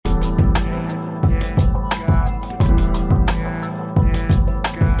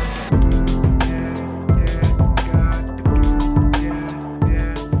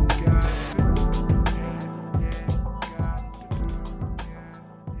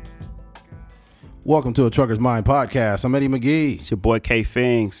Welcome to a Trucker's Mind podcast. I'm Eddie McGee. It's your boy K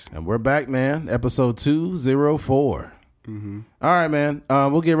Fings. And we're back, man. Episode 204. All right, man.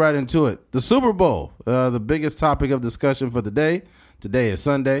 We'll get right into it. The Super Bowl, the biggest topic of discussion for the day. Today is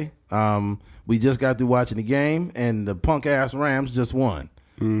Sunday. We just got through watching the game, and the punk-ass Rams just won.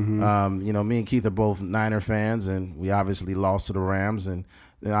 Me and Keith are both Niner fans, and we obviously lost to the Rams. And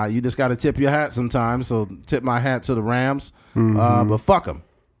you just got to tip your hat sometimes, so tip my hat to the Rams. But fuck them.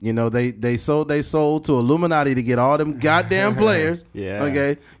 You know, they sold to Illuminati to get all them goddamn players. Yeah.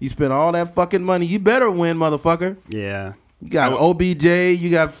 Okay. You spent all that fucking money. You better win, motherfucker. Yeah. You got OBJ. You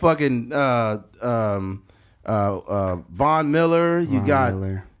got fucking Von Miller. You got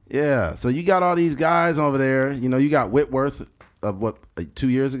Miller. Yeah. So you got all these guys over there. You know, you got Whitworth of 2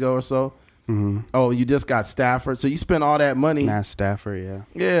 years ago or so. Oh, you just got Stafford. So you spent all that money. Matt Stafford, yeah.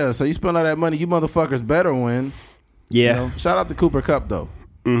 Yeah. So you spent all that money. You motherfuckers better win. Yeah. You know? Shout out to Cooper Kupp though.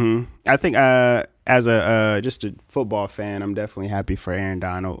 I think as a just a football fan, I'm definitely happy for Aaron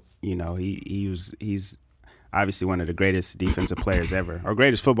Donald. You know, he's obviously one of the greatest defensive players ever, or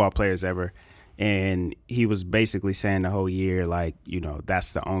greatest football players ever. And he was basically saying the whole year, like, you know,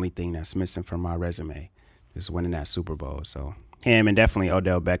 that's the only thing that's missing from my resume, is winning that Super Bowl. So him and definitely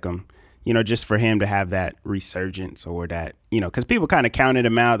Odell Beckham, you know, just for him to have that resurgence, or that, you know, because people kind of counted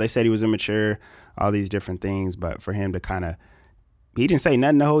him out. They said he was immature, all these different things. But for him to kind of, he didn't say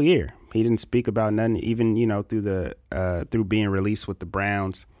nothing the whole year. He didn't speak about nothing, even, you know, through being released with the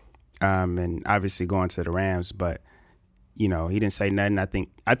Browns, and obviously going to the Rams. But, you know, he didn't say nothing.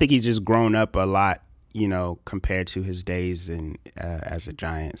 I think he's just grown up a lot, you know, compared to his days as a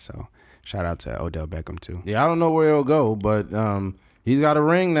Giant. So shout out to Odell Beckham too. Yeah, I don't know where he'll go, but he's got a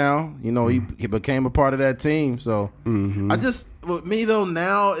ring now. You know, he became a part of that team. So with me though,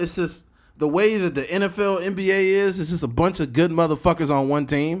 now it's just the way that the NFL, NBA is. It's just a bunch of good motherfuckers on one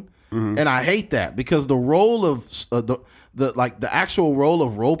team, and I hate that, because the role of the actual role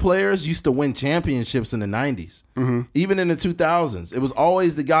of role players used to win championships in the 90s, even in the 2000s. It was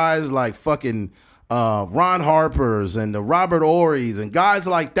always the guys like fucking Ron Harper's and the Robert Ory's and guys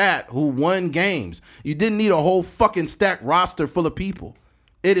like that who won games. You didn't need a whole fucking stacked roster full of people.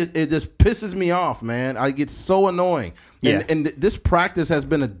 It just pisses me off, man. I get so annoying. Yeah. And this practice has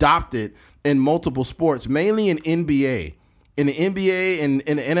been adopted in multiple sports, mainly in NBA. In the NBA and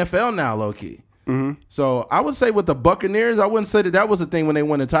in the NFL now, low-key. So I would say with the Buccaneers, I wouldn't say that was the thing when they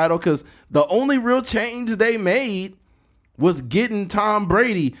won the title, because the only real change they made was getting Tom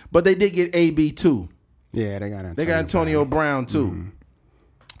Brady, but they did get AB too. Yeah, they got Antonio Brown too.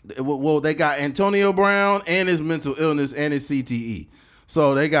 Well, they got Antonio Brown and his mental illness and his CTE.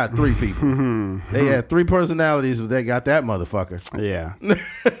 So they got three people. They had three personalities. They got that motherfucker. Yeah.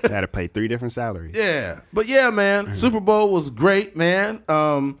 They had to pay 3 different salaries. Yeah. But yeah, man, Super Bowl was great, man.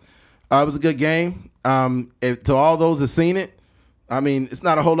 It was a good game. To all those that seen it, I mean, it's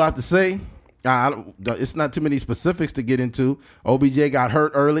not a whole lot to say. It's not too many specifics to get into. OBJ got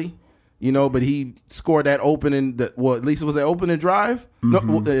hurt early, you know, but he scored that opening. At least it was the opening drive. No,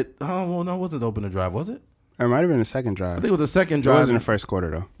 it wasn't the opening drive, was it? It might have been the second drive. I think it was the second drive. It was in the first quarter,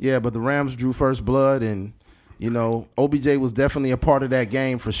 though. Yeah, but the Rams drew first blood, and, you know, OBJ was definitely a part of that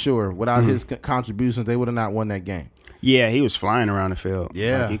game for sure. Without his contributions, they would have not won that game. Yeah, he was flying around the field.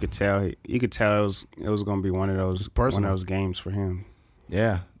 Yeah, like you could tell. It was going to be one of those games for him.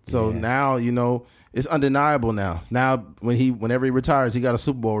 Yeah. So now, you know, it's undeniable now. Now, whenever he retires, he got a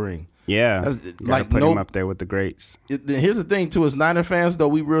Super Bowl ring. Yeah, like put him up there with the greats. Here's the thing, too, as Niner fans, though,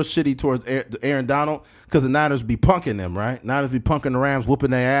 we real shitty towards Aaron Donald, because the Niners be punking them, right? Niners be punking the Rams, whooping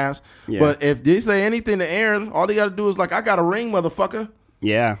their ass. Yeah. But if they say anything to Aaron, all they got to do is like, I got a ring, motherfucker.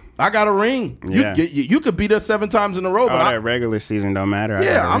 Yeah. I got a ring. Yeah. You could beat us 7 times in a row. But that regular season don't matter.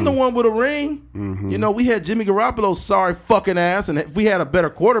 Yeah, I'm the one with a ring. You know, we had Jimmy Garoppolo's sorry fucking ass, and if we had a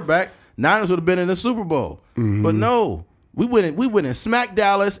better quarterback, Niners would have been in the Super Bowl. But no. We went and smacked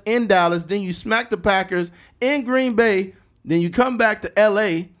Dallas in Dallas. Then you smack the Packers in Green Bay. Then you come back to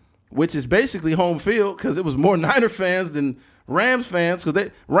L.A., which is basically home field, because it was more Niner fans than Rams fans, because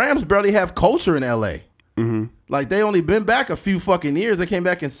Rams barely have culture in L.A. Like, they only been back a few fucking years. They came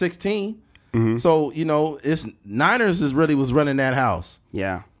back in 2016. So, you know, Niners was running that house.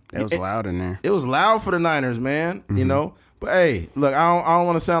 Yeah, it was loud in there. It was loud for the Niners, man, you know. But hey, look, I don't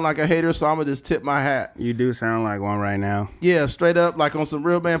want to sound like a hater, so I'm gonna just tip my hat. You do sound like one right now. Yeah, straight up, like on some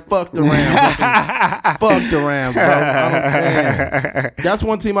real, man. Fuck the Rams. Fuck the Rams, bro. That's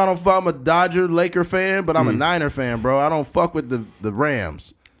one team I don't fuck. I'm a Dodger, Laker fan, but I'm a Niner fan, bro. I don't fuck with the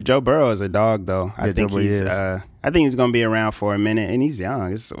Rams. Joe Burrow is a dog, though. I think he's gonna be around for a minute, and he's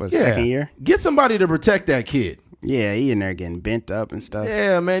young. It's second year. Get somebody to protect that kid. Yeah, he in there getting bent up and stuff.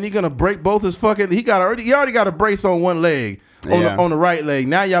 Yeah, man, he gonna break both his fucking. He already got a brace on one leg, on the right leg.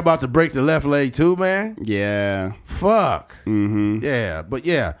 Now y'all about to break the left leg too, man. Yeah. Fuck. Mm-hmm. Yeah, but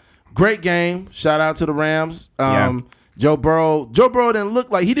yeah, great game. Shout out to the Rams. Joe Burrow didn't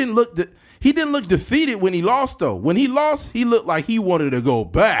look like he didn't look defeated when he lost though. When he lost, he looked like he wanted to go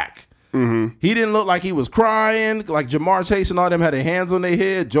back. Mm-hmm. He didn't look like he was crying, like Jamar Chase and all them had their hands on their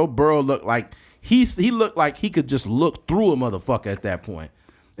head. Joe Burrow looked like he looked like he could just look through a motherfucker at that point.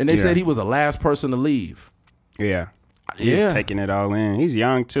 And they said he was the last person to leave. Yeah. He's taking it all in. He's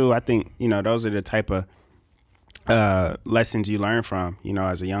young too. I think, those are the type of lessons you learn from,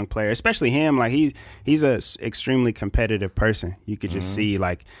 as a young player, especially him. Like he's a extremely competitive person. You could just see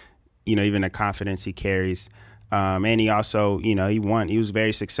like, even the confidence he carries. And he also, he was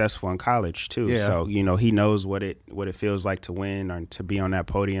very successful in college too. Yeah. So, he knows what it feels like to win or to be on that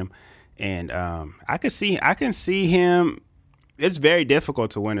podium. And I can see him. It's very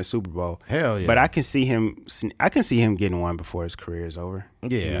difficult to win a Super Bowl. Hell yeah! But I can see him getting one before his career is over.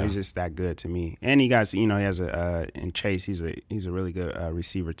 Yeah, he's just that good to me. And he has in Chase. He's a really good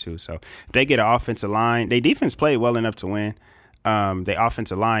receiver too. So if they get an offensive line, their defense played well enough to win. The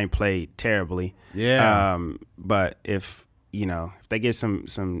offensive line played terribly. Yeah. But if they get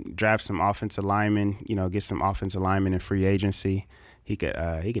some draft some offensive linemen, get some offensive linemen in free agency, he could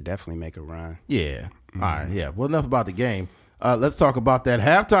definitely make a run. Yeah. Mm-hmm. All right. Yeah. Well, enough about the game. Let's talk about that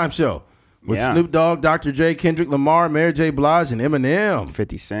halftime show with Snoop Dogg, Dr. J, Kendrick Lamar, Mary J. Blige, and Eminem.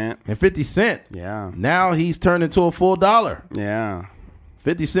 50 Cent. And 50 Cent. Yeah. Now he's turned into a full dollar. Yeah.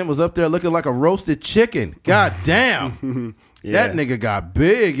 50 Cent was up there looking like a roasted chicken. God damn. Yeah. That nigga got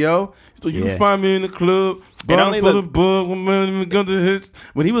big, yo. So you can find me in the club, bottom for the bug,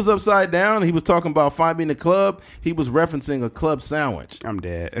 when he was upside down, he was talking about find me in the club. He was referencing a club sandwich. I'm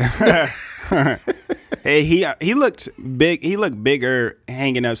dead. Hey, he looked big. He looked bigger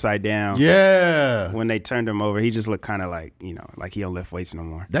hanging upside down. Yeah. When they turned him over, he just looked kind of like like he don't lift weights no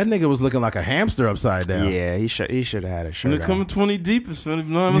more. That nigga was looking like a hamster upside down. Yeah, he should have had a shirt. And coming 20 deep is funny.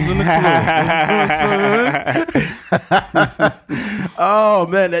 I was in the club. Oh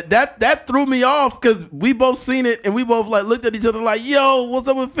man, that threw me off because we both seen it and we both like looked at each other like, yo, what's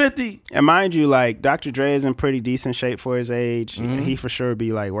up with 50? And mind you, like Dr. Dre is in pretty decent shape for his age. Mm-hmm. He for sure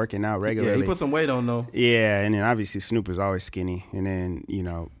be like working out regularly. Yeah, he put some weight on though. Yeah, and then obviously Snoop is always skinny. And then,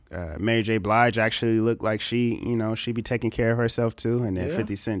 Mary J. Blige actually looked like she be taking care of herself too. And then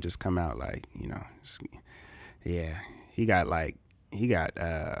 50 Cent just come out like, he got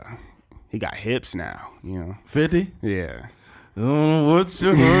hips now, 50? Yeah. I don't know what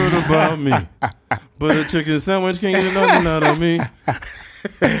you heard about me, but a chicken sandwich can't get nothing out of me.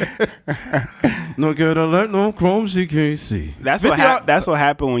 No Cadillac, no chrome she can't see. That's what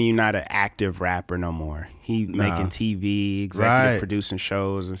happened when you're not an active rapper no more. He making TV, executive producing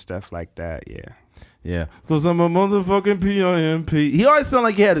shows and stuff like that. Yeah. Yeah. Because I'm a motherfucking PIMP. He always sounded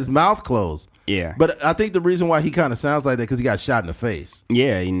like he had his mouth closed. Yeah. But I think the reason why he kind of sounds like that because he got shot in the face.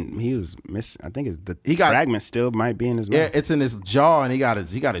 Yeah. He was missing. I think fragment still might be in his mouth. Yeah, it's in his jaw and he got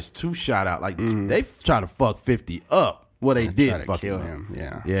his tooth shot out. Like they trying to fuck 50 up. Well, they did fuck kill him.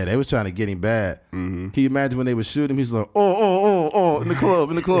 Yeah. Yeah, they was trying to get him bad. Mm-hmm. Can you imagine when they would shoot him? He's like, in the club,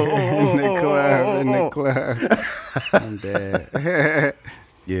 in the club, in the club. I'm dead.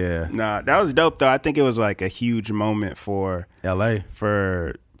 Yeah. Nah, that was dope though. I think it was like a huge moment for LA.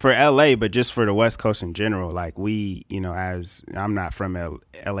 For LA, but just for the West Coast in general. Like we, as I'm not from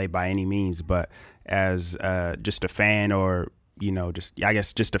LA by any means, but as just a fan or,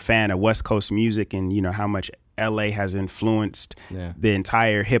 just a fan of West Coast music and, how much LA has influenced the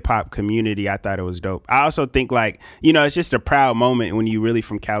entire hip hop community. I thought it was dope. I also think like, it's just a proud moment when you really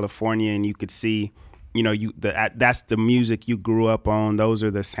from California and you could see, that's the music you grew up on. Those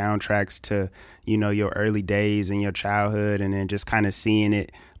are the soundtracks to, your early days and your childhood. And then just kind of seeing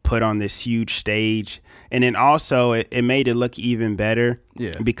it put on this huge stage. And then also it made it look even better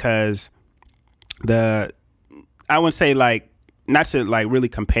because I wouldn't say like, not to like really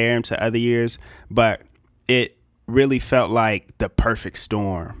compare him to other years, but it really felt like the perfect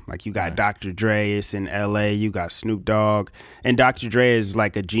storm. Like you got Dr. Dre, it's in LA, you got Snoop Dogg, and Dr. Dre is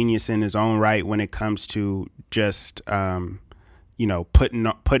like a genius in his own right when it comes to just putting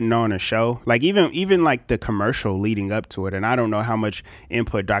on a show. Like even like the commercial leading up to it, and I don't know how much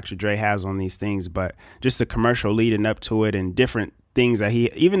input Dr. Dre has on these things, but just the commercial leading up to it and different things that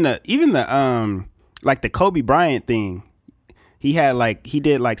even the like the Kobe Bryant thing. He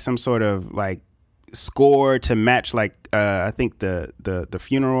did like some sort of like score to match like I think the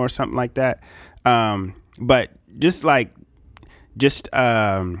funeral or something like that. But just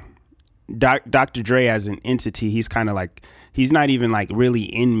Dr. Dre as an entity, he's kind of like, he's not even like really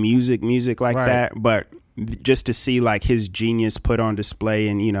in music like that, but just to see like his genius put on display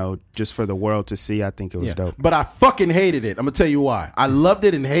and, you know, just for the world to see, I think it was dope. But I fucking hated it. I'm gonna tell you why. I loved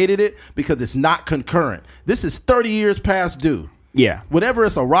it and hated it because it's not concurrent. This is 30 years past due. Yeah. Whenever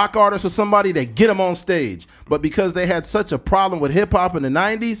it's a rock artist or somebody, they get them on stage. But because they had such a problem with hip hop in the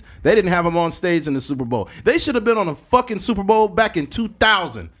 90s, they didn't have them on stage in the Super Bowl. They should have been on a fucking Super Bowl back in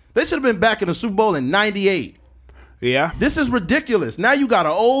 2000. They should have been back in the Super Bowl in 98. Yeah. This is ridiculous. Now you got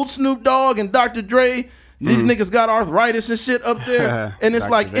an old Snoop Dogg and Dr. Dre. These niggas got arthritis and shit up there. And it's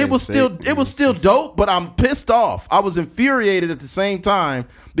like, it was still dope, but I'm pissed off. I was infuriated at the same time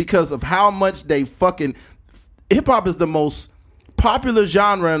because of how much they fucking, hip hop is the most popular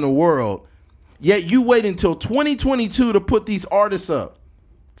genre in the world. Yet you wait until 2022 to put these artists up.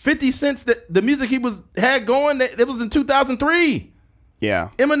 50 Cent, the music he had going, it was in 2003. Yeah.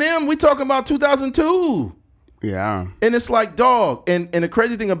 Eminem, we talking about 2002. Yeah. And it's like, dog. And the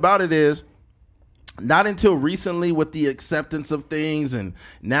crazy thing about it is, not until recently with the acceptance of things, and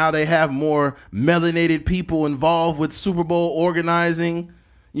now they have more melanated people involved with Super Bowl organizing.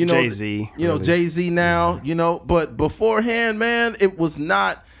 You know, Jay-Z. You know, really. Jay-Z now, you know, but beforehand, man, it was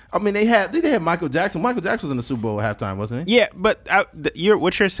not. I mean, they had Michael Jackson. Michael Jackson was in the Super Bowl at halftime, wasn't he? Yeah, but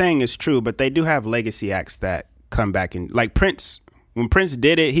what you're saying is true, but they do have legacy acts that come back and, like Prince, when Prince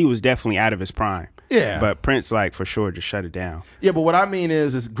did it, he was definitely out of his prime. Yeah. But Prince, like, for sure, just shut it down. Yeah, but what I mean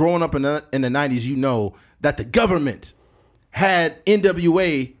is growing up in the 90s, you know that the government had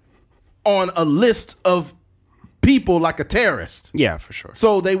NWA on a list of people like a terrorist. Yeah, for sure.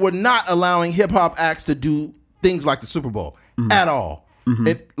 So they were not allowing hip hop acts to do things like the Super Bowl at all.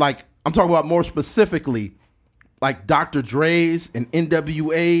 It, like, I'm talking about more specifically, like Dr. Dre's and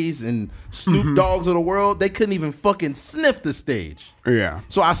NWA's and Snoop Dogg's of the world. They couldn't even fucking sniff the stage. Yeah.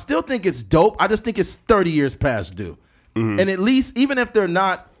 So I still think it's dope. I just think it's 30 years past due. And at least, even if they're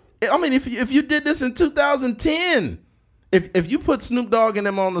not, I mean, if you did this in 2010, if you put Snoop Dogg and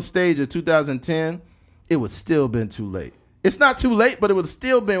them on the stage in 2010, it would still been too late. It's not too late, but it would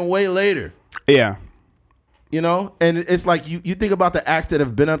still been way later. Yeah. You know, and it's like you think about the acts that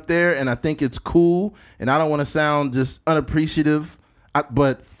have been up there, and I think it's cool, and I don't want to sound just unappreciative,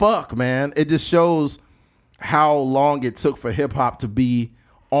 but fuck, man, it just shows how long it took for hip hop to be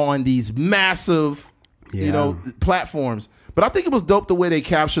on these massive, you know, platforms. But I think it was dope the way they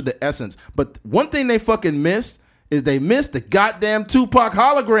captured the essence. But one thing they fucking missed is they missed the goddamn Tupac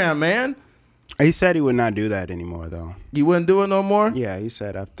hologram, man. He said he would not do that anymore, though. You wouldn't do it no more? Yeah, he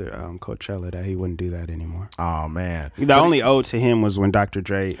said after Coachella that he wouldn't do that anymore. Oh, man. The only ode to him was when Dr.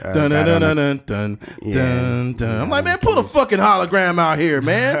 Dre dun. I'm like, man, pull a fucking hologram out here,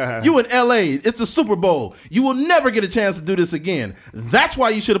 man. You in LA. It's the Super Bowl. You will never get a chance to do this again. That's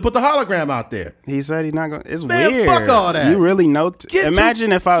why you should have put the hologram out there. He said he's not going to. It's man, weird. Fuck all that. You really know.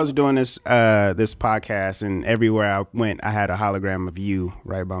 Imagine if I was doing this this podcast and everywhere I went, I had a hologram of you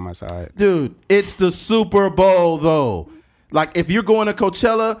right by my side. Dude, it's the Super Bowl, though. Like, if you're going to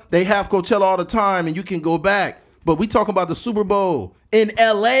Coachella, they have Coachella all the time, and you can go back. But we talking about the Super Bowl in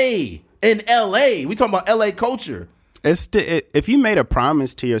L.A. In L.A. We talking about L.A. culture. If you made a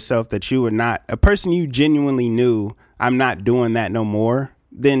promise to yourself that you would not, a person you genuinely knew, I'm not doing that no more,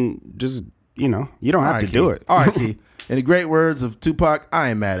 then just, you know, you don't have to do it. All right, Key. In the great words of Tupac, I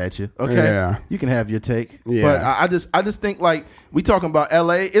ain't mad at you. Okay, yeah. You can have your take. Yeah. But I just think, like, we talking about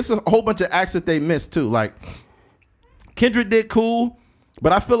L.A. It's a whole bunch of acts that they missed too. Like, Kendrick did cool,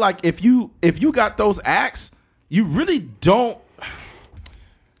 but I feel like if you got those acts, you really don't.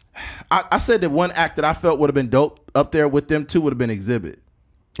 I said that one act that I felt would have been dope up there with them too would have been Exhibit.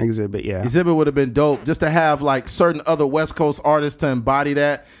 Yeah. Exhibit would have been dope just to have like certain other West Coast artists to embody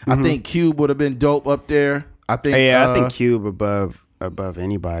that. I think Cube would have been dope up there. I think I think Cube above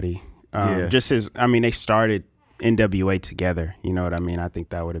anybody. Just his. I mean, they started NWA together. You know what I mean? I think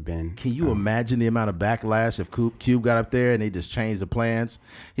that would have been. Can you imagine the amount of backlash if Cube got up there and they just changed the plans?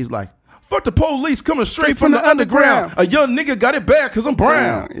 He's like, fuck the police coming straight from the underground. A young nigga got it bad because I'm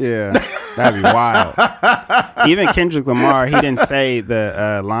brown. Yeah, that'd be wild. Even Kendrick Lamar, he didn't say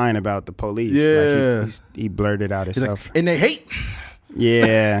the line about the police. Yeah. Like he blurted out himself. Like, and they hate.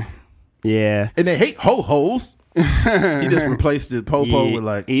 Yeah. And they hate ho-hos. He just replaced it po-po with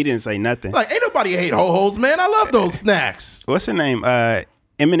like. He didn't say nothing. Like, ain't nobody hate ho-hos, man. I love those snacks. What's her name?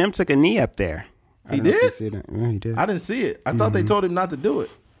 Eminem took a knee up there. He did? Yeah, he did. I didn't see it. I thought they told him not to do it.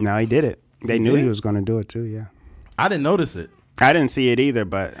 No, he did it. They knew did? he was going to do it too, yeah. I didn't notice it. I didn't see it either,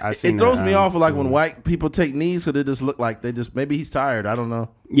 but I seen it throws me off like when white people take knees because it just look like they just maybe he's tired. I don't know.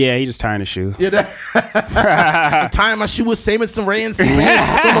 Yeah, he just tying his shoe. Yeah, tying my shoe with Samus and Reyes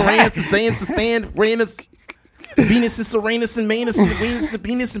and stand Venus and Serenus and Manus and Venus and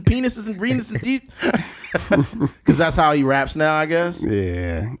Venus and Penis and Venus and these. Because that's how he raps now, I guess.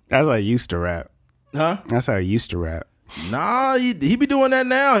 Yeah, that's how he used to rap. Huh? That's how he used to rap. Nah, he be doing that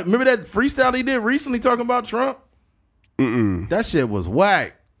now. Remember that freestyle he did recently talking about Trump? That shit was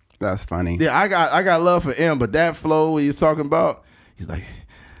whack. That's funny. Yeah, I got love for M, but that flow he was talking about, he's like,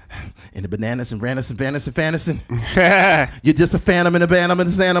 in the bananas and ranus and vanis and fanison. You're just a phantom in a phantom in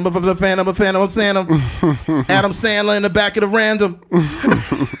the phantom of the phantom of phantom of phantom. Adam Sandler in the back of the random.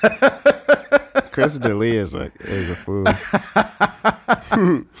 Chris D'Elia is a fool.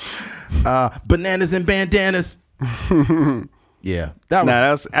 Bananas and bandanas. Yeah, that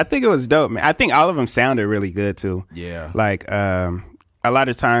was. I think it was dope, man. I think all of them sounded really good too. Yeah, like a lot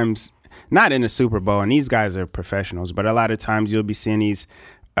of times, not in the Super Bowl, and these guys are professionals, but a lot of times you'll be seeing these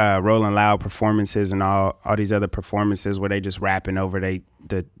Rolling Loud performances and all these other performances where they just rapping over the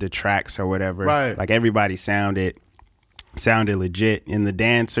tracks or whatever. Right, like everybody sounded legit, and the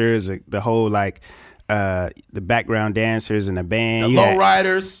dancers, the whole like. The background dancers in the band, the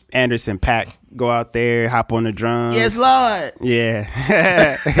lowriders, Anderson .Paak go out there, hop on the drums. Yes, Lord. Yeah.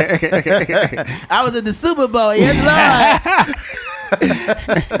 I was at the Super Bowl. Yes, Lord.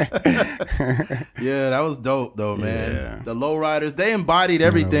 Yeah, that was dope though, man. Yeah. The lowriders, they embodied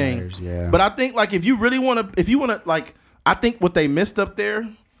everything. Yeah. But I think like if you want to, like, I think what they missed up there,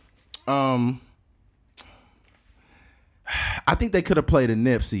 I think they could have played a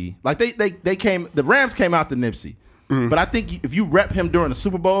Nipsey. Like the Rams came out to Nipsey. But I think if you rep him during the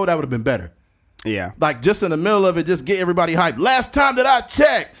Super Bowl, that would have been better. Yeah. Like just in the middle of it, just get everybody hyped. Last time that I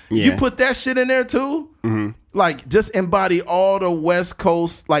checked, you put that shit in there too. Like just embody all the West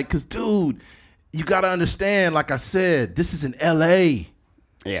Coast. Like, cause dude, you gotta understand, like I said, this is in LA.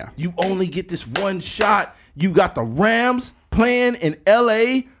 Yeah. You only get this one shot. You got the Rams playing in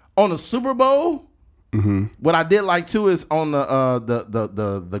LA on the Super Bowl. What I did like too is on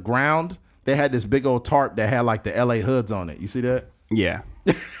the ground they had this big old tarp that had like the LA hoods on it. You see that? Yeah.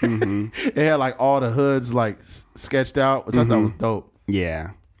 It had like all the hoods like sketched out, which I thought was dope.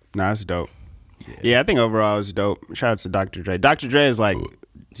 Yeah. No, it's dope. Yeah, I think overall it's dope. Shout out to Dr. Dre. Dr. Dre is like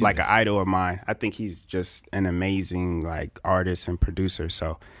an idol of mine. I think he's just an amazing like artist and producer.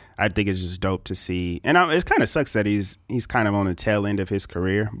 So I think it's just dope to see. And it kind of sucks that he's kind of on the tail end of his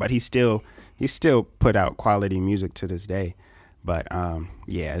career, but he still put out quality music to this day. But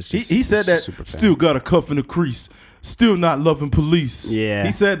yeah, it's just he said that still got a cuff in the crease, still not loving police. Yeah,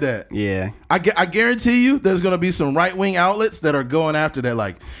 he said that. Yeah, I guarantee you, there's gonna be some right wing outlets that are going after that,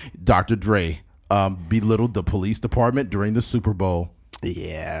 like Dr. Dre belittled the police department during the Super Bowl.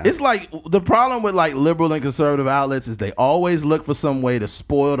 Yeah, it's like the problem with like liberal and conservative outlets is they always look for some way to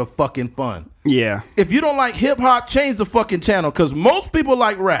spoil the fucking fun. Yeah, if you don't like hip hop, change the fucking channel, because most people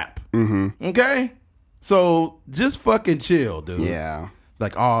like rap. Okay, so just fucking chill, dude. Yeah,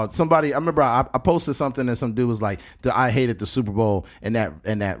 like somebody. I remember I posted something and some dude was like, "I hated the Super Bowl and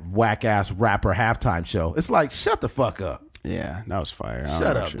that whack ass rapper halftime show." It's like, shut the fuck up. Yeah, that was fire.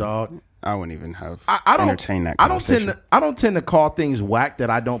 Shut up, dog. I wouldn't even have entertained that conversation. I don't tend to call things whack that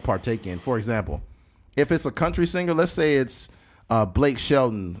I don't partake in. For example, if it's a country singer, let's say it's Blake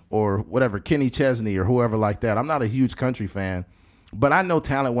Shelton or whatever, Kenny Chesney or whoever like that. I'm not a huge country fan, but I know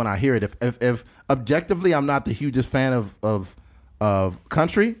talent when I hear it. If objectively I'm not the hugest fan of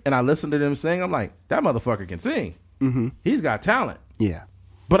country and I listen to them sing, I'm like, that motherfucker can sing. He's got talent. Yeah.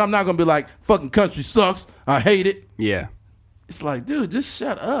 But I'm not going to be like, fucking country sucks, I hate it. Yeah. It's like, dude, just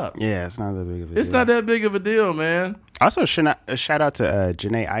shut up. Yeah, it's not that big of a deal. It's not that big of a deal, man. Also, shout out to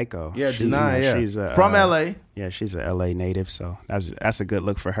Jhené Aiko. Yeah, Jhené, she's from L.A. Yeah, she's a L.A. native, so that's a good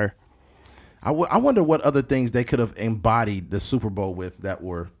look for her. I wonder what other things they could have embodied the Super Bowl with that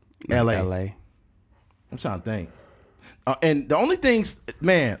were L.A. I'm trying to think. And the only things,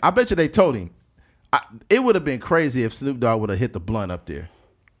 man, I bet you they told him. It would have been crazy if Snoop Dogg would have hit the blunt up there.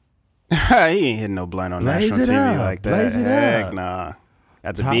 He ain't hitting no blunt on national TV like that. Blaze it Heck up. Nah.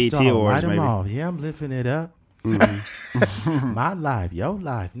 At the Top BET dog, Awards, light 'em maybe. off. Yeah, I'm lifting it up. My life, your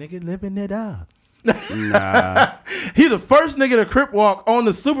life, nigga, living it up. Nah. He the first nigga to crip walk on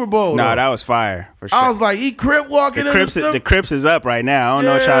the Super Bowl. Nah, though. that was fire for sure. I was like, he crip walking in the Crips is up right now. I don't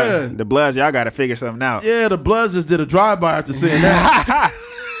know what y'all, the Bloods, y'all got to figure something out. Yeah, the Bloods just did a drive-by after seeing that.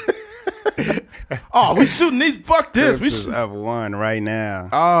 Oh, we shooting these. Fuck this. Crips is up one right now.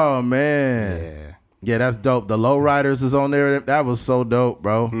 Oh man. Yeah, that's dope. The Lowriders is on there. That was so dope,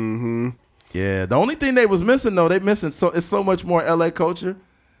 bro. Yeah, the only thing they was missing though, it's so much more LA culture.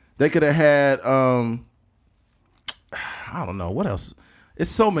 They could have had I don't know what else. It's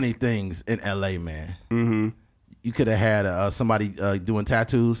so many things in LA, man. Mm-hmm. You could have had somebody doing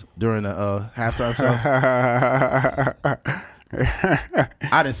tattoos during the halftime show.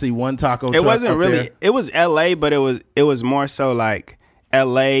 I didn't see one taco truck. It wasn't up really. there. It was LA, but it was more so like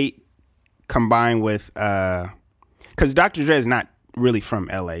LA combined with because Dr. Dre is not really from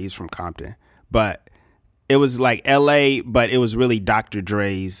LA. He's from Compton, but it was like LA, but it was really Dr.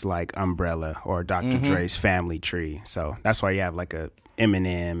 Dre's like umbrella or Dr. Dre's family tree. So that's why you have like a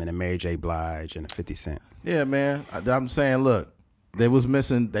Eminem and a Mary J. Blige and a 50 Cent. Yeah, man. I'm saying, look, they was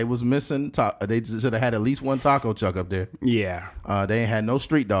missing. They should have had at least one taco truck up there. Yeah. They ain't had no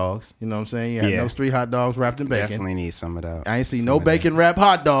street dogs. You know what I'm saying? You had no street hot dogs wrapped in bacon. Definitely need some of that. I ain't seen no bacon wrapped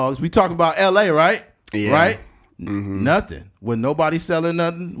hot dogs. We talking about LA, right? Yeah. Right? Mm-hmm. Nothing. With nobody selling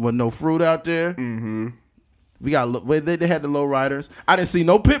nothing. With no fruit out there. Mm-hmm. We got they had the low riders. I didn't see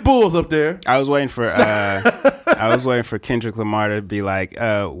no pit bulls up there. I was waiting for Kendrick Lamar to be like,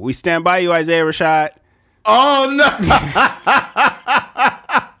 "We stand by you, Isaiah Rashad." Oh no!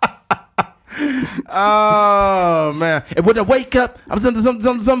 Oh man! And with a wake up, I'm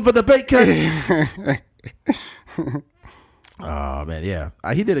something for the bacon. Oh man, yeah,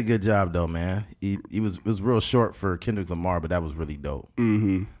 he did a good job though, man. He was real short for Kendrick Lamar, but that was really dope.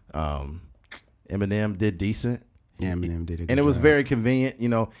 Mm-hmm. Eminem did decent. Yeah, Eminem did a good and it was job. very convenient, you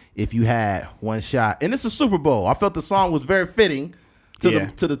know, if you had one shot. And it's a Super Bowl. I felt the song was very fitting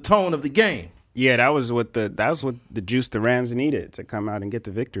to the tone of the game. Yeah, that was what the juice the Rams needed to come out and get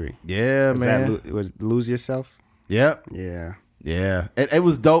the victory. Yeah, man. Was lose yourself? Yep. Yeah. Yeah. It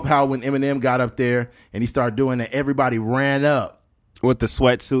was dope how when Eminem got up there and he started doing that, everybody ran up. With the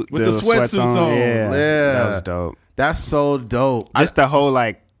sweatsuit. With the sweatsuits on. Yeah. That was dope. That's so dope. Just the whole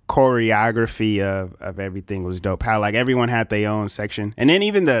like choreography of everything was dope. How like everyone had their own section. And then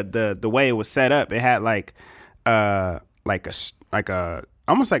even the way it was set up, it had like a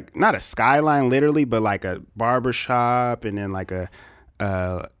almost like not a skyline literally, but like a barber shop and then like a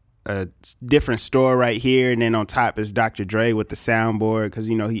different store right here, and then on top is Dr. Dre with the soundboard because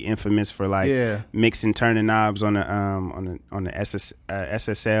you know he infamous for like mixing, turning knobs on the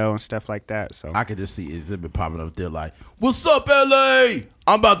SSL and stuff like that. So I could just see Exhibit popping up there like, "What's up, LA?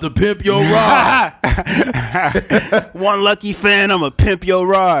 I'm about to pimp your ride." One lucky fan, I'ma pimp your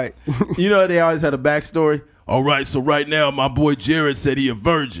ride. You know they always had a backstory. All right, so right now my boy Jared said he a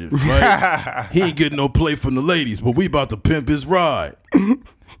virgin, right? He ain't getting no play from the ladies, but we about to pimp his ride.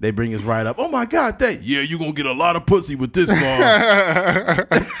 They bring his ride up. Oh my God, yeah, you gonna get a lot of pussy with this bar.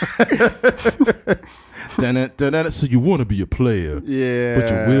 So you wanna be a player. Yeah. But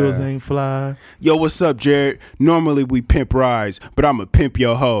your wheels ain't fly. Yo, what's up, Jared? Normally we pimp rides, but I'ma pimp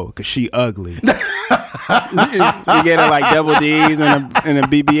your hoe cause she ugly. You get it like double D's and a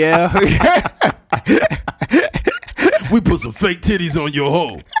BBL. We put some fake titties on your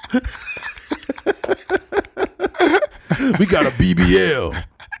hoe. We got a BBL.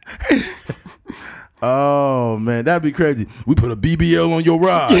 Oh man, that'd be crazy. We put a BBL on your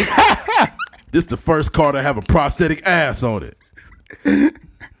ride. This the first car to have a prosthetic ass on it.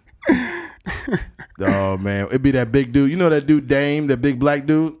 Oh man, it'd be that big dude. You know that dude Dame, that big black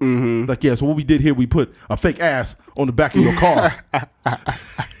dude? Mm-hmm. Like, yeah, so what we did here, we put a fake ass on the back of your car.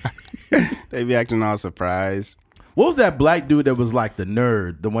 They be acting all surprised. What was that black dude that was like the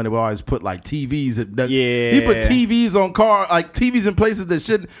nerd, the one that would always put like TVs? Yeah, he put TVs on car, like TVs in places that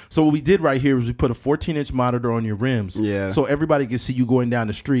shouldn't. So what we did right here was we put a 14-inch monitor on your rims, so everybody can see you going down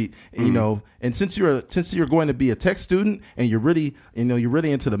the street. And, you know, and since you're going to be a tech student and you're really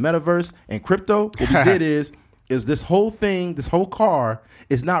into the metaverse and crypto, what we did is this whole thing, this whole car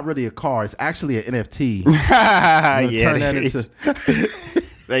is not really a car; it's actually an NFT. Turn that into.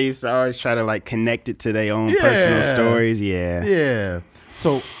 They used to always try to like connect it to their own personal stories. Yeah.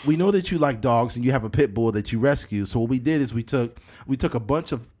 So we know that you like dogs and you have a pit bull that you rescue. So what we did is we took a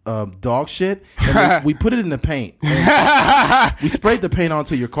bunch of dog shit and we put it in the paint. We sprayed the paint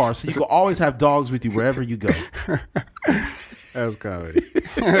onto your car so you will always have dogs with you wherever you go. That was comedy.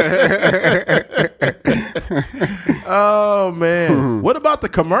 Oh man. What about the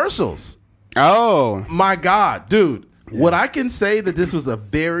commercials? Oh my God, dude. What I can say that this was a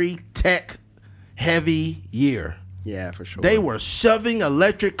very tech heavy year. Yeah, for sure. They were shoving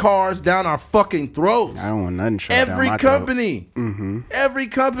electric cars down our fucking throats. I don't want nothing shoved Every down my company. throat. Mm-hmm. Every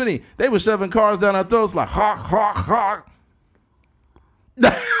company. They were shoving cars down our throats like hawk, hawk, hawk.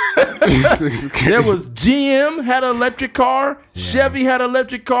 There was GM had an electric car, Chevy had an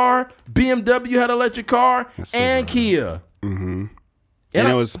electric car, BMW had an electric car, and Kia. Mm-hmm. And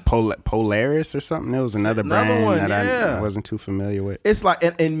it was Polaris or something. It was another brand one, that I wasn't too familiar with. It's like,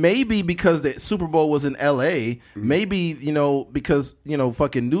 and maybe because the Super Bowl was in L.A., maybe, because,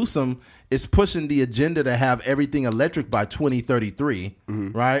 fucking Newsom is pushing the agenda to have everything electric by 2033,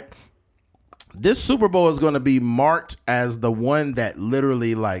 right? This Super Bowl is going to be marked as the one that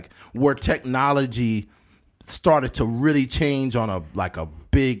literally, like, where technology started to really change on a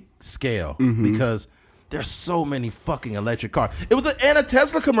big scale because there's so many fucking electric cars. It was and a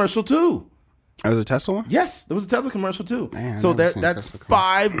Tesla commercial too. It was a Tesla one? Yes, there was a Tesla commercial too. Man, so that's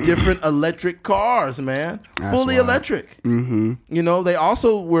 5 different electric cars, man. That's fully wild. Electric. Mm-hmm. They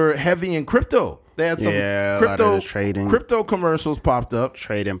also were heavy in crypto. They had some crypto commercials popped up.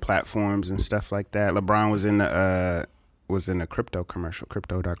 Trading platforms and stuff like that. LeBron was in the crypto commercial,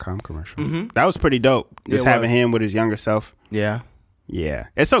 crypto.com commercial. That was pretty dope. Just having him with his younger self. Yeah. Yeah,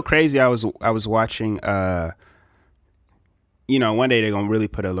 it's so crazy. I was watching. One day they're gonna really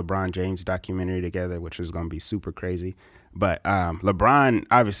put a LeBron James documentary together, which is gonna be super crazy. But LeBron,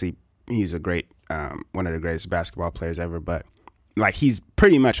 obviously, he's a great, one of the greatest basketball players ever. But like, he's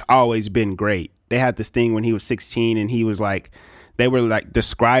pretty much always been great. They had this thing when he was 16, and he was like, they were like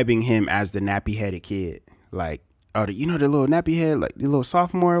describing him as the nappy headed kid, like. Oh, the little nappy head, like the little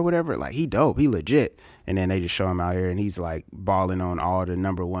sophomore or whatever, like he dope, he legit. And then they just show him out here and he's like balling on all the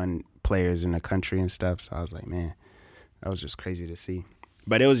number 1 players in the country and stuff. So I was like, man, that was just crazy to see.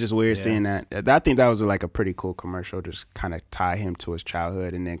 But it was just weird seeing that. I think that was like a pretty cool commercial, just kind of tie him to his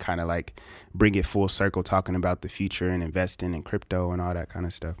childhood and then kind of like bring it full circle, talking about the future and investing in crypto and all that kind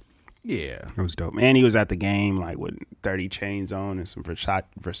of stuff. Yeah. It was dope. And he was at the game like with 30 chains on and some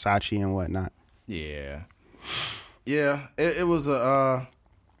Versace and whatnot. Yeah. Yeah, it was a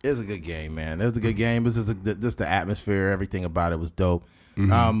good game, man. It was a good game. It was just the atmosphere, everything about it was dope.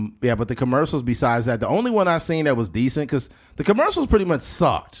 But the commercials besides that, the only one I seen that was decent, because the commercials pretty much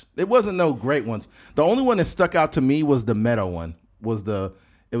sucked. It wasn't no great ones. The only one that stuck out to me was the Meta one. It was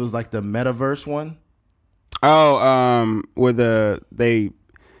like the Metaverse one. Oh,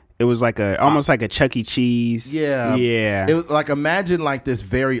 it was like almost like a Chuck E. Cheese. Yeah. Yeah. It was like, imagine like this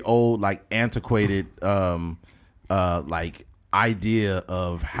very old, like antiquated like idea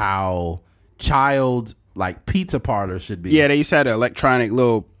of how child like pizza parlors should be. Yeah, they used to have the electronic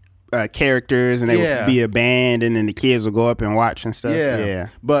little characters, and they would be a band, and then the kids would go up and watch and stuff. Yeah.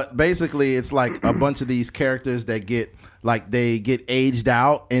 But basically, it's like a bunch of these characters that get aged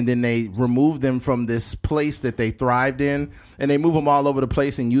out, and then they remove them from this place that they thrived in, and they move them all over the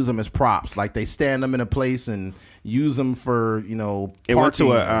place and use them as props. Like they stand them in a place and use them for, It went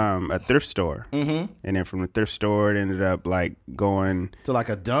to a thrift store, and then from the thrift store, it ended up like going to like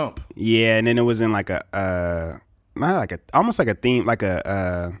a dump. Yeah, and then it was in like almost like a theme, like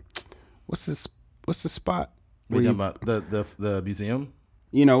what's the spot? What you talking about? The museum?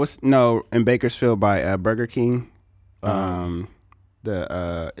 In Bakersfield by Burger King.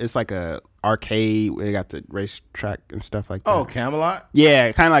 It's like a arcade where they got the racetrack and stuff like that. Oh, Camelot?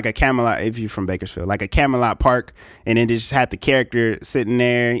 Yeah, kind of like a Camelot if you're from Bakersfield, like a Camelot Park, and then they just had the character sitting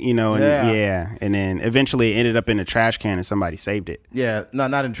there, and then eventually it ended up in a trash can and somebody saved it. Yeah, no,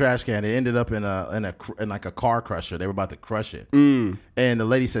 not in trash can. It ended up in like a car crusher. They were about to crush it, and the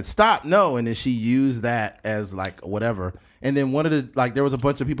lady said, "Stop, no!" And then she used that as like whatever. And then one of the there was a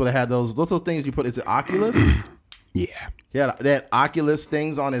bunch of people that had those things you put. Is it Oculus? Yeah. Yeah, they had Oculus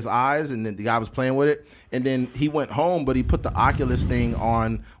things on his eyes, and then the guy was playing with it. And then he went home, but he put the Oculus thing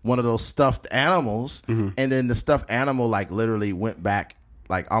on one of those stuffed animals, and then the stuffed animal literally went back,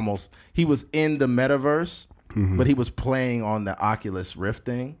 almost. He was in the metaverse, but he was playing on the Oculus Rift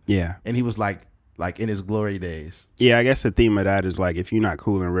thing. Yeah, and he was like in his glory days. Yeah, I guess the theme of that is if you're not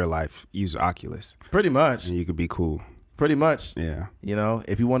cool in real life, use Oculus. Pretty much, and you could be cool. Pretty much. Yeah.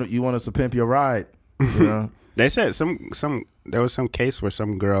 If you want us to pimp your ride, They said there was some case where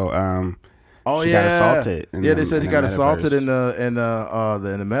some girl she got assaulted. They said she got assaulted in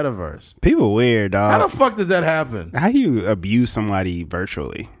the metaverse. People weird, dog. How the fuck does that happen? How you abuse somebody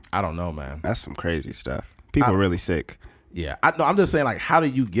virtually? I don't know, man. That's some crazy stuff. People are really sick. Yeah, I'm just saying, how do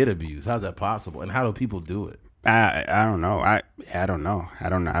you get abused? How's that possible? And how do people do it? I don't know. I don't know. I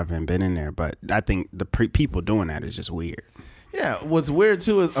haven't been in there, but I think the people doing that is just weird. Yeah, what's weird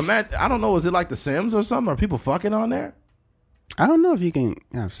too is I don't know. Is it like The Sims or something? Are people fucking on there? I don't know if you can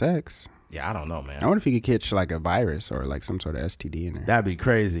have sex. Yeah, I don't know, man. I wonder if you could catch a virus or some sort of STD in there. That'd be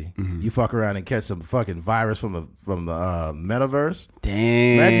crazy. You fuck around and catch some fucking virus from the metaverse.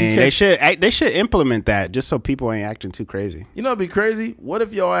 Dang, they should implement that just so people ain't acting too crazy. It'd be crazy. What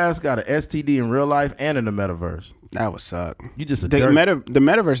if your ass got an STD in real life and in the metaverse? That would suck. You just the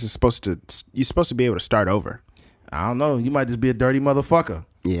metaverse is you're supposed to be able to start over. I don't know. You might just be a dirty motherfucker.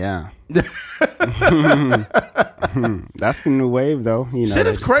 Yeah. That's the new wave, though. You know, shit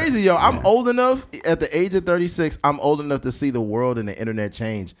is crazy, yo. I'm old enough, at the age of 36, I'm old enough to see the world and the internet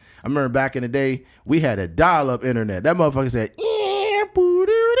change. I remember back in the day, we had a dial-up internet. That motherfucker said,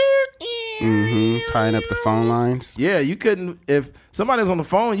 tying up the phone lines. yeah, you couldn't, if somebody was on the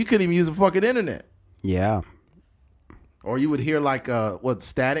phone, you couldn't even use the fucking internet. Yeah. Or you would hear like,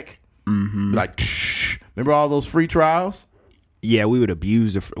 static? Like, remember all those free trials? Yeah, we would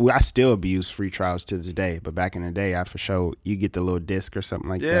abuse I still abuse free trials to this day, but back in the day, I for sure you get the little disc or something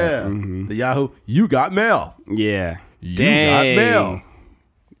like that. Yeah, the Yahoo. You got mail. Yeah, you got mail.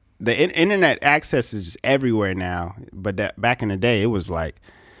 The internet access is just everywhere now, but back in the day, it was like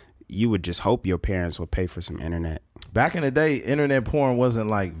you would just hope your parents would pay for some internet. Back in the day, internet porn wasn't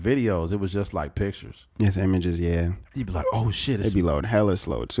like videos; it was just like pictures. Yes, images. Yeah, you'd be like, "Oh shit!" It'd be loading hella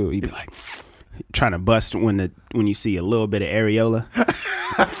slow too. You'd be like. Trying to bust when you see a little bit of areola.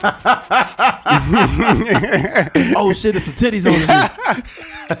 Oh shit, there's some titties on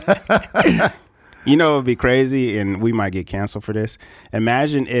you. You know, it'd be crazy, and we might get canceled for this.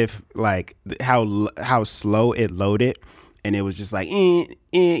 Imagine if like how slow it loaded, and it was just like,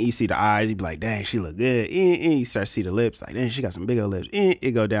 you see the eyes, you be like, dang, she look good. You start to see the lips, like, dang, she got some bigger lips.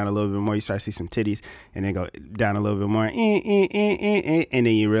 It go down a little bit more. You start to see some titties, and then go down a little bit more. And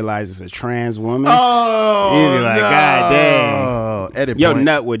then you realize it's a trans woman. Oh, you be like, no. God damn. Edit Your point.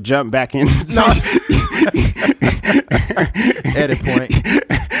 nut would jump back in. No. Edit point.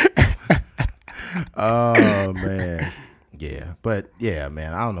 Oh, man. Yeah, but yeah,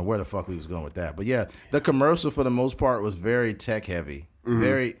 man, I don't know where the fuck we was going with that. But yeah, the commercial for the most part was very tech heavy.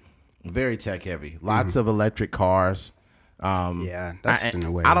 Very, very tech heavy. Lots of electric cars. Yeah, that's in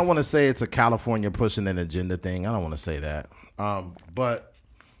the way. I don't want to say it's a California pushing an agenda thing. I don't want to say that. But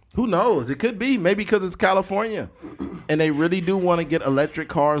who knows? It could be. Maybe because it's California and they really do want to get electric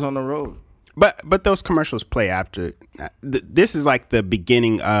cars on the road. But those commercials play after. This is like the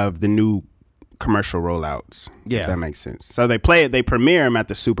beginning of the new commercial rollouts. Yeah, if that makes sense. So they premiere them at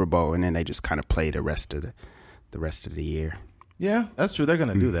the Super Bowl, and then they just kind of play the rest of the year. Yeah, that's true. They're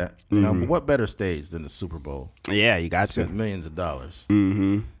gonna do that. You know, but what better stage than the Super Bowl? Yeah, you got Spent to millions of dollars.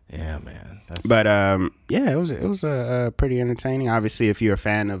 Yeah, man. Yeah, it was a pretty entertaining. Obviously, if you're a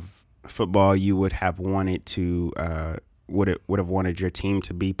fan of football, you would have wanted to would have wanted your team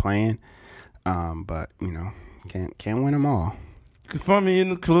to be playing. But you know, can't win them all. You can find me in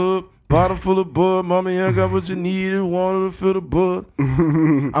the club. Bottle full of bud, mommy, I got what you needed, wanted to fill the bud.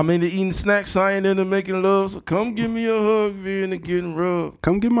 I'm into eating snacks, I ain't into making love, so come give me a hug if you're into getting rubbed.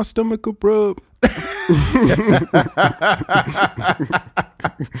 Come give my stomach a rub.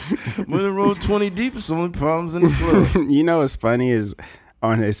 When it rolled 20 deep, it's only problems in the club. You know what's funny is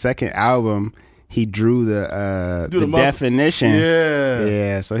on his second album, he drew the definition.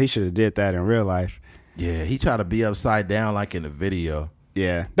 Yeah, so he should have did that in real life. Yeah, he tried to be upside down like in the video.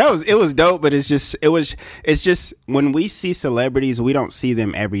 Yeah, it was dope, but it's just when we see celebrities, we don't see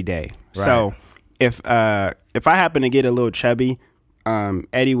them every day. Right. So if I happen to get a little chubby,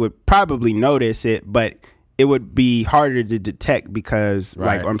 Eddie would probably notice it, but it would be harder to detect because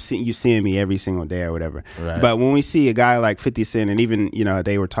like you seeing me every single day or whatever. Right. But when we see a guy like 50 Cent, and even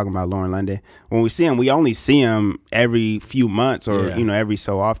they were talking about Lauren London, when we see him, we only see him every few months or every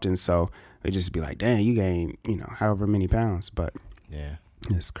so often. So we just be like, dang, you gained however many pounds, but. Yeah,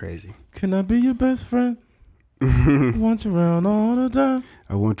 it's crazy. Can I be your best friend? I want you around all the time.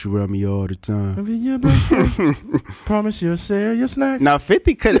 I want you around me all the time. I'll be your best friend. Promise you'll share your snacks. Now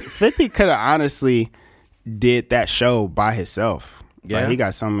 50 could have honestly did that show by himself. Yeah, like, he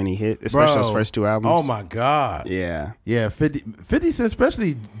got so many hits, especially those first two albums. Oh my God. Yeah. 50 Cent,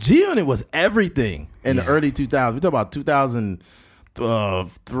 especially G-Unit was everything in the early 2000s. We talk about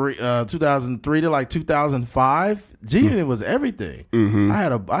 2003 to like 2005. G-Unit was everything. I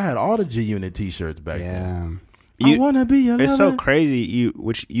had all the G-Unit t-shirts back then. I wanna be your lover. It's so crazy you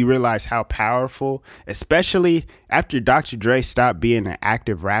realize how powerful, especially after Dr. Dre stopped being an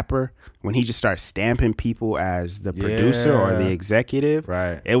active rapper, when he just started stamping people as the producer or the executive.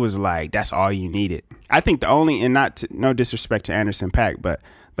 Right. It was like that's all you needed. I think the only, and no disrespect to Anderson .Paak, but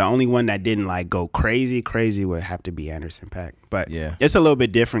the only one that didn't like go crazy would have to be Anderson .Paak. But it's a little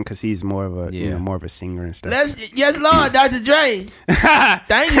bit different because he's more of a more of a singer and stuff. Yes, Lord, Dr. Dre.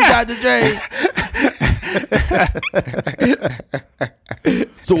 Thank you, Dr. Dre.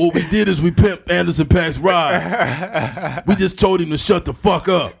 So what we did is we pimped Anderson .Paak's ride. We just told him to shut the fuck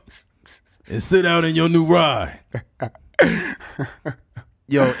up and sit down in your new ride.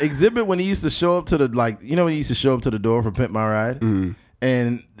 Yo, Exhibit, when he used to show up to the when he used to show up to the door for Pimp My Ride,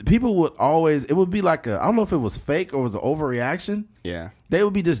 And people would always, it would be like I don't know if it was fake or was an overreaction. Yeah. They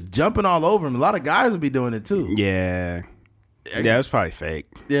would be just jumping all over him. A lot of guys would be doing it too. Yeah. Yeah, it was probably fake.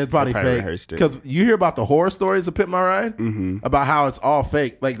 Yeah, it's probably fake. Because you hear about the horror stories of Pimp My Ride, about how it's all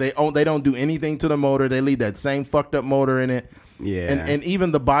fake. Like they don't do anything to the motor. They leave that same fucked up motor in it. Yeah. And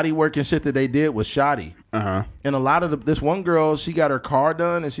even the body work and shit that they did was shoddy. And a lot of this one girl, she got her car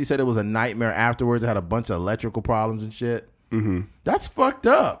done and she said it was a nightmare afterwards. It had a bunch of electrical problems and shit. That's fucked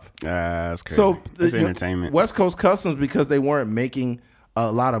up. That's crazy. So it's entertainment. West Coast Customs, because they weren't making a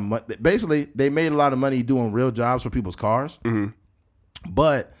lot of money. Basically, they made a lot of money doing real jobs for people's cars.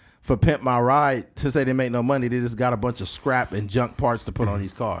 But for Pimp My Ride, since they didn't make no money, they just got a bunch of scrap and junk parts to put on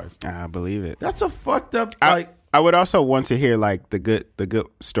these cars. I believe it. That's a fucked up. I would also want to hear like the good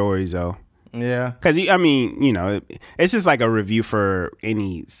stories though. Yeah, because I mean, you know, it's just like a review for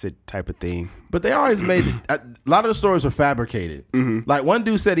any type of thing. But they always made a lot of the stories were fabricated. Like one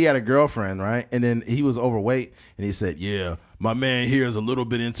dude said he had a girlfriend, right? And then he was overweight, and he said, "Yeah, my man here is a little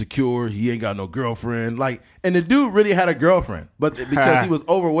bit insecure. He ain't got no girlfriend." Like, and the dude really had a girlfriend, but because he was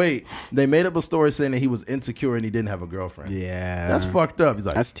overweight, they made up a story saying that he was insecure and he didn't have a girlfriend. Yeah, that's fucked up. He's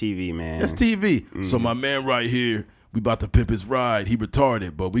like, that's TV, man. That's TV. So my man right here, we about to pimp his ride. He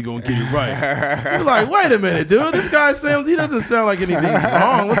retarded, but we gonna get it right. You're like, wait a minute, dude. This guy sounds, he doesn't sound like anything's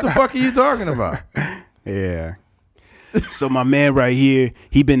wrong. What the fuck are you talking about? Yeah. So my man right here,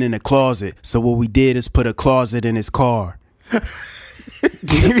 he been in the closet. So what we did is put a closet in his car.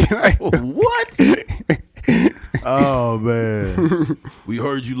 Like, what? Oh man, we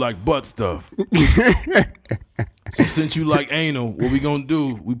heard you like butt stuff. So since you like anal, what we gonna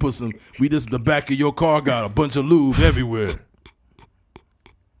do? The back of your car got a bunch of lube everywhere.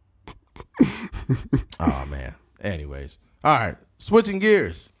 Oh man. Anyways, all right. Switching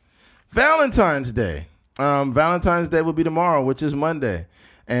gears. Valentine's Day. Valentine's Day will be tomorrow, which is Monday,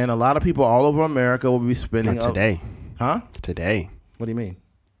 and a lot of people all over America will be spending today. Today. What do you mean?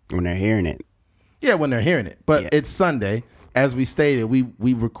 When they're hearing it. Yeah, when they're hearing it. But it's Sunday. As we stated,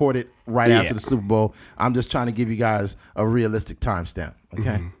 we recorded right after the Super Bowl. I'm just trying to give you guys a realistic timestamp.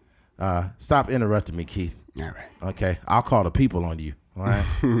 Okay? Stop interrupting me, Keith. All right. Okay? I'll call the people on you. All right?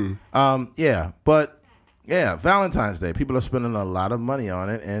 Valentine's Day. People are spending a lot of money on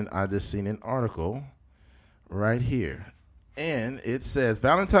it, and I just seen an article right here. And it says,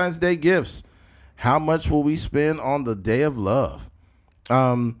 Valentine's Day gifts. How much will we spend on the day of love?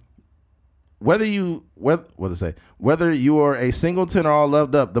 Whether you are a singleton or all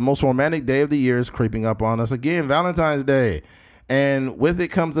loved up, the most romantic day of the year is creeping up on us again, Valentine's Day. And with it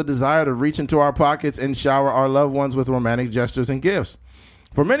comes a desire to reach into our pockets and shower our loved ones with romantic gestures and gifts.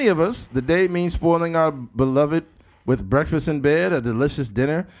 For many of us, the day means spoiling our beloved with breakfast in bed, a delicious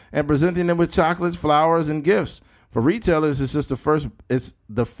dinner, and presenting them with chocolates, flowers, and gifts. For retailers, it's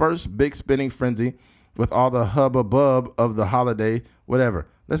the first big spending frenzy with all the hubbub of the holiday, whatever.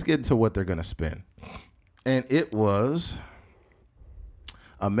 Let's get into what they're going to spend. And it was,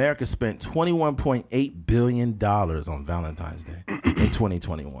 America spent $21.8 billion on Valentine's Day in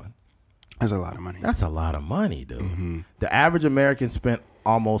 2021. That's a lot of money. That's a lot of money, dude. The average American spent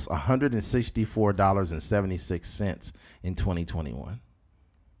almost $164.76 in 2021.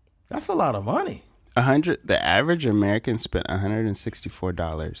 That's a lot of money. The average American spent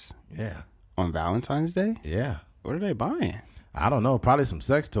 $164. Yeah. On Valentine's Day? Yeah. What are they buying? I don't know. Probably some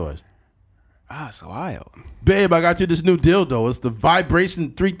sex toys. Ah, it's wild. Babe, I got you this new dildo. It's the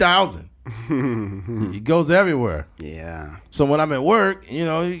Vibration 3000. It goes everywhere. Yeah. So when I'm at work, you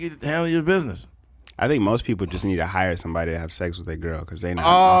can handle your business. I think most people just need to hire somebody to have sex with their girl because they know.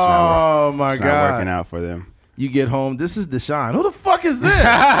 Oh my God, not working out for them. You get home. This is Deshaun. Who the fuck is this?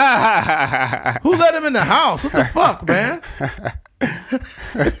 Who let him in the house? What the fuck, man?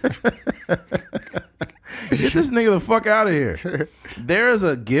 Get this nigga the fuck out of here. There is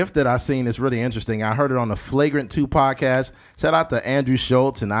a gift that I seen that's really interesting. I heard it on the Flagrant 2 podcast. Shout out to Andrew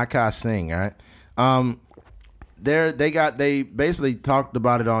Schultz and Akash Singh. All right. They basically talked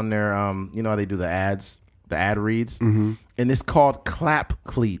about it on their how they do the ads, the ad reads, and it's called clap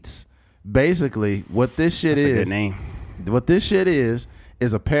cleats. Basically, what this shit That's is, a good name. What this shit is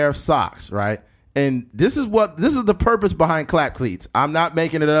a pair of socks, right? And this is the purpose behind clap cleats. I'm not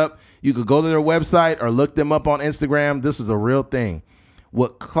making it up. You could go to their website or look them up on Instagram. This is a real thing.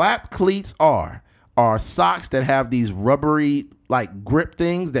 What clap cleats are socks that have these rubbery like grip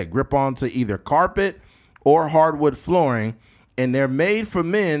things that grip onto either carpet or hardwood flooring, and they're made for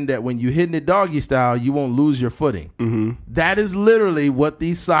men that when you hit in the doggy style, you won't lose your footing. That is literally what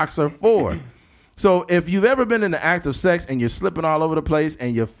these socks are for. So if you've ever been in the act of sex and you're slipping all over the place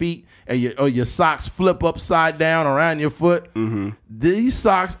and your feet and your socks flip upside down around your foot, these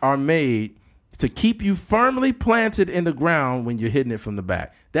socks are made to keep you firmly planted in the ground when you're hitting it from the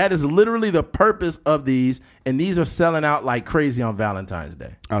back. That is literally the purpose of these, and these are selling out like crazy on Valentine's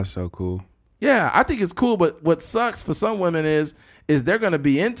Day. Oh, so cool. Yeah, I think it's cool, but what sucks for some women is they're going to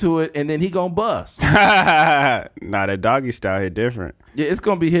be into it, and then he going to bust. Nah, that doggy style hit different. Yeah, it's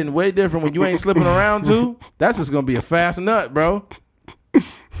going to be hitting way different when you ain't slipping around, too. That's just going to be a fast nut, bro.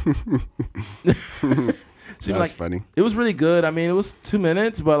 That's like, funny. It was really good. I mean, it was 2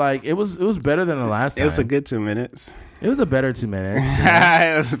 minutes, but like it was better than the last time. It was a good 2 minutes. It was a better 2 minutes.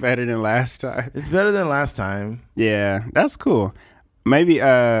 It was better than last time. It's better than last time. Yeah, that's cool. Maybe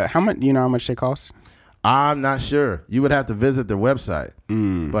how much? You know how much they cost? I'm not sure. You would have to visit their website.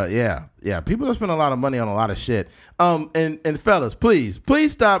 But yeah, people are spending a lot of money on a lot of shit. And fellas, please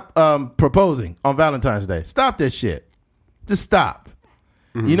stop proposing on Valentine's Day. Stop this shit. Just stop.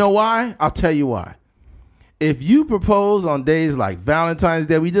 You know why? I'll tell you why. If you propose on days like Valentine's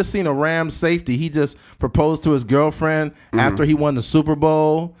Day, we just seen a Rams safety. He just proposed to his girlfriend after he won the Super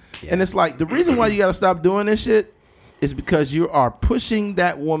Bowl. Yeah. And it's like, the reason why you got to stop doing this shit is because you are pushing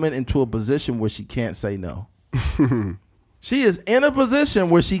that woman into a position where she can't say no. She is in a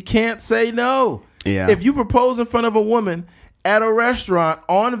position where she can't say no. Yeah. If you propose in front of a woman at a restaurant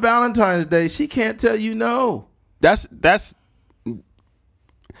on Valentine's Day, she can't tell you no. That's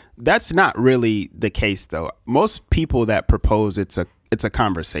not really the case, though. Most people that propose, it's a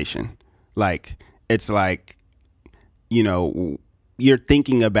conversation. Like, it's like, you know, you're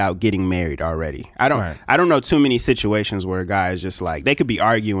thinking about getting married already. I don't know too many situations where a guy is just like, they could be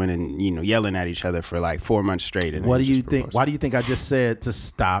arguing and, you know, yelling at each other for like 4 months straight. And what do you think? Why do you think I just said to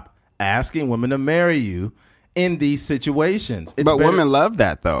stop asking women to marry you in these situations? But women love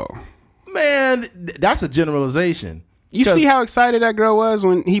that, though. Man, that's a generalization. You see how excited that girl was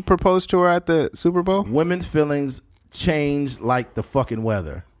when he proposed to her at the Super Bowl? Women's feelings change like the fucking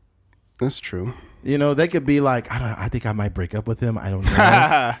weather. That's true. You know, they could be like, I think I might break up with him. I don't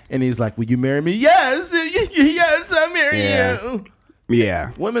know. And he's like, will you marry me? Yes. Yes, I'll marry you.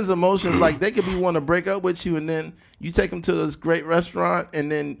 Yeah. Women's emotions, like they could be wanting to break up with you, and then you take them to this great restaurant,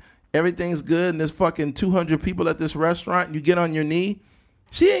 and then everything's good, and there's fucking 200 people at this restaurant, and you get on your knee.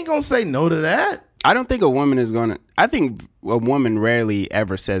 She ain't going to say no to that. I don't think a woman is going to. I think a woman rarely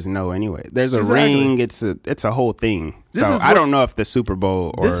ever says no anyway. There's a ring. It's a whole thing. So I don't know if the Super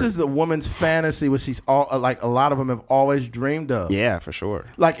Bowl or. This is the woman's fantasy, which she's all like a lot of them have always dreamed of. Yeah, for sure.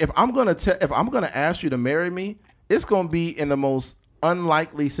 Like if I'm gonna ask you to marry me, it's gonna be in the most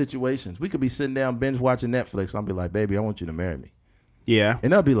unlikely situations. We could be sitting down binge watching Netflix. I'll be like, baby, I want you to marry me. Yeah.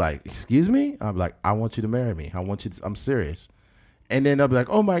 And they'll be like, excuse me? I'll be like, I want you to marry me. I'm serious. And then they'll be like,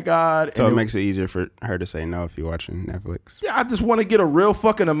 oh my God. So it makes it easier for her to say no if you're watching Netflix. Yeah, I just want to get a real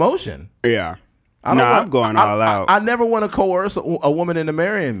fucking emotion. Yeah. I'm going all out. I never want to coerce a woman into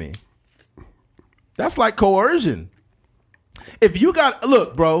marrying me. That's like coercion. If you got,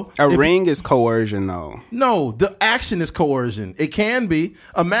 look, bro. A ring is coercion, though. No, the action is coercion. It can be.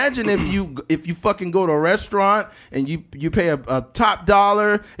 Imagine if you fucking go to a restaurant and you pay a top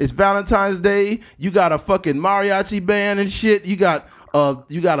dollar. It's Valentine's Day. You got a fucking mariachi band and shit. You got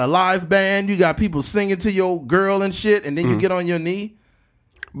a live band. You got people singing to your girl and shit. And then you get on your knee.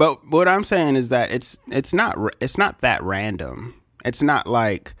 But what I'm saying is that it's not that random. It's not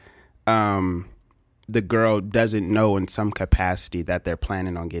like the girl doesn't know in some capacity that they're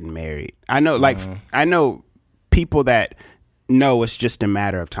planning on getting married. I know people that know it's just a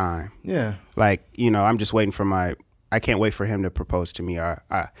matter of time. Yeah. Like, you know, I'm just waiting for I can't wait for him to propose to me. Or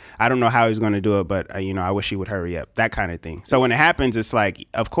I don't know how he's going to do it, but, you know, I wish he would hurry up. That kind of thing. So when it happens, it's like,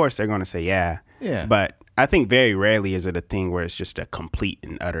 of course they're going to say yeah. Yeah. But I think very rarely is it a thing where it's just a complete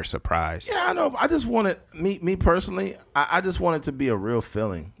and utter surprise. Yeah, I know. I just want it, me personally, I just want it to be a real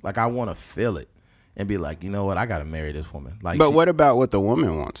feeling. Like, I want to feel it. And be like, you know what? I gotta marry this woman. Like, but what about what the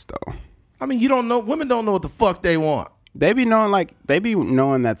woman wants though? I mean, you don't know. Women don't know what the fuck they want. They be knowing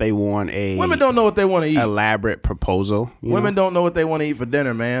that they want a. Women don't know what they want to eat. Elaborate proposal. Women don't know what they want to eat for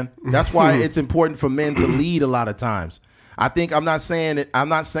dinner, man. That's why it's important for men to lead a lot of times. I think I'm not saying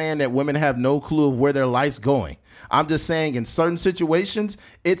that women have no clue of where their life's going. I'm just saying in certain situations,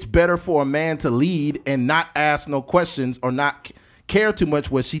 it's better for a man to lead and not ask no questions or not care too much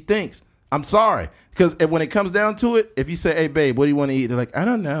what she thinks. I'm sorry. Because when it comes down to it, if you say, hey, babe, what do you want to eat? They're like, I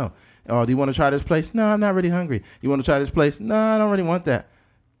don't know. Oh, do you want to try this place? No, I'm not really hungry. You want to try this place? No, I don't really want that.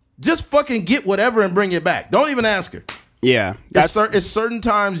 Just fucking get whatever and bring it back. Don't even ask her. Yeah. It's certain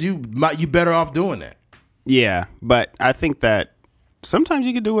times you better off doing that. Yeah. But I think that sometimes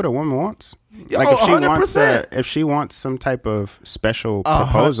you can do what a woman wants. Yeah, Like oh, if she wants some type of special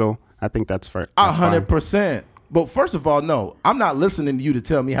proposal, I think that's for 100%. But first of all, no, I'm not listening to you to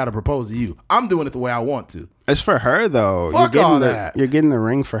tell me how to propose to you. I'm doing it the way I want to. It's for her though. Fuck all that. You're getting the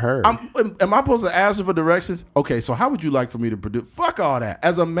ring for her. Am I supposed to ask her for directions? Okay, so how would you like for me to produce? Fuck all that.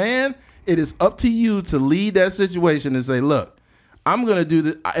 As a man, it is up to you to lead that situation and say, look, I'm gonna do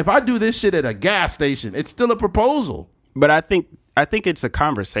this. If I do this shit at a gas station, it's still a proposal. But I think it's a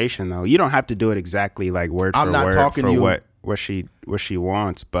conversation though. You don't have to do it exactly like word for word for what she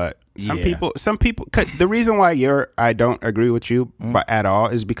wants. But some people. 'Cause the reason why I don't agree with you at all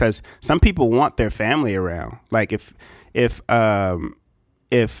is because some people want their family around. Like if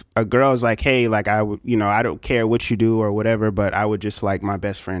a girl's like, hey, like I would, I don't care what you do or whatever, but I would just like my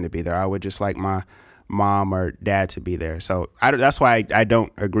best friend to be there. I would just like my mom or dad to be there. So that's why I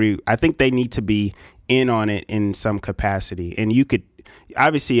don't agree. I think they need to be in on it in some capacity. And you could,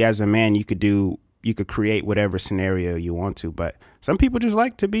 obviously as a man, you could create whatever scenario you want to, but some people just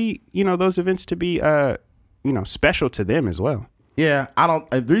like to be, those events to be, special to them as well. Yeah,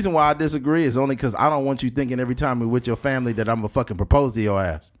 the reason why I disagree is only because I don't want you thinking every time we're with your family that I'm gonna fucking propose to your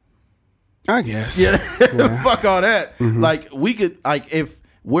ass. I guess. Yeah. Fuck all that. Mm-hmm. Like we could, like if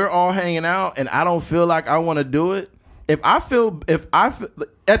we're all hanging out and I don't feel like I want to do it, if I feel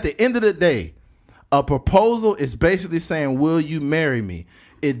at the end of the day, a proposal is basically saying, will you marry me?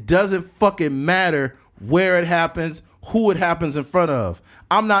 It doesn't fucking matter where it happens, who it happens in front of.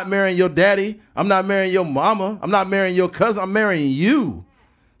 I'm not marrying your daddy. I'm not marrying your mama. I'm not marrying your cousin. I'm marrying you.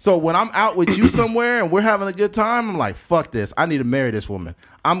 So when I'm out with you somewhere and we're having a good time, I'm like, fuck this. I need to marry this woman.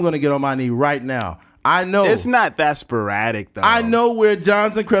 I'm going to get on my knee right now. I know. It's not that sporadic, though. I know we're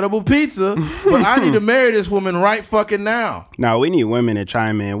John's Incredible Pizza, but I need to marry this woman right fucking now. No, we need women to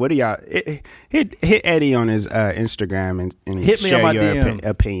chime in. What do y'all... Hit Eddie on his Instagram and hit me share on my your DM.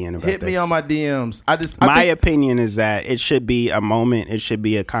 Opinion about this. Hit me on my DMs. My opinion is that it should be a moment. It should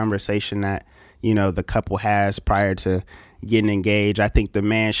be a conversation that, the couple has prior to getting engaged. I think the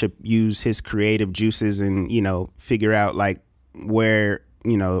man should use his creative juices and, figure out like where,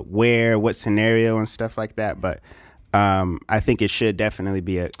 what scenario and stuff like that. But I think it should definitely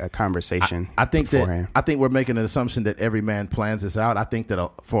be a conversation. I think we're making an assumption that every man plans this out. I think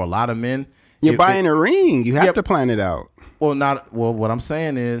that for a lot of men, you're buying a ring. You have to plan it out. Well, what I'm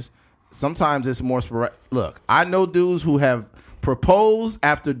saying is sometimes it's more sporadic. Look, I know dudes who have proposed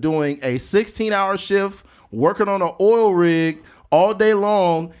after doing a 16-hour shift, working on an oil rig all day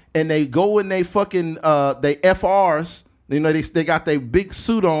long, and they go in they fucking they FRs. They got their big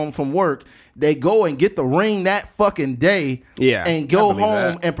suit on from work. They go and get the ring that fucking day, and go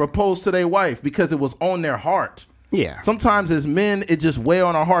home and propose to their wife because it was on their heart. Yeah. Sometimes as men, it just weigh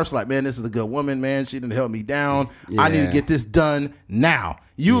on our hearts like, man, this is a good woman, man. She didn't help me down. Yeah. I need to get this done now.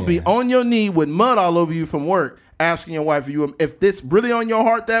 You would be on your knee with mud all over you from work asking your wife if this really on your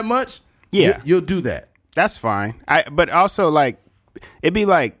heart that much, you'll do that. That's fine. But also like it'd be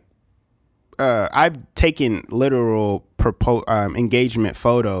like I've taken literal engagement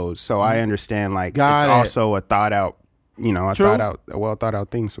photos, so I understand like also a thought out, a well thought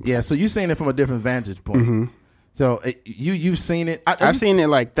out thing sometimes. Yeah, so you're seeing it from a different vantage point. Mm-hmm. So you've seen it. I've seen it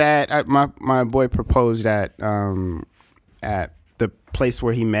like that. My boy proposed at the place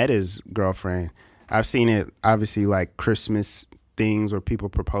where he met his girlfriend. I've seen it obviously like Christmas things where people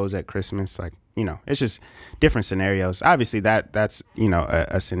propose at Christmas, like. It's just different scenarios. Obviously, that's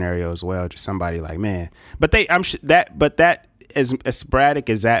a scenario as well. Just somebody like, man, but that as sporadic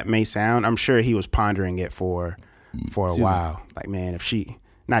as that may sound, I'm sure he was pondering it for a while. Like, man, if she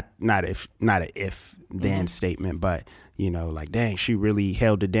not a if then statement, but like, dang, she really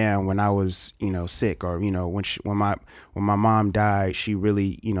held it down when I was sick, or when my mom died, she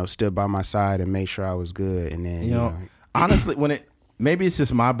really stood by my side and made sure I was good. And then honestly, maybe it's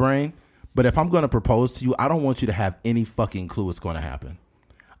just my brain. But if I'm going to propose to you, I don't want you to have any fucking clue what's going to happen.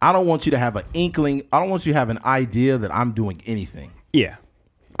 I don't want you to have an inkling. I don't want you to have an idea that I'm doing anything. Yeah.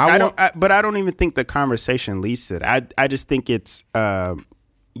 But I don't even think the conversation leads to that. I just think it's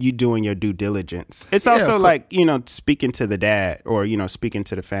you doing your due diligence. It's also like, speaking to the dad or, speaking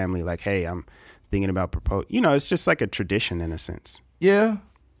to the family like, hey, I'm thinking about proposing. It's just like a tradition in a sense. Yeah.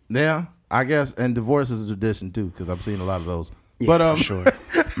 Yeah, I guess. And divorce is a tradition, too, because I've seen a lot of those. Yeah, but for sure.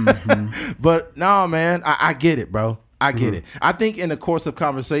 Mm-hmm. But no, man, I get it, bro. I get it. I think in the course of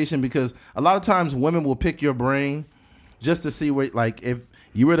conversation, because a lot of times women will pick your brain just to see where, like, if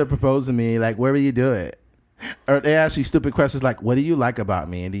you were to propose to me, like, where will you do it? Or they ask you stupid questions like, what do you like about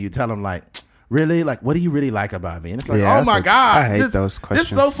me? And then you tell them, like, really? Like, what do you really like about me? And it's like, Yeah, oh my God. I hate those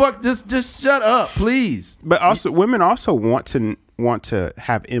questions. Just shut up, please. But also, women also want to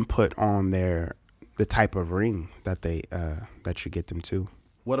have input on the type of ring that they that you get them to.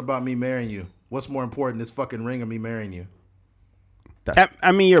 What about me marrying you? What's more important, this fucking ring or me marrying you?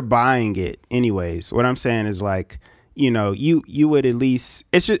 I mean, you're buying it anyways. What I'm saying is like, you would at least,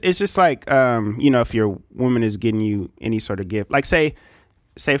 it's just like, if your woman is getting you any sort of gift, like say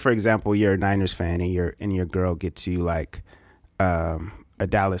for example, you're a Niners fan and your girl gets you like, a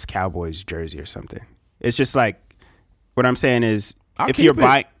Dallas Cowboys jersey or something. It's just like, what I'm saying is, if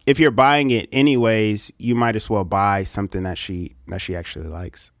you're buying it anyways, you might as well buy something that she actually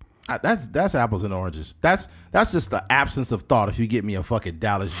likes. That's apples and oranges. That's just the absence of thought. If you get me a fucking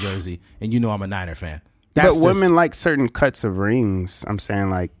Dallas jersey and you know I'm a Niner fan, but women like certain cuts of rings. I'm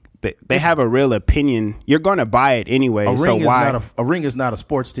saying like they have a real opinion. You're going to buy it anyway. A ring is not a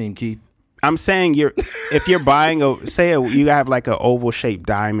sports team, Keith. I'm saying if you're buying you have like an oval shaped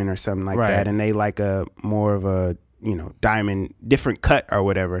diamond or something like that, and they like a more of a diamond, different cut or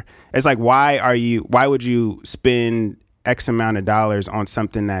whatever. It's like, why would you spend X amount of dollars on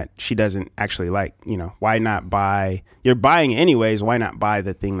something that she doesn't actually like? Why not buy? You're buying it anyways. Why not buy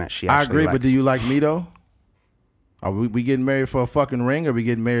the thing that she actually likes? I agree, but do you like me though? Are we getting married for a fucking ring, or are we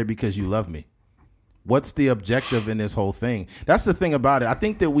getting married because you love me? What's the objective in this whole thing? That's the thing about it. I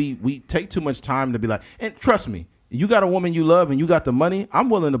think that we take too much time to be like, and trust me, you got a woman you love and you got the money, I'm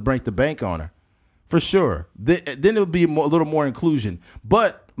willing to break the bank on her. For sure. Then it'll be a little more inclusion.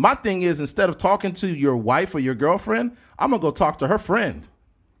 But my thing is, instead of talking to your wife or your girlfriend, I'm going to go talk to her friend.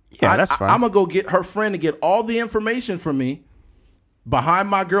 Yeah, that's fine. I'm going to go get her friend to get all the information from me behind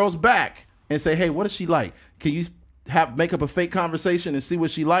my girl's back and say, hey, what does she like? Can you make up a fake conversation and see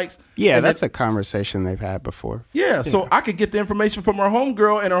what she likes? Yeah, and that's a conversation they've had before. Yeah, so I could get the information from her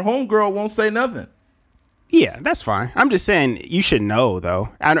homegirl and her homegirl won't say nothing. Yeah, that's fine. I'm just saying you should know though.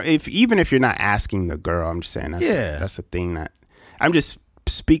 Even if you're not asking the girl, I'm just saying that's a thing that I'm just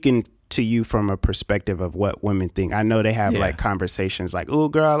speaking to you from a perspective of what women think. I know they have like conversations like, "Oh,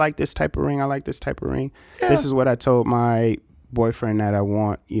 girl, I like this type of ring. I like this type of ring. Yeah. This is what I told my boyfriend that I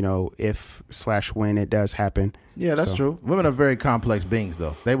want, if/when it does happen." Yeah, that's true. Women are very complex beings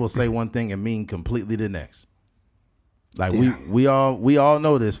though. They will say one thing and mean completely the next. Like we all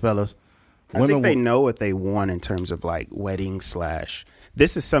know this, fellas. I think they know what they want in terms of like wedding /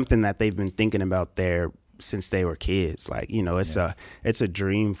 this is something that they've been thinking about there since they were kids. Like, it's a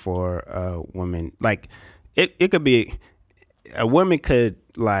dream for a woman. Like it could be a woman could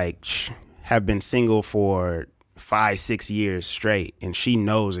like have been single for 5-6 years straight, and she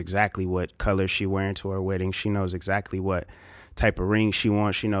knows exactly what color she wearing to her wedding. She knows exactly what type of ring she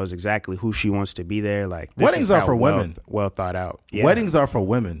wants. She knows exactly who she wants to be there. Like, weddings are for women. Well thought out. Yeah. Weddings are for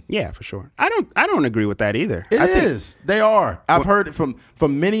women. Yeah, for sure. I don't agree with that either. It is. They are. I've heard it from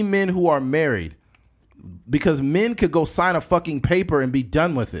many men who are married, because men could go sign a fucking paper and be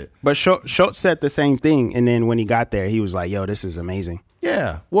done with it. But Schultz said the same thing, and then when he got there, he was like, "Yo, this is amazing."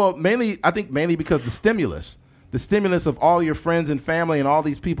 Yeah. Well, I think mainly because the stimulus of all your friends and family and all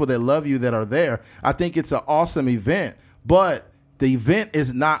these people that love you that are there. I think it's an awesome event. But the event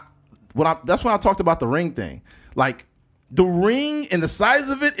is not that's when I talked about the ring thing. Like, the ring and the size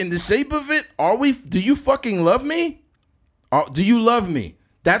of it and the shape of it, do you fucking love me? Do you love me?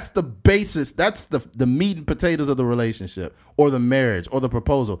 That's the basis. That's the meat and potatoes of the relationship or the marriage or the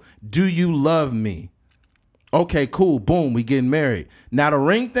proposal. Do you love me? Okay, cool. Boom, we getting married. Now the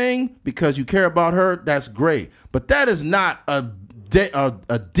ring thing, because you care about her, that's great. But that is not a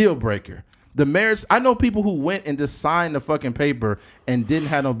deal breaker. The marriage, I know people who went and just signed the fucking paper and didn't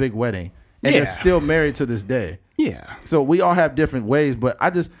have no big wedding, and they're still married to this day. Yeah. So we all have different ways, but I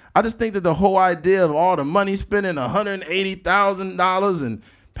just think that the whole idea of all the money spending $180,000 and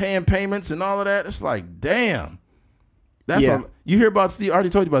paying payments and all of that, it's like, damn. You hear about Steve? I already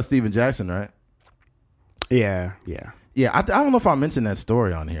told you about Steven Jackson, right? Yeah. Yeah, I don't know if I mentioned that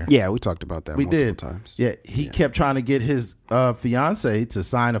story on here. Yeah, we talked about that multiple times. Yeah, he kept trying to get his fiance to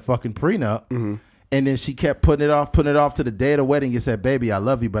sign a fucking prenup, and then she kept putting it off to the day of the wedding. He said, "Baby, I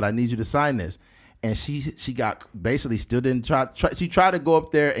love you, but I need you to sign this." And she got basically still didn't try. She tried to go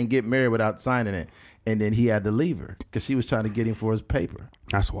up there and get married without signing it, and then he had to leave her because she was trying to get him for his paper.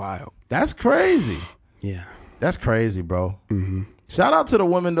 That's wild. That's crazy. Yeah, that's crazy, bro. Mm-hmm. Shout out to the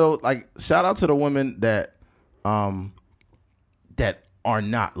women though. Like, shout out to the women that that are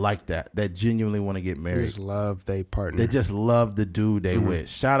not like that genuinely want to get married. They just love their partner. They just love the dude they with.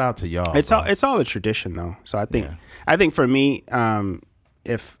 Shout out to y'all. It's all a tradition though. So I think for me,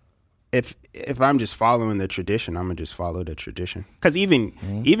 if if I'm just following the tradition, I'm gonna just follow the tradition. Because even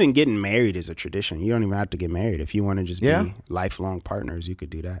getting married is a tradition. You don't even have to get married. If you want to just be lifelong partners, you could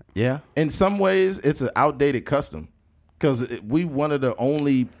do that. Yeah. In some ways, it's an outdated custom because we one of the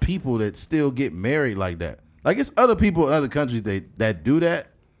only people that still get married like that. Like it's other people in other countries that do that,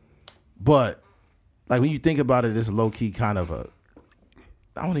 but like when you think about it, it's low key kind of I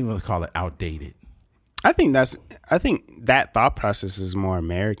don't even want to call it outdated. I think that thought process is more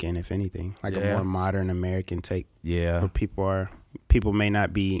American, if anything, like a more modern American take. Yeah, where people may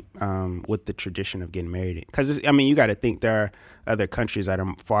not be with the tradition of getting married. Because I mean, you got to think there are other countries that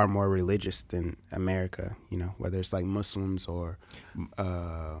are far more religious than America. You know, whether it's like Muslims or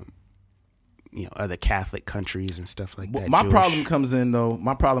other Catholic countries and stuff like that. My problem comes in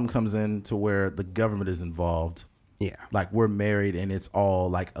to where the government is involved. Yeah, like we're married and it's all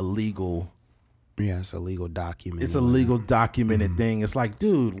like illegal. Yeah, it's a legal document. It's a legal documented thing. It's like,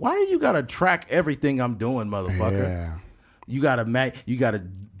 dude, why do you gotta track everything I'm doing, motherfucker? Yeah. You gotta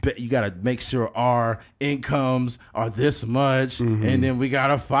make sure our incomes are this much, and then we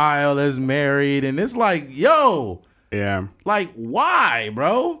gotta file as married, and it's like, yo, like why,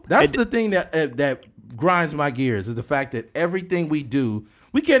 bro? That's the thing that grinds my gears is the fact that everything we do,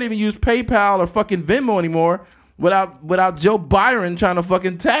 we can't even use PayPal or fucking Venmo anymore. Without Joe Byron trying to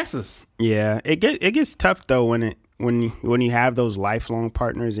fucking tax us. Yeah, it gets tough though when you have those lifelong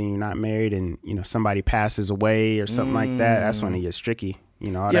partners and you're not married and somebody passes away or something like that. That's when it gets tricky.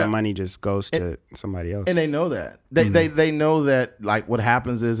 All that money just goes to somebody else. And they know that. They know that like what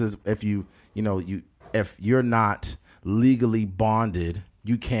happens is if if you're not legally bonded,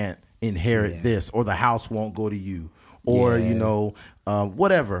 you can't inherit this, or the house won't go to you. Or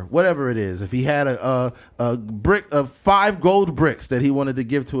whatever it is. If he had a brick of 5 gold bricks that he wanted to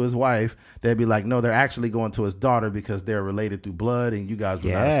give to his wife, they'd be like, no, they're actually going to his daughter because they're related through blood, and you guys were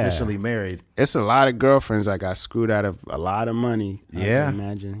not officially married. It's a lot of girlfriends that got screwed out of a lot of money. Yeah, I can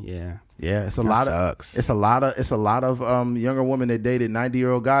imagine. Yeah, it's a that lot. Sucks. It's a lot of younger women that dated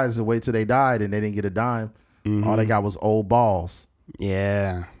 90-year-old guys and wait till they died and they didn't get a dime. All they got was old balls.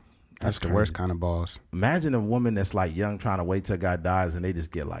 Yeah. That's the worst kind of balls. Imagine a woman that's like young trying to wait till a guy dies and they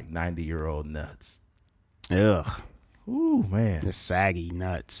just get like 90-year-old nuts. Ugh. Ooh, man. The saggy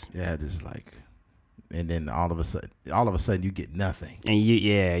nuts. Yeah, just like, and then all of a sudden you get nothing. And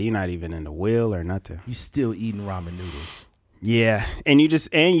you're not even in the will or nothing. You still eating ramen noodles. Yeah, and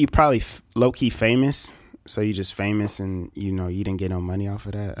you probably low key famous. So you just famous and you didn't get no money off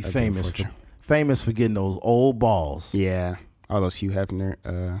of that. You famous for getting those old balls. Yeah. All those Hugh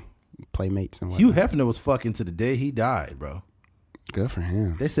Hefner playmates and whatnot. Hugh Hefner was fucking to the day he died, bro. Good for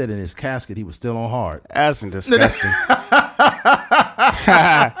him. They said in his casket he was still on hard. That's disgusting.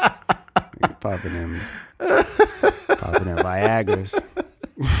 Popping them Viagras.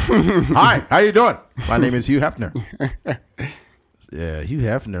 Hi, how you doing? My name is Hugh Hefner. Yeah, Hugh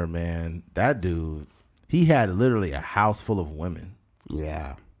Hefner, man. That dude, he had literally a house full of women.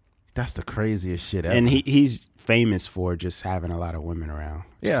 Yeah. That's the craziest shit ever. And he's famous for just having a lot of women around.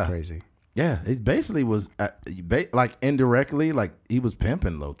 It's crazy. Yeah, it basically was like indirectly, like he was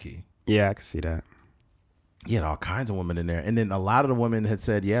pimping low key. Yeah, I can see that. He had all kinds of women in there, and then a lot of the women had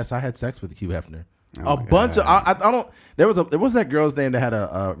said, "Yes, I had sex with Hugh Hefner." A bunch of I don't. There was that girl's name that had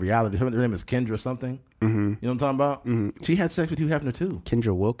a reality. Her name is Kendra something. Mm-hmm. You know what I'm talking about? Mm-hmm. She had sex with Hugh Hefner too.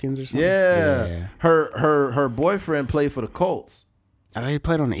 Kendra Wilkins or something. Yeah. Her boyfriend played for the Colts. I thought he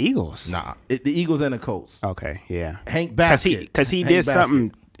played on the Eagles. Nah, the Eagles and the Colts. Okay, yeah. Hank Basket. Because he did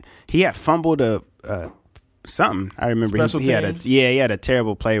something. He had fumbled something. I remember he had a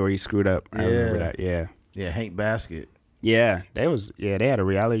terrible play where he screwed up. I remember that. Yeah. Yeah, Hank Basket. Yeah, they had a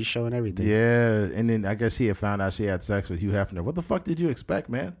reality show and everything. Yeah, and then I guess he had found out she had sex with Hugh Hefner. What the fuck did you expect,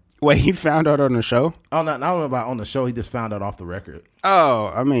 man? Wait, he found out on the show? Oh, not about on the show. He just found out off the record.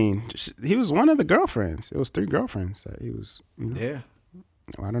 Oh, I mean, he was one of the girlfriends. It was 3 girlfriends that he was. Yeah.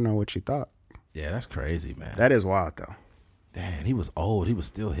 I don't know what you thought. Yeah, that's crazy, man. That is wild, though. Damn, he was old. He was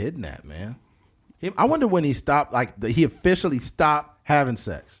still hitting that, man. I wonder when he stopped, he officially stopped having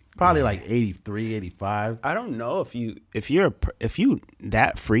sex. Probably like 83, 85. I don't know if you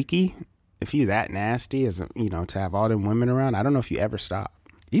that freaky, if you that nasty as to have all them women around. I don't know if you ever stop.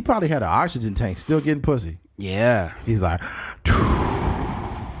 He probably had an oxygen tank, still getting pussy. Yeah, he's like.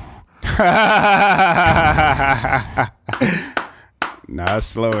 No, it's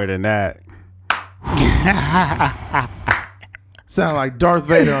slower than that. Sound like Darth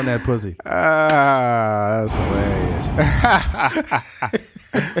Vader on that pussy. That's hilarious.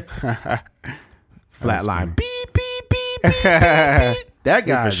 Flatline. Beep, beep, beep, beep, beep, beep. That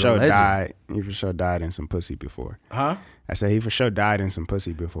guy He for sure died in some pussy before. Huh? I said he for sure died in some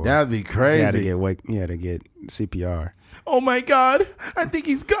pussy before. That'd be crazy. He had to get CPR. Oh my God, I think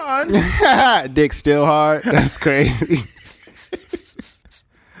he's gone. Dick still hard. That's crazy.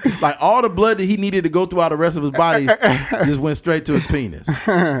 Like all the blood that he needed to go throughout the rest of his body just went straight to his penis.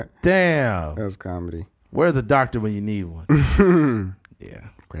 Damn. That was comedy. Where's a doctor when you need one? Yeah.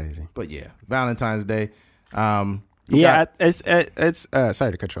 Crazy. But yeah, Valentine's Day. It's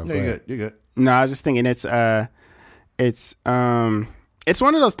sorry to cut you off. No, you're good. You're good. No, I was just thinking it's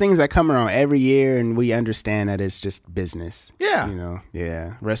one of those things that come around every year, and we understand that it's just business. Yeah.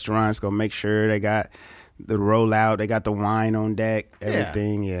 Yeah. Restaurants go make sure they got the rollout, they got the wine on deck,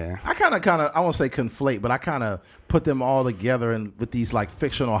 everything. Yeah. I kind of, I won't say conflate, but I kind of put them all together and with these like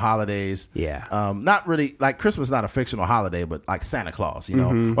fictional holidays. Yeah. Not really like Christmas, not a fictional holiday, but like Santa Claus,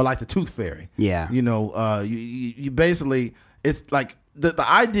 or like the Tooth Fairy. Yeah. You basically, it's like the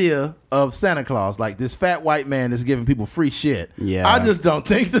idea of Santa Claus, like this fat white man that's giving people free shit. Yeah. I just don't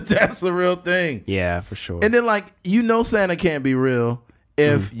think that that's a real thing. Yeah, for sure. And then like, Santa can't be real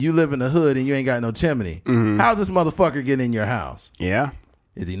if you live in the hood and you ain't got no chimney. How's this motherfucker getting in your house? Yeah.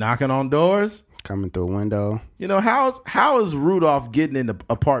 Is he knocking on doors? Coming through a window. How is Rudolph getting into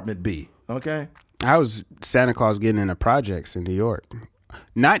apartment B? Okay. How is Santa Claus getting into projects in New York?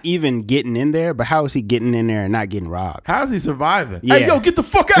 Not even getting in there, but how is he getting in there and not getting robbed? How is he surviving? Yeah. Hey, yo, get the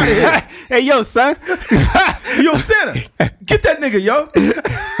fuck out of here. Hey, yo, son. Yo, Santa, get that nigga, yo.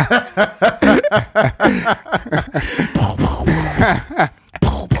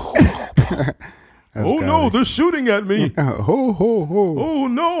 Oh no, they're shooting at me. Ho, ho, ho. Oh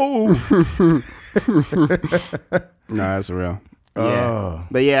no. No, that's real. Yeah.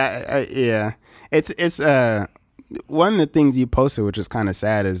 But yeah, it's one of the things you posted, which is kind of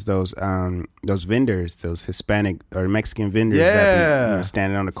sad, is those vendors, those Hispanic or Mexican vendors that be,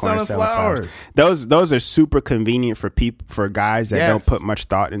 standing on the corner selling flowers. Those are super convenient for guys that don't put much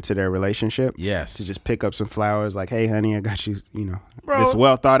thought into their relationship. Yes. To just pick up some flowers, like, hey, honey, I got you, Bro, this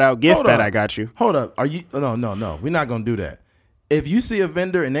well thought out gift that I got you. Hold up. Are you? No. We're not gonna do that. If you see a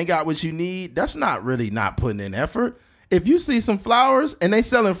vendor and they got what you need, that's not really not putting in effort. If you see some flowers and they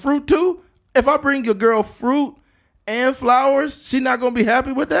selling fruit too, if I bring your girl fruit and flowers, she not gonna be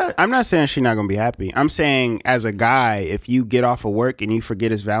happy with that? I'm not saying she's not gonna be happy. I'm saying as a guy, if you get off of work and you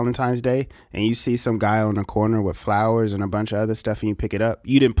forget it's Valentine's Day and you see some guy on the corner with flowers and a bunch of other stuff and you pick it up,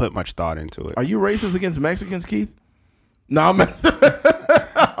 you didn't put much thought into it. Are you racist against Mexicans, Keith? No, I'm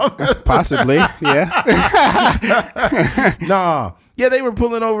possibly, yeah. Nah. Yeah, they were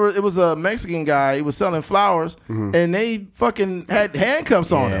pulling over. It was a Mexican guy. He was selling flowers, and they fucking had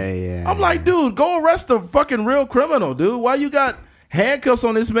handcuffs on him. Yeah, I'm like, dude, go arrest a fucking real criminal, dude. Why you got handcuffs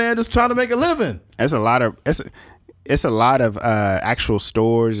on this man just trying to make a living? It's a lot of actual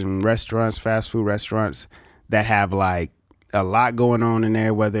stores and restaurants, fast food restaurants that have like a lot going on in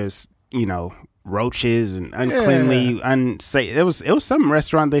there. Whether it's roaches and uncleanly, unsafe. It was some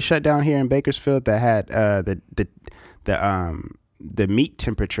restaurant they shut down here in Bakersfield that had the meat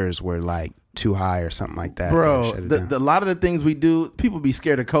temperatures were like too high or something like that. Bro, a lot of the things we do, people be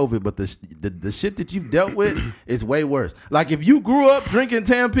scared of COVID, but the shit that you've dealt with is way worse. Like if you grew up drinking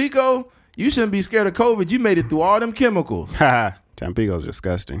Tampico, you shouldn't be scared of COVID. You made it through all them chemicals. Tampico's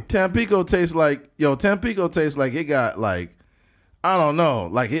disgusting. Tampico tastes like it got like, I don't know,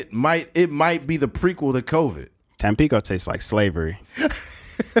 like it might be the prequel to COVID. Tampico tastes like slavery.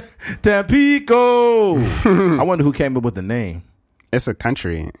 Tampico. I wonder who came up with the name. It's a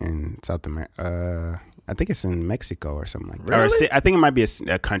country in South America. I think it's in Mexico or something like that. Really? Or I think it might be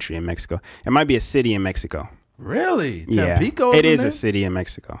a country in Mexico. It might be a city in Mexico. Really? Yeah. Tampico? It is a city in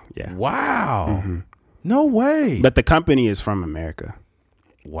Mexico. Yeah. Wow. Mm-hmm. No way. But the company is from America.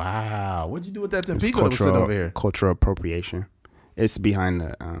 Wow. What'd you do with that Tampico that was sitting over here? Cultural appropriation. It's behind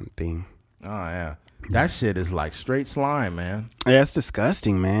the theme. Oh, yeah. That shit is like straight slime, man. Yeah, it's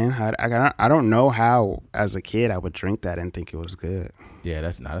disgusting, man. I don't know how, as a kid, I would drink that and think it was good. Yeah,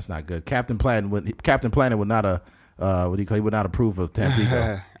 that's not good. Captain Planet would not he would not approve of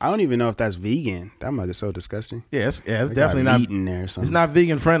Tampico. I don't even know if that's vegan. That might be so disgusting. Yeah, it's definitely not meat in there or something. It's not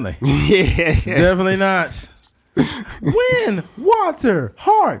vegan friendly. Yeah, definitely not. Wind, water,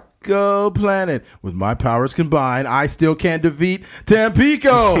 heart. Go planet. With my powers combined, I still can't defeat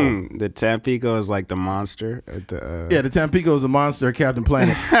Tampico. The Tampico is like the monster. Yeah, the Tampico is a monster, Captain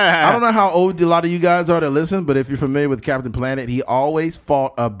Planet. I don't know how old a lot of you guys are that listen, but if you're familiar with Captain Planet, he always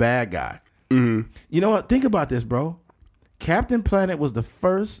fought a bad guy. Mm-hmm. You know what? Think about this, bro. Captain Planet was the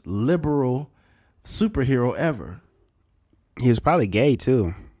first liberal superhero ever. He was probably gay,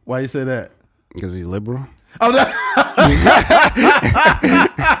 too. Why you say that? Because he's liberal. Oh, no.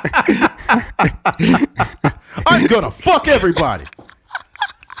 I'm gonna fuck everybody.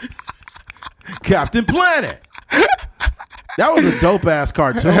 Captain Planet. That was a dope ass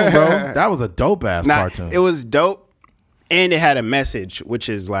cartoon, bro. That was a dope ass cartoon. It was dope, and it had a message, which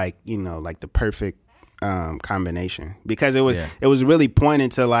is like, you know, like the perfect combination, because it was really pointing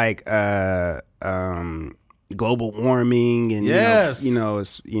to like global warming and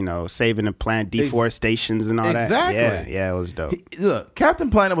saving the planet, deforestations and all that. Exactly. Yeah, it was dope. Look, Captain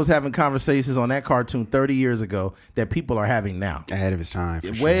Planet was having conversations on that cartoon 30 years ago that people are having now. Ahead of its time.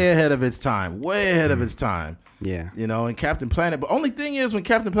 Way ahead of its time. Way ahead of its time. Yeah. You know, and Captain Planet. But only thing is, when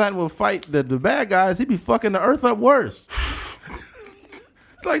Captain Planet would fight the bad guys, he'd be fucking the Earth up worse.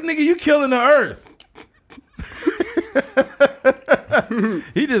 It's like, nigga, you killing the Earth.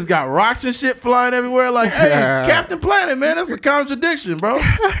 He just got rocks and shit flying everywhere. Like, hey, Captain Planet, man, that's a contradiction, bro.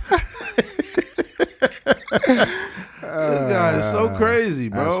 This guy is so crazy,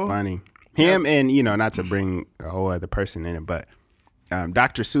 bro. That's funny. Him and, you know, not to bring a whole other person in it, but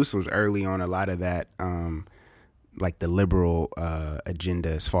Dr. Seuss was early on a lot of that, like the liberal agenda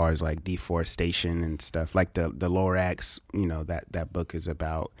as far as like deforestation and stuff. Like the Lorax, you know, that book is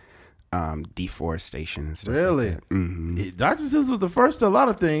about deforestation and stuff. Really? Like that. Mm-hmm. Dr. Seuss was the first to a lot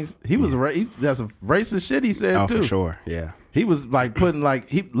of things. He was that's some racist shit he said too. Oh, for sure. Yeah. He was like putting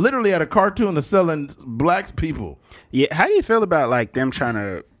he literally had a cartoon of selling black people. Yeah. How do you feel about like them trying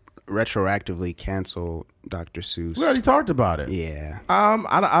to retroactively cancel Dr. Seuss? We already talked about it. Yeah.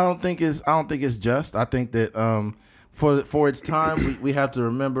 I don't think it's just. I think that for its time we have to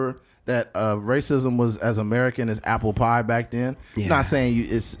remember that racism was as American as apple pie back then. Yeah. Not saying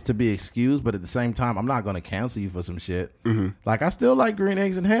it's to be excused, but at the same time, I'm not going to cancel you for some shit. Mm-hmm. Like, I still like green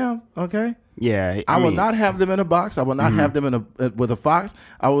eggs and ham. Okay. Yeah. I will not have them in a box. I will not have them with a fox.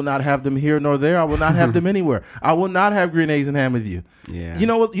 I will not have them here nor there. I will not have them anywhere. I will not have green eggs and ham with you. Yeah. You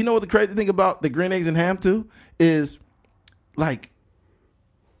know what the crazy thing about the green eggs and ham too is, like,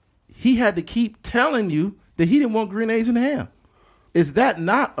 he had to keep telling you that he didn't want green eggs and ham. Is that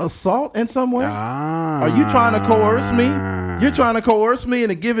not assault in some way? Are you trying to coerce me? You're trying to coerce me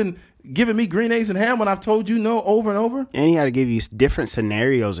into giving me green eggs and ham when I've told you no over and over? And he had to give you different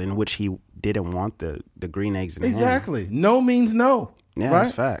scenarios in which he didn't want the green eggs and ham. Exactly. No means no. Yeah, right?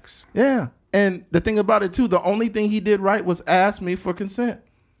 That's facts. Yeah. And the thing about it too, the only thing he did right was ask me for consent.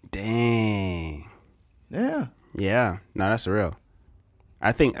 Dang. Yeah. Yeah. No, that's real.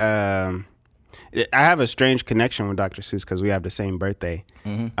 I think I have a strange connection with Dr. Seuss because we have the same birthday.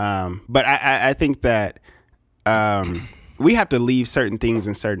 Mm-hmm. But I think that we have to leave certain things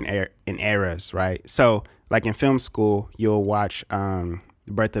in certain eras, right? So, like in film school, you'll watch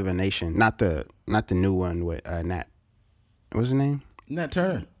Birth of a Nation, not the new one with Nat. What's his name? Nat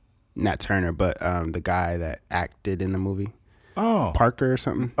Turner. Nat Turner, but the guy that acted in the movie. Oh, Parker or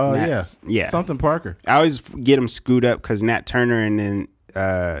something. Oh, yeah, something Parker. I always get them screwed up because Nat Turner and then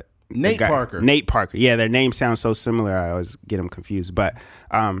Nate Parker. Nate Parker. Yeah, their names sound so similar. I always get them confused. But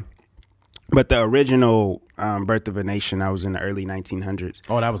the original Birth of a Nation, I was in the early 1900s.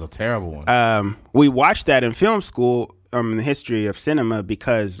 Oh, that was a terrible one. We watched that in film school, in the history of cinema,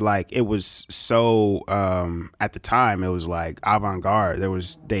 because like it was so at the time it was like avant-garde.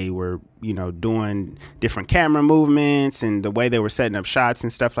 They were doing different camera movements and the way they were setting up shots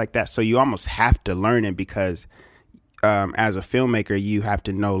and stuff like that. So you almost have to learn it because as a filmmaker, you have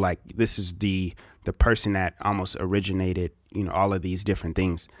to know like this is the person that almost originated all of these different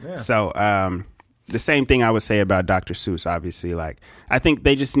things. Yeah. So the same thing I would say about Dr. Seuss. Obviously, like I think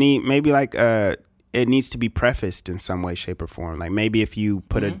they just need maybe like it needs to be prefaced in some way, shape, or form. Like maybe if you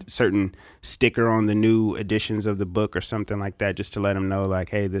put a certain sticker on the new editions of the book or something like that, just to let them know, like,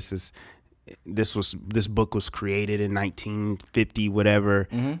 hey, this book was created in 1950, whatever.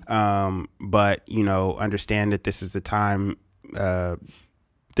 But understand that this is the time.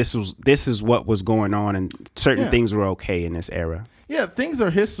 This is what was going on, and certain things were okay in this era. Yeah, things are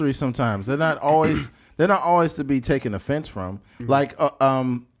history. Sometimes they're not always. They're not always to be taken offense from. Like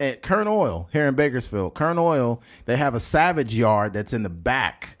at Kern Oil here in Bakersfield, Kern Oil, they have a Savage Yard that's in the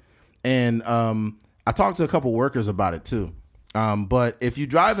back, and I talked to a couple workers about it too. But if you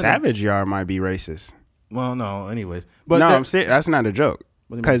drive Savage Yard might be racist. Well, no, anyways. But no, I'm serious. That's not a joke.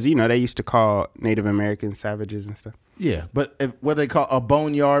 Because they used to call Native Americans savages and stuff. Yeah, but what they call a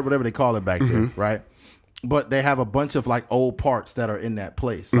boneyard, whatever they call it back there, right? But they have a bunch of like old parts that are in that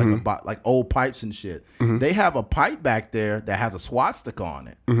place, like old pipes and shit. They have a pipe back there that has a swastika on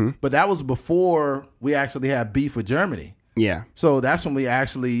it. But that was before we actually had beef with Germany. Yeah. So that's when we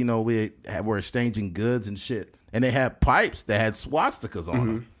actually, were exchanging goods and shit. And they had pipes that had swastikas on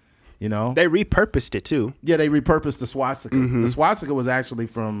them. They repurposed it too. Yeah, they repurposed the swastika. The swastika was actually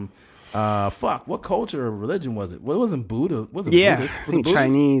from Fuck, what culture or religion was it? Well, it wasn't Buddha. Was it Yeah, Buddhist? I Was it think Buddhist?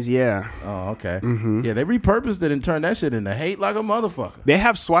 Chinese. Yeah, Oh, okay. Yeah, they repurposed it and turned that shit into hate like a motherfucker. they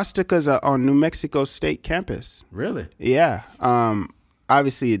have swastikas on New Mexico State campus. Really? Yeah.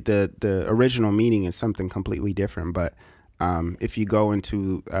 Obviously, the original meaning is something completely different, but if you go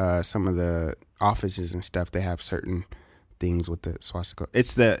into some of the offices and stuff, they have certain things with the swastika.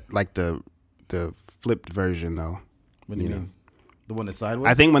 It's the flipped version, though. What do you mean? The one that's sideways?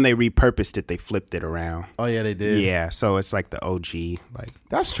 I think when they repurposed it, they flipped it around. Oh, yeah, they did. Yeah, so it's like the OG. Like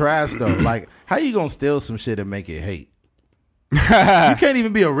That's trash, though. Like, how you gonna steal some shit and make it hate? You can't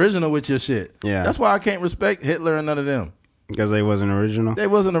even be original with your shit. Yeah. That's why I can't respect Hitler and none of them. because they wasn't original. They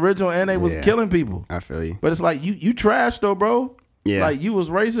wasn't original and they was Yeah. killing people. I feel you. But it's like you trash though, bro. Yeah. Like you was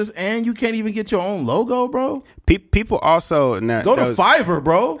racist and you can't even get your own logo, bro. People also Go to Fiverr,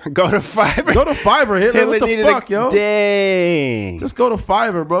 bro. Go to Fiverr. Go to Fiverr, Hitler. What the needed fuck, yo? Dang. Just go to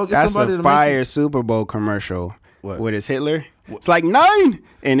Fiverr, bro. Get That's somebody a to fire make Super Bowl commercial. What? With his Hitler. It's like 9,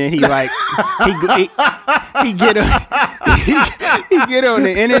 and then he like he get on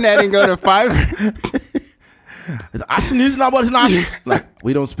the internet and go to Fiverr. Like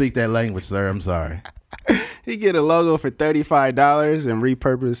we don't speak that language, sir. I'm sorry. He get a logo for $35 and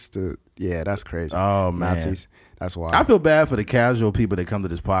repurpose to. Yeah, that's crazy. Oh man, Nazis. That's wild. I feel bad for the casual people that come to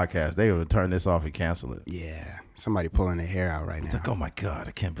this podcast. They would turn this off and cancel it. Yeah, somebody pulling their hair out right now. It's like, oh my god,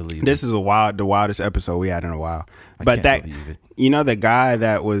 I can't believe This is the wildest episode we had in a while. I But can't that, believe it. you know, the guy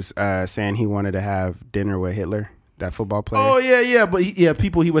that was saying he wanted to have dinner with Hitler, that football player. Oh yeah, but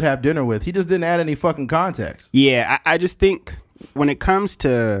people he would have dinner with. He just didn't add any fucking context. Yeah, I just think when it comes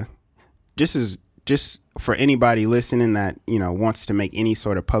to just for anybody listening that, you know, wants to make any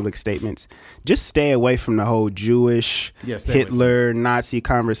sort of public statements, just stay away from the whole Jewish, Yeah, stay away Hitler, Nazi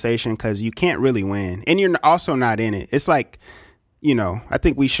conversation, because you can't really win. And you're also not in it. It's like, you know, I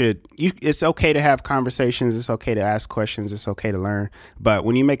think it's okay to have conversations. It's okay to ask questions. It's okay to learn. But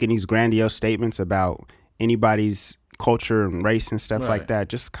when you're making these grandiose statements about anybody's culture and race and stuff like that,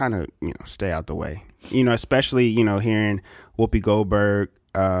 just kind of, you know, stay out the way. You know, especially, you know, hearing Whoopi Goldberg,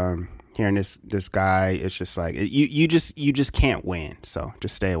 hearing this guy, it's just like you just can't win. So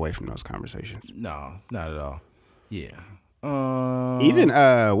just stay away from those conversations. No, not at all. Yeah. Even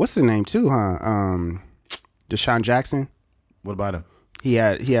what's his name too, huh? Deshaun Jackson. What about him? He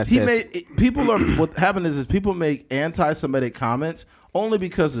What happened is people make anti-Semitic comments only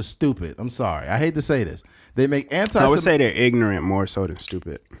because they're stupid. I'm sorry. I hate to say this. They make I would say they're ignorant more so than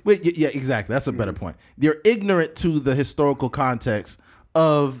stupid. Wait, yeah, exactly. That's a better point. They're ignorant to the historical context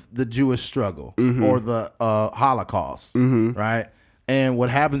of the Jewish struggle or the Holocaust, right? And what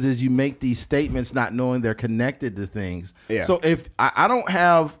happens is you make these statements not knowing they're connected to things. Yeah. So if I don't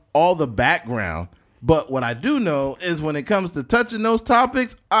have all the background, but what I do know is when it comes to touching those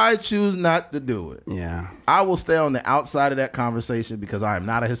topics, I choose not to do it. Yeah. I will stay on the outside of that conversation because I am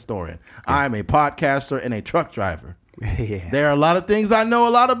not a historian. I am a podcaster and a truck driver. Yeah. There are a lot of things I know a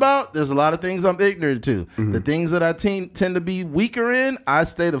lot about. There's a lot of things I'm ignorant to. The things that I tend to be weaker in, I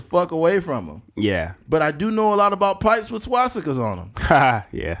stay the fuck away from them. Yeah. But I do know a lot about pipes with swastikas on them.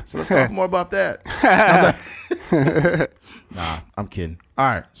 Yeah. So let's talk more about that. Nah, I'm kidding. All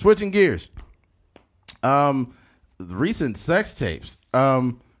right, switching gears. Recent sex tapes.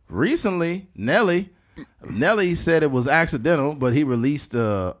 Recently, Nelly said it was accidental, but he released he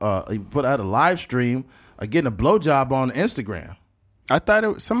put out a live stream getting a blowjob on Instagram. I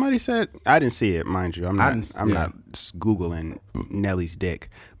thought somebody said, I didn't see it, mind you. I'm not yeah. just Googling Nelly's dick,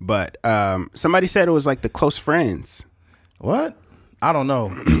 but somebody said it was like the close friends. What? I don't know.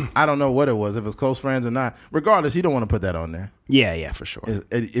 I don't know what it was, if it's close friends or not. Regardless, you don't want to put that on there. Yeah, for sure.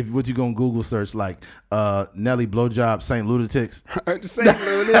 If what you gonna Google search like Nelly blowjob Saint Lunatics. Saint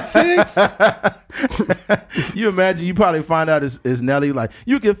Lunatics. You imagine you probably find out it's Nelly like,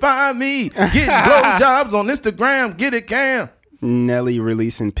 you can find me getting blowjobs on Instagram. Get it, Cam. Nelly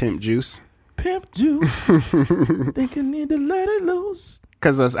releasing Pimp Juice. Pimp Juice. Think I need to let it loose.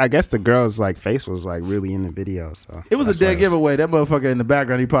 Because I guess the girl's like face was like really in the video, so it was a dead giveaway. That motherfucker in the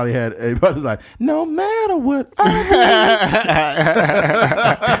background, he probably was like, no matter what I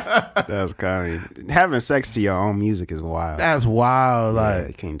that was kind of having sex to your own music is wild. That's wild. Like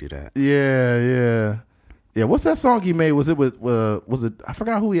you can't do that. Yeah. What's that song he made? Was it with? Was it? I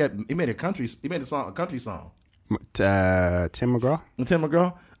forgot who he had. He made a country song. Tim McGraw. Tim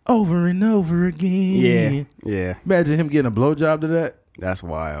McGraw. Over and over again. Yeah. Imagine him getting a blowjob to that. That's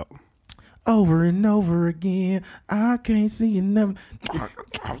wild. Over and over again. I can't see you never. Nah,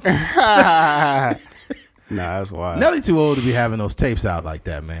 that's wild. Nelly too old to be having those tapes out like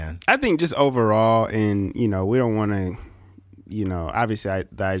that, man. I think just overall, and you know, we don't want to obviously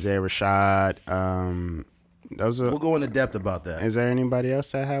the Isaiah Rashad. Those are. We'll go into depth about that. Is there anybody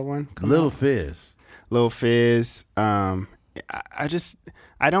else that had one? Lil Fizz. Lil Fizz. I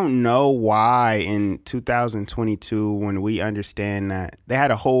don't know why in 2022 when we understand that they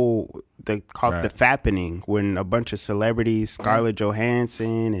had a whole they called it the fappening when a bunch of celebrities, Scarlett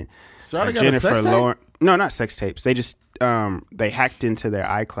Johansson and Jennifer Lawrence. No, not sex tapes. They just they hacked into their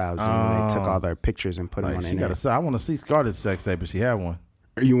iClouds and they took all their pictures and put them on there. I want to see Scarlett's sex tape, but she had one.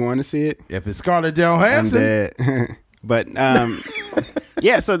 You want to see it? If it's Scarlett Johansson, I'm dead. But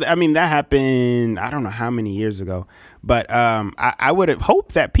yeah, so I mean that happened. I don't know how many years ago, but I would have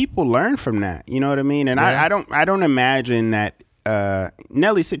hoped that people learn from that. You know what I mean? And I don't imagine that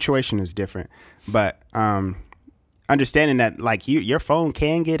Nelly's situation is different, but understanding that like your phone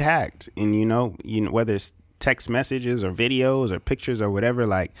can get hacked, and you know whether it's text messages or videos or pictures or whatever,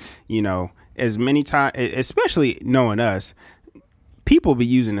 like as many times, especially knowing us. People be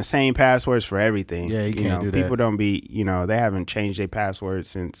using the same passwords for everything. Yeah, you can't do that. People don't be, they haven't changed their passwords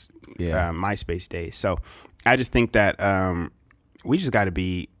since MySpace days. So I just think that we just got to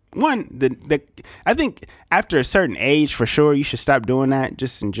be one. I think after a certain age, for sure, you should stop doing that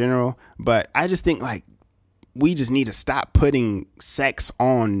just in general. But I just think like we just need to stop putting sex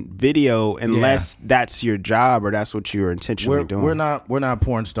on video unless that's your job or that's what you're intentionally doing. We're not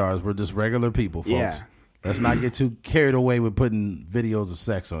porn stars. We're just regular people, folks. Yeah. Let's not get too carried away with putting videos of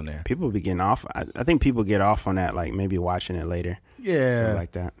sex on there. People be getting off. I think people get off on that, like maybe watching it later. Yeah. Something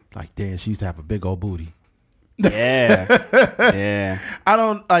like that. Like, damn, she used to have a big old booty. Yeah. Yeah.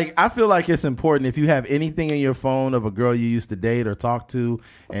 I feel like it's important if you have anything in your phone of a girl you used to date or talk to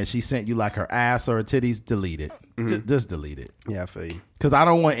and she sent you like her ass or her titties, delete it. Mm-hmm. Just delete it. Yeah, I feel you. Because I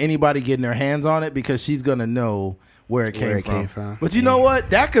don't want anybody getting their hands on it because she's going to know where it came from. But you know what?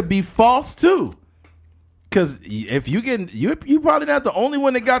 That could be false too. Because if you probably not the only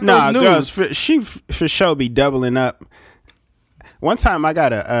one that got those news. Girls, she for sure be doubling up. One time I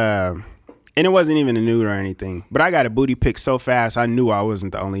got and it wasn't even a nude or anything, but I got a booty pic so fast I knew I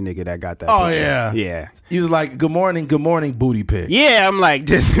wasn't the only nigga that got that. Oh picture. Yeah. He was like, good morning, booty pic. Yeah, I'm like,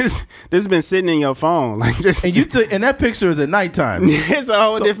 this has been sitting in your phone, like just. And that picture is at nighttime. It's a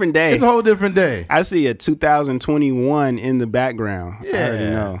whole different day. It's a whole different day. I see a 2021 in the background. Yeah, I already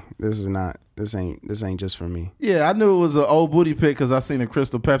know this ain't just for me. Yeah, I knew it was an old booty pic because I seen a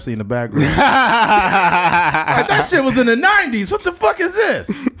Crystal Pepsi in the background. Like, that shit was in the 90s. What the fuck is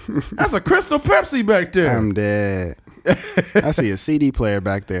this? That's a Crystal Pepsi back there. I'm dead. I see a CD player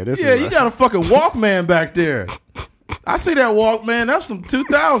back there. You got a fucking Walkman back there. I see that Walkman. That's some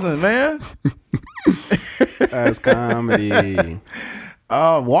 2000, man. That's comedy.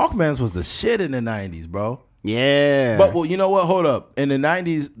 Walkmans was the shit in the 90s, bro. Yeah. But well, you know what? Hold up. In the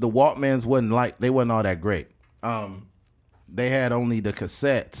 90s, the Walkmans wasn't all that great. They had only the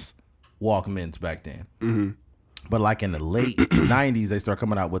cassettes Walkmans back then. Mm-hmm. But like in the late 90s, they started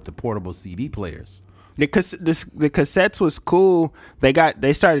coming out with the portable CD players. The cassettes was cool.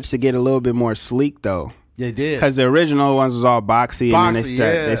 They started to get a little bit more sleek though. They did. Because the original ones was all boxy and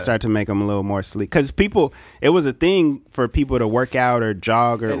then they start to make them a little more sleek. Because it was a thing for people to work out or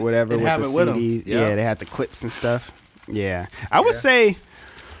jog or whatever with the CD. Yep. Yeah, they had the clips and stuff. Yeah. I would say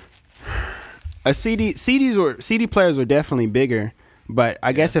CD players were definitely bigger. But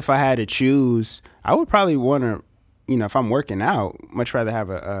I guess if I had to choose, I would probably want to, if I'm working out, much rather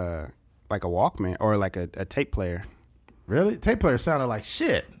have a Walkman or like a tape player. Really? Tape player sounded like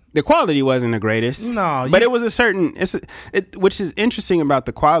shit. The quality wasn't the greatest. No. But it was which is interesting about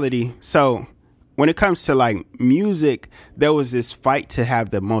the quality. So when it comes to like music, there was this fight to have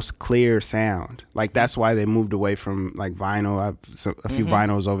the most clear sound. Like that's why they moved away from like vinyl. I have a few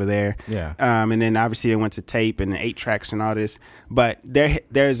vinyls over there. Yeah. And then obviously they went to tape and the 8-tracks and all this. But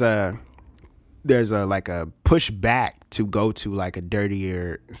there's a like a push back to go to like a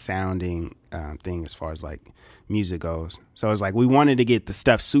dirtier sounding thing as far as like music goes. So it's like we wanted to get the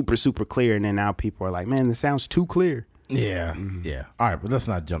stuff super, super clear, and then now people are like, man, this sounds too clear. Yeah. Mm-hmm. Yeah. All right, but let's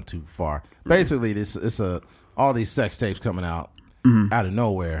not jump too far. Basically, all these sex tapes coming out out of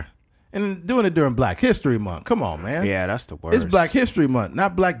nowhere. And doing it during Black History Month. Come on, man. Yeah, that's the worst. It's Black History Month,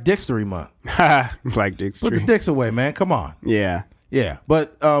 not Black Dickstery Month. Black Dickstery. Put the dicks away, man. Come on. Yeah. Yeah.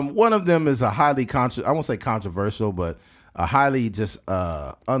 But one of them is a highly I won't say controversial, but a highly just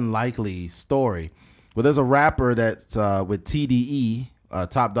unlikely story. Well, there's a rapper that's with TDE,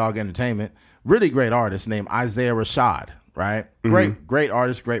 Top Dog Entertainment, really great artist named Isaiah Rashad, right? Mm-hmm. Great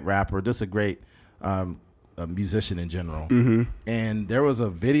artist, great rapper, just a great musician in general. Mm-hmm. And there was a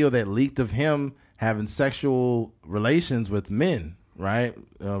video that leaked of him having sexual relations with men, right?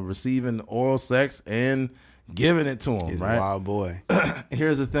 Receiving oral sex and giving it to him. He's right? a wild boy.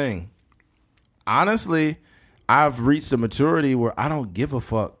 Here's the thing. Honestly, I've reached a maturity where I don't give a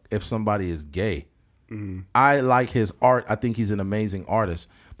fuck if somebody is gay. I like his art. I think he's an amazing artist.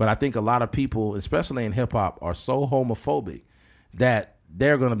 But I think a lot of people, especially in hip hop, are so homophobic that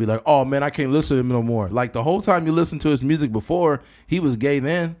they're going to be like, oh, man, I can't listen to him no more. Like the whole time you listened to his music before, he was gay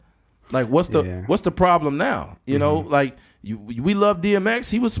then. Like what's the problem now? You know, like we love DMX.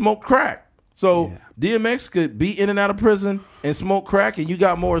 He would smoke crack. So DMX could be in and out of prison and smoke crack, and you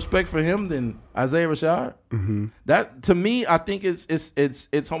got more respect for him than Isaiah Rashad. That to me, I think it's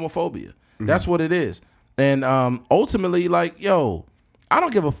homophobia. That's what it is. And ultimately, like, yo, I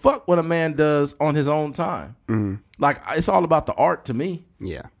don't give a fuck what a man does on his own time. Like it's all about the art to me.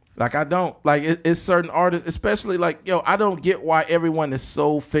 Yeah. Like I don't like it's certain artists, especially like, yo, I don't get why everyone is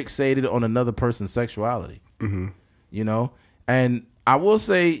so fixated on another person's sexuality. You know, and I will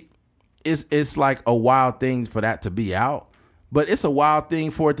say. It's like a wild thing for that to be out, but it's a wild thing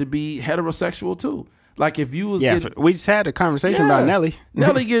for it to be heterosexual too. Like if you was we just had a conversation about Nelly.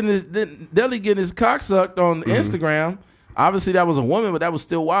 Nelly getting his cock sucked on Instagram. Obviously that was a woman, but that was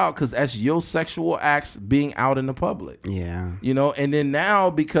still wild because that's your sexual acts being out in the public. Yeah, you know. And then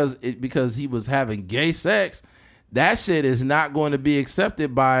now because he was having gay sex, that shit is not going to be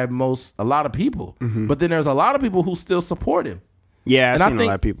accepted by a lot of people. But then there's a lot of people who still support him. Yeah, I've seen a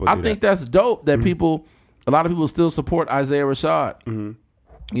lot of people do I think that's dope that a lot of people still support Isaiah Rashad.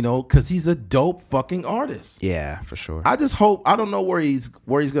 You know, because he's a dope fucking artist. Yeah, for sure. I just hope, I don't know where he's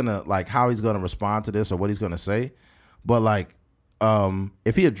gonna, like, how he's gonna respond to this or what he's gonna say, but like,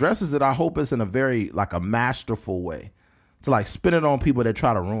 if he addresses it, I hope it's in a very like a masterful way to like spin it on people that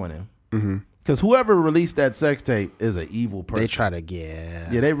try to ruin him. Because whoever released that sex tape is an evil person. They try to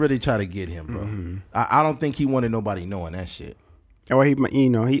get. Yeah, they really try to get him, bro. I don't think he wanted nobody knowing that shit. Or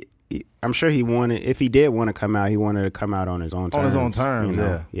I'm sure he wanted. If he did want to come out, he wanted to come out on his own terms. On his own terms, you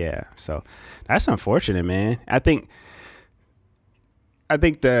know? Yeah. So that's unfortunate, man. I think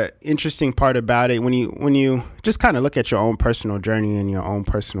the interesting part about it when you just kind of look at your own personal journey and your own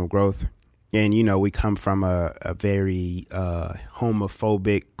personal growth, and you know we come from a very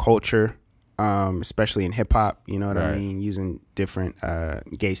homophobic culture, especially in hip hop. You know what I mean? Using different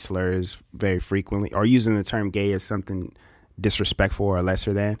gay slurs very frequently, or using the term gay as something disrespectful or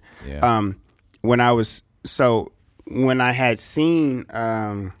lesser than. When I had seen,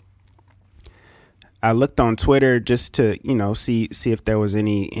 I looked on Twitter just to, you know, see if there was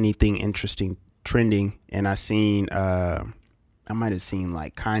anything interesting trending, and I seen I might have seen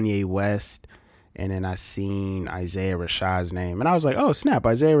like Kanye West, and then I seen Isaiah Rashad's name, and I was like, oh snap,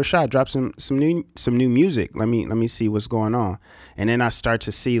 Isaiah Rashad dropped some new music. Let me see what's going on. And then I start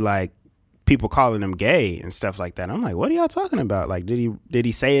to see like people calling him gay and stuff like that. I'm like, what are y'all talking about? Like, did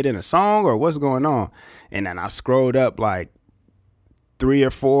he say it in a song or what's going on? And then I scrolled up like 3 or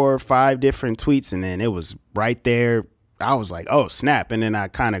 4 or 5 different tweets, and then it was right there. I was like, oh snap. And then I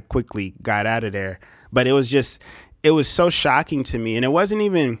kind of quickly got out of there. But it was so shocking to me. And it wasn't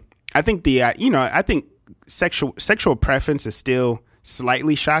even, I think I think sexual preference is still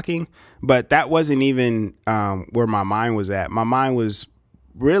slightly shocking, but that wasn't even where my mind was at. My mind was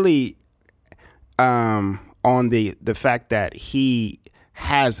really on the fact that he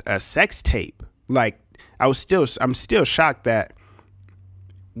has a sex tape. Like I'm still shocked that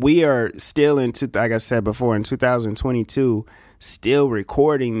we are still like I said before, in 2022, still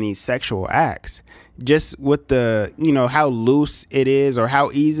recording these sexual acts. Just with the, you know, how loose it is, or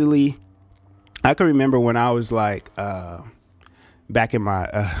how easily. I can remember when I was like back in my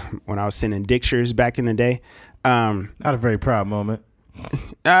when I was sending dictures back in the day. Not a very proud moment.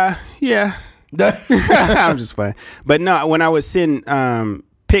 Yeah. I'm just playing. But no, when I was sending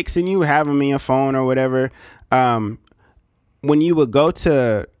pics and you have them in your phone or whatever, when you would go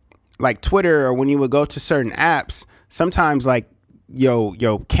to like Twitter, or when you would go to certain apps, sometimes like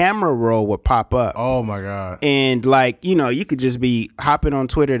your camera roll would pop up. Oh my God. And like, you know, you could just be hopping on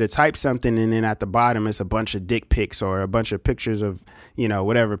Twitter to type something, and then at the bottom it's a bunch of dick pics or a bunch of pictures of, you know,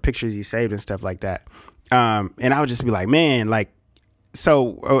 whatever pictures you saved and stuff like that. And I would just be like, man, like,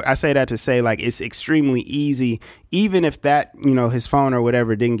 so I say that to say, like, it's extremely easy, even if that, you know, his phone or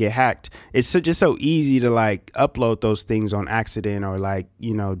whatever didn't get hacked. It's just so easy to like upload those things on accident, or like,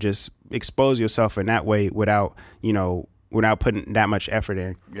 you know, just expose yourself in that way without putting that much effort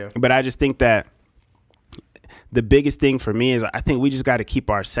in. Yeah. But I just think that the biggest thing for me is I think we just got to keep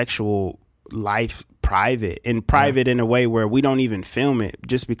our sexual life private in a way where we don't even film it,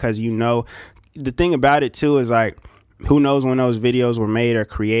 just because, you know, the thing about it too is like, who knows when those videos were made or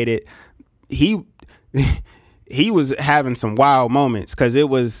created. He was having some wild moments, because it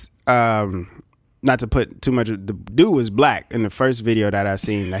was not to put too much. The dude was black in the first video that I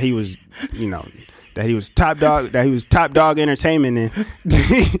seen. That he was, that he was top dog. That he was top dog entertainment,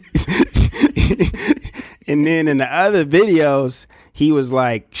 and then in the other videos, he was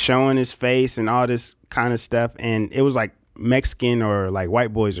like showing his face and all this kind of stuff, and it was like Mexican or like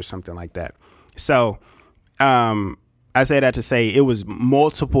white boys or something like that. So, I say that to say it was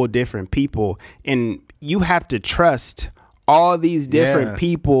multiple different people, and you have to trust all these different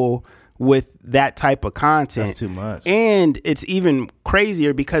people with that type of content. That's too much. And it's even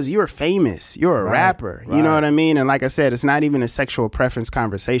crazier because you're famous. You're a rapper. You know what I mean? And like I said, it's not even a sexual preference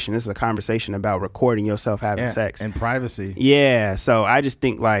conversation. This is a conversation about recording yourself having sex. And privacy. Yeah. So I just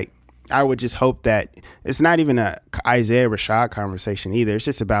think like, I would just hope that it's not even a Isaiah Rashad conversation either. It's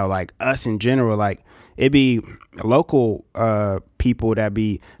just about like us in general. Like it be local people that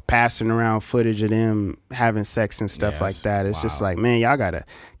be passing around footage of them having sex and stuff like that. It's just like, man, y'all gotta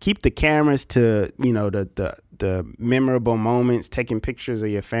keep the cameras to, the memorable moments, taking pictures of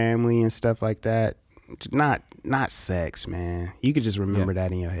your family and stuff like that. Not sex, man. You could just remember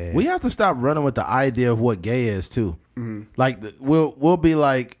that in your head. We have to stop running with the idea of what gay is too. Like we'll be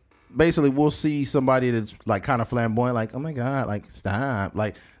like, basically we'll see somebody that's like kind of flamboyant, like, oh my God, like stop.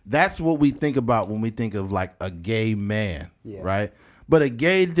 Like that's what we think about when we think of like a gay man, right? But a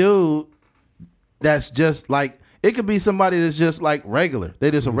gay dude, that's just like, it could be somebody that's just like regular.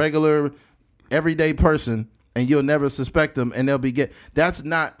 They just a regular everyday person and you'll never suspect them and they'll be gay. That's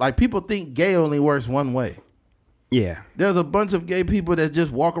not like, people think gay only works one way. Yeah. There's a bunch of gay people that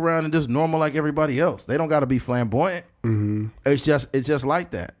just walk around and just normal like everybody else. They don't got to be flamboyant. It's just like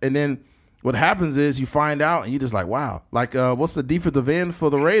that. And then what happens is you find out and you're just like, wow. Like, what's the defensive end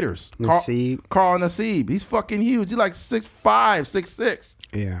for the Raiders? Nassib. Carl Nassib. He's fucking huge. He's like 6'5", 6'6".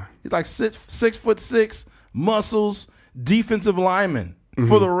 Yeah. He's like 6'6", muscles, defensive lineman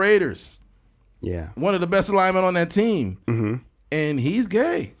for the Raiders. Yeah. One of the best linemen on that team. And he's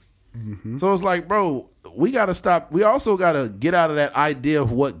gay. So it's like, bro, we got to stop. We also got to get out of that idea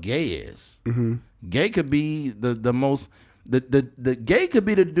of what gay is. Gay could be the most, the gay could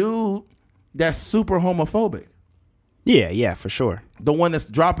be the dude that's super homophobic. Yeah, for sure. The one that's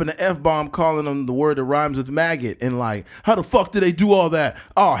dropping the F-bomb, calling them the word that rhymes with maggot, and like, how the fuck do they do all that?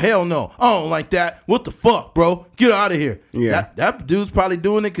 Oh, hell no. I don't like that. What the fuck, bro? Get out of here. Yeah. That dude's probably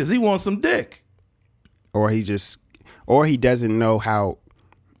doing it because he wants some dick. Or he doesn't know how.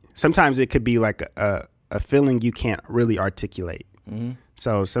 Sometimes it could be like a feeling you can't really articulate.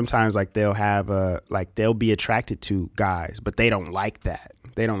 So sometimes like they'll be attracted to guys, but they don't like that.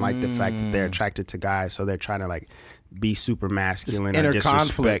 They don't like the fact that they're attracted to guys, so they're trying to like be super masculine or disrespect.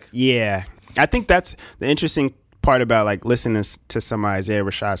 Conflict. Yeah, I think that's the interesting part about like listening to some of Isaiah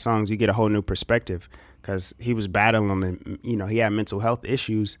Rashad songs. You get a whole new perspective because he was battling them, and he had mental health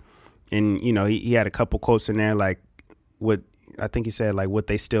issues, and he had a couple quotes in there like what I think he said, like, would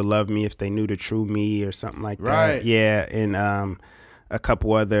they still love me if they knew the true me or something like that. Right. Yeah, and a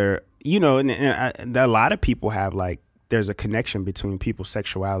couple other, and a lot of people have like, there's a connection between people's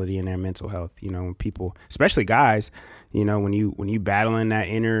sexuality and their mental health. When people, especially guys, when you battling that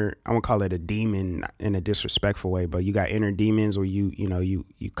inner, I won't call it a demon in a disrespectful way, but you got inner demons, or you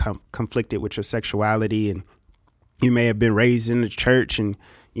conflicted with your sexuality, and you may have been raised in the church, and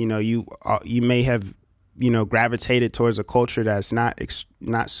you may have gravitated towards a culture that's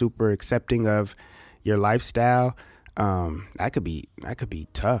not super accepting of your lifestyle. That could be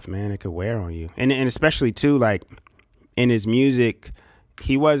tough, man. It could wear on you, and especially too, like, in his music,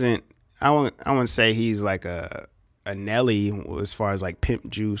 he wasn't. I wouldn't say he's like a Nelly as far as like Pimp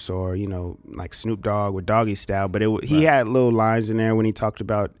Juice or like Snoop Dogg with Doggy Style, but he had little lines in there when he talked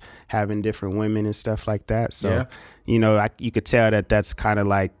about having different women and stuff like that. So you could tell that that's kind of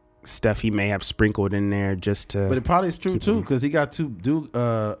like stuff he may have sprinkled in there just to. But it probably is true too, because he got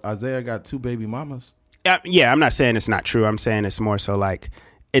Isaiah got 2 baby mamas. Yeah, I'm not saying it's not true. I'm saying it's more so like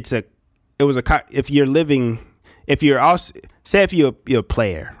if you're a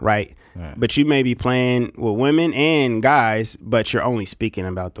player, right? But you may be playing with women and guys, but you're only speaking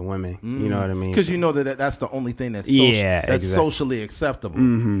about the women. You know what I mean? Because that's the only thing that's socially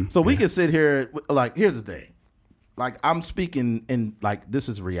acceptable. So we can sit here, like, here's the thing. Like, I'm speaking in, like, this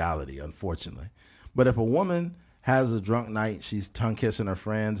is reality, unfortunately. But if a woman has a drunk night, she's tongue kissing her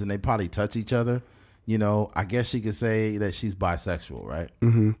friends, and they probably touch each other, I guess she could say that she's bisexual, right?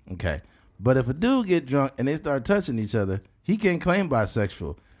 Okay. But if a dude get drunk and they start touching each other, he can't claim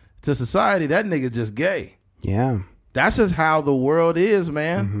bisexual. To society, that nigga just gay. Yeah. That's just how the world is,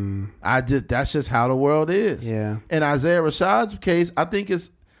 man. That's just how the world is. Yeah. In Isaiah Rashad's case, I think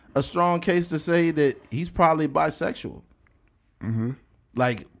it's a strong case to say that he's probably bisexual.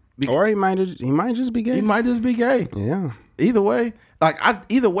 Like, Or he might just be gay. He might just be gay. Yeah. Either way,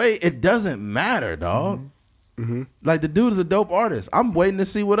 either way, it doesn't matter, dog. Mm-hmm. Like, the dude is a dope artist. I'm waiting to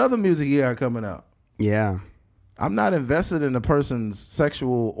see what other music he got coming out. Yeah. I'm not invested in a person's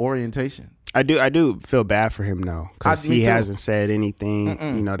sexual orientation. I do feel bad for him though, because he hasn't said anything.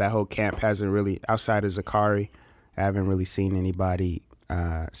 Mm-mm. You know, that whole camp hasn't really, outside of Zakari, I haven't really seen anybody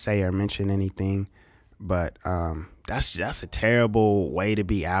say or mention anything. But that's a terrible way to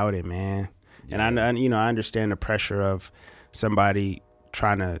be outed, man. Yeah. And I understand the pressure of somebody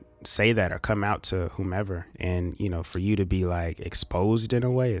trying to say that or come out to whomever, and for you to be like exposed in a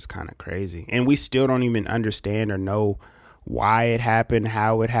way is kind of crazy. And we still don't even understand or know why it happened,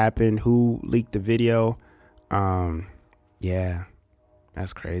 how it happened, who leaked the video. Yeah,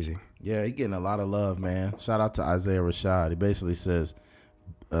 that's crazy. Yeah, he getting a lot of love, man. Shout out to Isaiah Rashad. He basically says,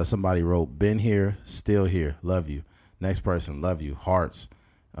 somebody wrote, "Been here, still here. Love you." Next person, love you. Hearts.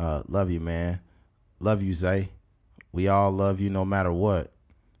 Love you, man. Love you, Zay. We all love you no matter what.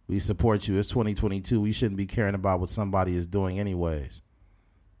 We support you. It's 2022. We shouldn't be caring about what somebody is doing anyways.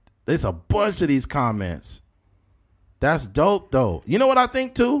 There's a bunch of these comments. That's dope, though. You know what I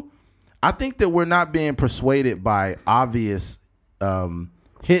think, too? I think that we're not being persuaded by obvious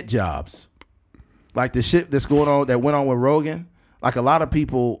hit jobs. Like the shit that's going on, that went on with Rogan. Like, a lot of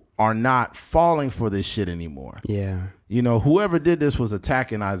people are not falling for this shit anymore. Yeah. Whoever did this was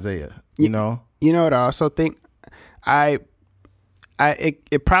attacking Isaiah, You know what I also think?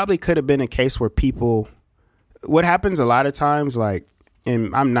 It probably could have been a case where people, what happens a lot of times, like,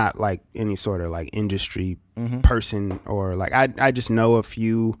 and I'm not like any sort of like industry person, or like, I just know a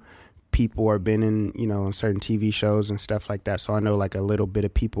few people or been in, in certain TV shows and stuff like that. So I know like a little bit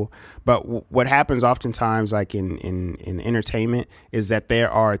of people, but what happens oftentimes, like in entertainment, is that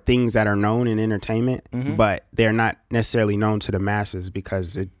there are things that are known in entertainment, but they're not necessarily known to the masses,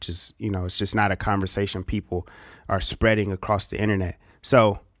 because it just, it's just not a conversation people are spreading across the internet.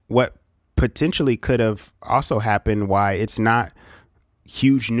 So what potentially could have also happened, why it's not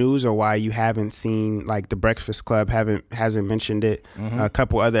huge news, or why you haven't seen, like, the Breakfast Club hasn't mentioned it. A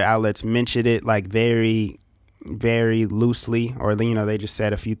couple other outlets mentioned it, like, very, very loosely, or they just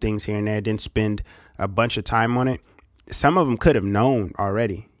said a few things here and there, didn't spend a bunch of time on it. Some of them could have known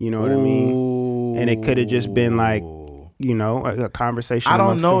already, you know what I mean? And it could have just been like, a conversation. I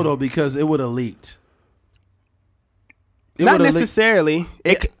don't know though, because it would have leaked. Not necessarily.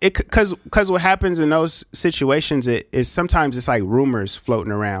 Because what happens in those situations is sometimes it's like rumors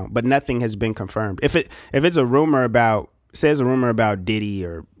floating around, but nothing has been confirmed. If it's a rumor about, says a rumor about Diddy,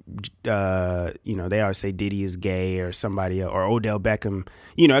 or they always say Diddy is gay, or somebody else, or Odell Beckham.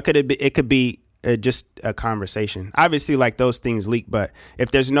 It could be just a conversation. Obviously, like, those things leak, but if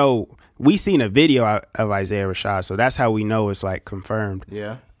there's we seen a video of Isaiah Rashad, so that's how we know it's like confirmed.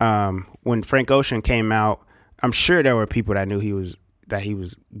 Yeah. When Frank Ocean came out, I'm sure there were people that knew he was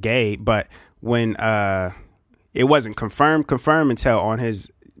gay, but when it wasn't confirmed until on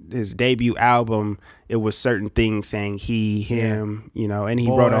his debut album, it was certain things saying he, him, and he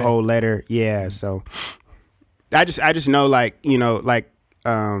wrote a whole letter. Yeah, so I just know, like,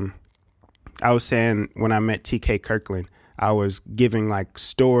 I was saying when I met TK Kirkland, I was giving like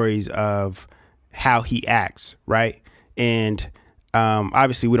stories of how he acts, right? And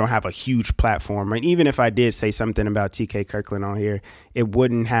obviously we don't have a huge platform, right? Even if I did say something about TK Kirkland on here, it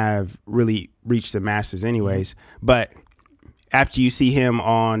wouldn't have really reached the masses anyways. But after you see him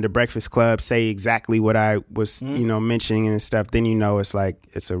on The Breakfast Club say exactly what I was, mentioning and stuff, then it's like,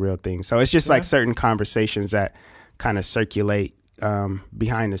 it's a real thing. So it's just like certain conversations that kind of circulate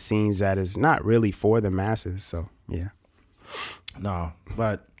behind the scenes that is not really for the masses. So, yeah. No,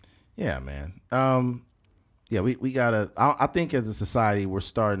 but yeah, man. Yeah, we gotta. I think as a society,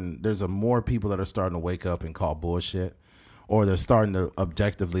 there's more people that are starting to wake up and call bullshit, or they're starting to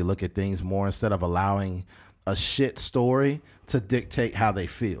objectively look at things more, instead of allowing a shit story to dictate how they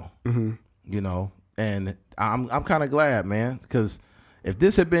feel. And I'm kind of glad, man, because if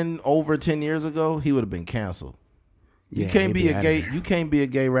this had been over 10 years ago, he would have been canceled. You can't be a gay. You can't be a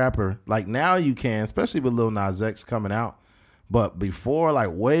gay rapper. Like, now you can, especially with Lil Nas X coming out. But before, like,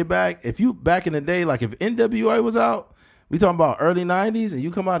 way back, back in the day, like, if NWA was out, we talking about early 90s, and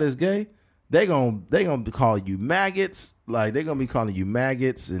you come out as gay, they gonna call you maggots. Like, they're gonna be calling you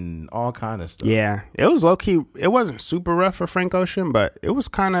maggots and all kind of stuff. Yeah, it was low key. It wasn't super rough for Frank Ocean, but it was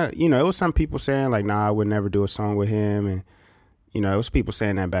kind of, it was some people saying like, nah, I would never do a song with him, and it was people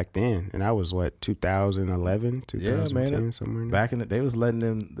saying that back then, and that was what, 2011, 2010, somewhere in there. Back in they was letting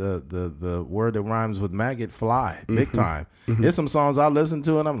them the word that rhymes with maggot fly big time. There's some songs I listen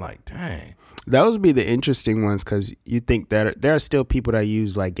to and I'm like, dang. Those would be the interesting ones because you think that there are still people that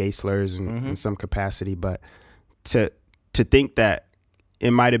use like gay slurs in some capacity, but to think that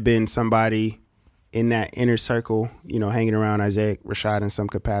it might have been somebody in that inner circle, hanging around Isaiah Rashad in some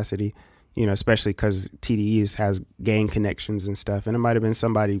capacity, especially because TDE has gang connections and stuff, and it might have been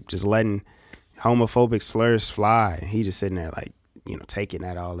somebody just letting homophobic slurs fly. He just sitting there like, taking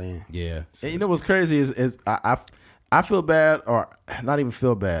that all in. Yeah. So, and what's crazy is I feel bad, or not even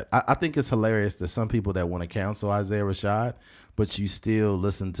feel bad. I think it's hilarious that some people that want to cancel Isaiah Rashad, but you still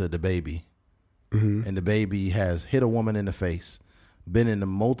listen to DaBaby. Mm-hmm. And DaBaby has hit a woman in the face, been in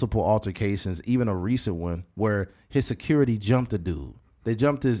multiple altercations, even a recent one where his security jumped a dude. They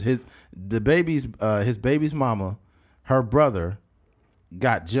jumped his baby's mama, her brother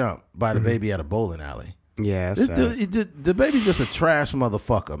got jumped by DaBaby at a bowling alley. Yeah, DaBaby's just a trash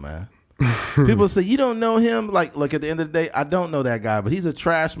motherfucker, man. People say, you don't know him. Like, look, at the end of the day, I don't know that guy, but he's a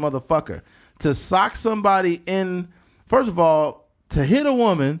trash motherfucker. To sock somebody in, first of all, to hit a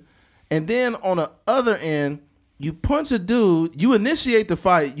woman, and then on the other end, you punch a dude, you initiate the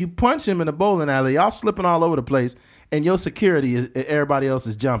fight, you punch him in the bowling alley, y'all slipping all over the place, and your security is everybody else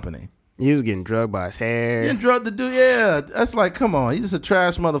is jumping him. He was getting drugged by his hair. Getting drugged the dude, yeah. That's like, come on, he's just a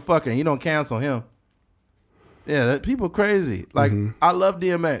trash motherfucker, and you don't cancel him. Yeah, people crazy. Like, I love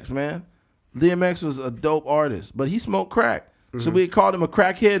DMX, man. DMX was a dope artist, but he smoked crack. Should we have called him a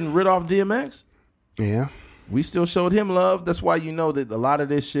crackhead and rid off DMX? Yeah. We still showed him love. That's why you know that a lot of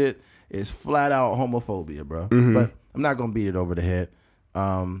this shit is flat out homophobia, bro. But I'm not going to beat it over the head.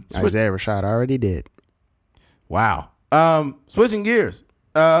 Isaiah Rashad already did. Wow. Switching gears.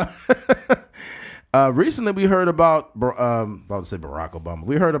 Recently we heard about, about to say Barack Obama.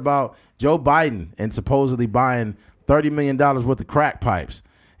 We heard about Joe Biden and supposedly buying $30 million worth of crack pipes.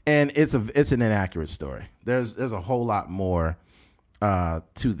 And it's an inaccurate story. There's a whole lot more to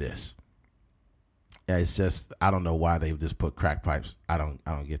this. It's just, I don't know why they just put crack pipes. I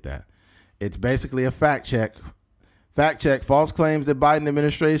don't get that. It's basically a fact check. Fact check. False claims that Biden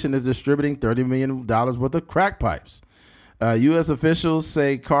administration is distributing $30 million worth of crack pipes. U.S. officials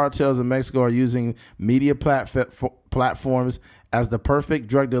say cartels in Mexico are using media platforms as the perfect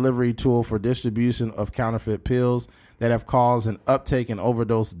drug delivery tool for distribution of counterfeit pills that have caused an uptake in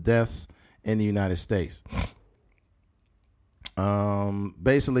overdose deaths in the United States.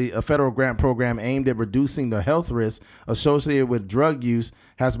 Basically, a federal grant program aimed at reducing the health risks associated with drug use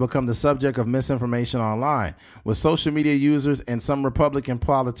has become the subject of misinformation online, with social media users and some Republican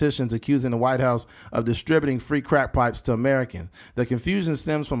politicians accusing the White House of distributing free crack pipes to Americans. The confusion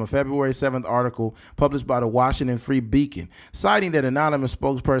stems from a February 7th article published by the Washington Free Beacon, citing that anonymous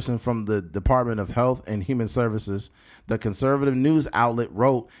spokesperson from the Department of Health and Human Services. The conservative news outlet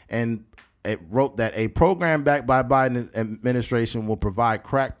wrote that a program backed by Biden administration will provide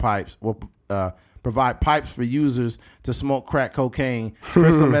pipes for users to smoke crack cocaine,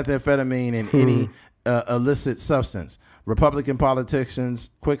 crystal methamphetamine, and any illicit substance. Republican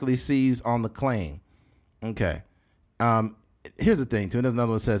politicians quickly seized on the claim. Okay. Here's the thing, too. There's another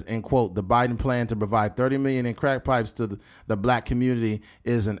one that says, end quote, the Biden plan to provide $30 million in crack pipes to the black community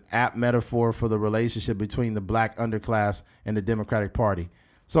is an apt metaphor for the relationship between the black underclass and the Democratic Party.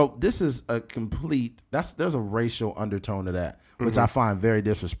 So this is a there's a racial undertone to that, which I find very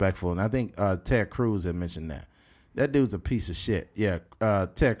disrespectful. And I think Ted Cruz had mentioned that. That dude's a piece of shit. Yeah,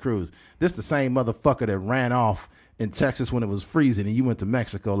 Ted Cruz. This the same motherfucker that ran off in Texas when it was freezing and you went to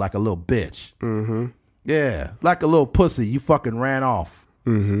Mexico like a little bitch. Mm-hmm. Yeah, like a little pussy. You fucking ran off.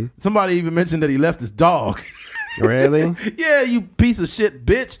 Mm-hmm. Somebody even mentioned that he left his dog. Really? Yeah, you piece of shit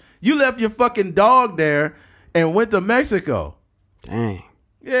bitch. You left your fucking dog there and went to Mexico. Dang.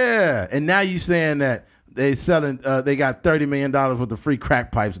 Yeah, and now you saying that they got $30 million worth of free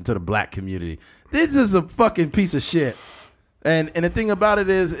crack pipes into the black community. This is a fucking piece of shit. And the thing about it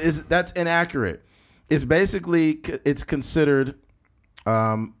is that's inaccurate. It's basically, it's considered,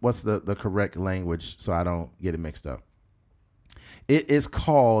 what's the correct language so I don't get it mixed up. It is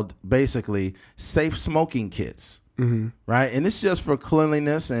called basically safe smoking kits. Mm-hmm. Right. And it's just for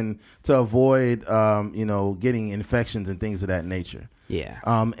cleanliness and to avoid, getting infections and things of that nature. Yeah.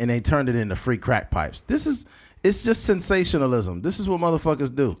 And they turned it into free crack pipes. It's just sensationalism. This is what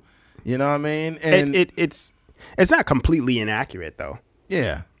motherfuckers do. You know what I mean? And it's not completely inaccurate though.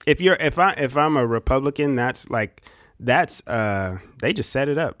 Yeah. If I'm a Republican, they just set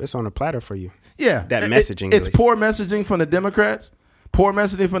it up. It's on a platter for you. Yeah. That messaging. It's poor messaging from the Democrats. Poor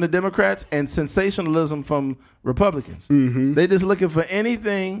messaging from the Democrats and sensationalism from Republicans. Mm-hmm. They just looking for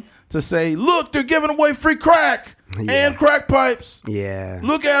anything to say, look, they're giving away free crack and crack pipes. Yeah.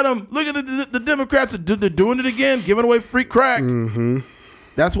 Look at them. Look at the Democrats. They're doing it again, giving away free crack. Mm-hmm.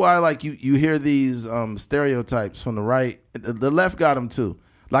 That's why, like, you hear these stereotypes from the right. The left got them too.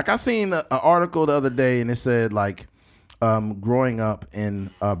 Like, I seen an article the other day, and it said like, growing up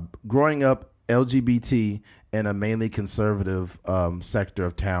LGBT in a mainly conservative sector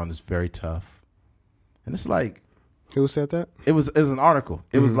of town is very tough. And it's like, who said that? It was an article.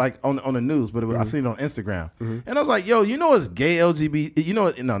 It was like on the news, but I seen it on Instagram, and I was like, "Yo, you know it's gay LGBT? You know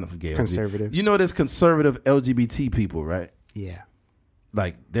it? No, not gay conservative. You know there's conservative LGBT people, right? Yeah,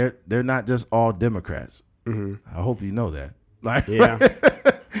 like they're not just all Democrats. I hope you know that. Like, yeah,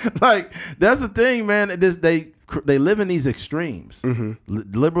 like that's the thing, man. They live in these extremes.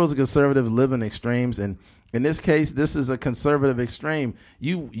 Liberals and conservatives live in extremes, and in this case, this is a conservative extreme.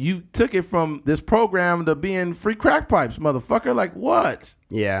 You took it from this program to being free crack pipes, motherfucker. Like, what?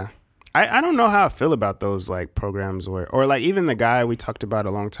 Yeah. I don't know how I feel about those like programs or like even the guy we talked about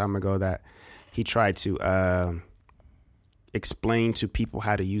a long time ago that he tried to explain to people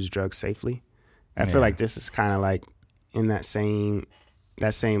how to use drugs safely. I feel like this is kind of like in that same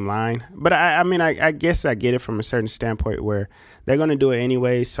line. But I mean, I guess I get it from a certain standpoint where they're going to do it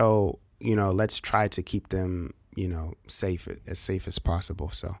anyway. So, you know, let's try to keep them, you know, safe as possible.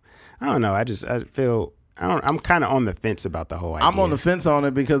 So I don't know. I'm kind of on the fence about the whole idea. I'm on the fence on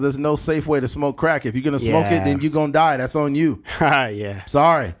it because there's no safe way to smoke crack. If you're going to smoke it, then you're going to die. That's on you. Yeah.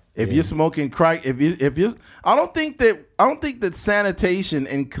 Sorry. If you're smoking crack, I don't think that sanitation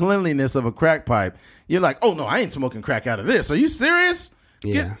and cleanliness of a crack pipe, you're like, oh no, I ain't smoking crack out of this. Are you serious?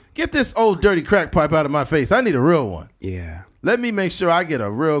 Yeah. Get this old dirty crack pipe out of my face. I need a real one. Yeah. Let me make sure I get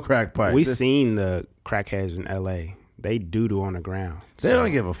a real crack pipe. We seen the crackheads in LA. They doo-doo on the ground. They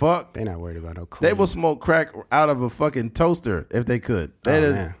don't give a fuck. They're not worried about no clean. They will smoke crack out of a fucking toaster if they could.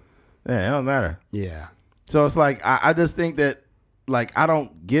 Man. Yeah, it don't matter. Yeah. So it's like, I just think that, like, I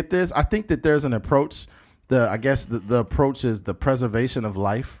don't get this. I think that there's an approach. The approach is the preservation of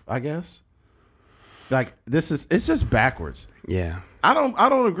life, I guess. Like, it's just backwards. Yeah. I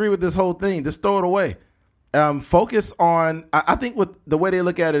don't agree with this whole thing. Just throw it away. Focus on, I think what the way they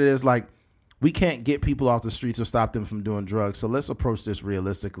look at it is like, we can't get people off the streets or stop them from doing drugs. So let's approach this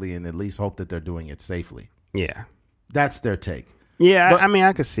realistically and at least hope that they're doing it safely. Yeah. That's their take. Yeah, I mean,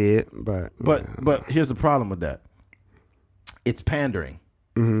 I could see it, but here's the problem with that. It's pandering.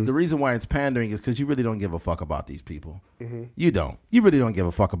 The reason why it's pandering is because you really don't give a fuck about these people. You don't. You really don't give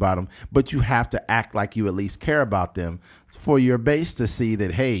a fuck about them, but you have to act like you at least care about them for your base to see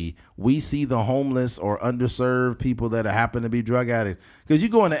that, hey, we see the homeless or underserved people that happen to be drug addicts. Because you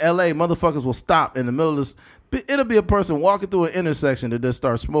go into L.A., motherfuckers will stop in the middle of this. It'll be a person walking through an intersection that just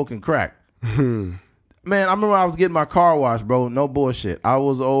starts smoking crack. Man, I remember I was getting my car washed, bro. No bullshit. I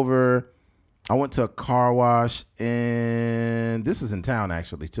went to a car wash, and this is in town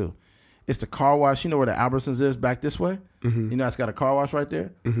actually too. It's the car wash. You know where the Albertsons is back this way? You know, it's got a car wash right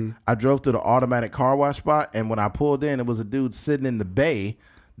there. I drove to the automatic car wash spot, and when I pulled in, it was a dude sitting in the bay.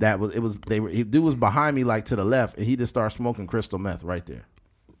 Dude was behind me, like to the left, and he just started smoking crystal meth right there.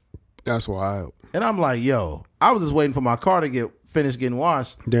 That's wild. And I'm like, yo, I was just waiting for my car to get finished getting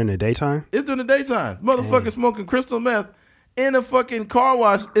washed. During the daytime? It's during the daytime. Motherfucker smoking crystal meth in a fucking car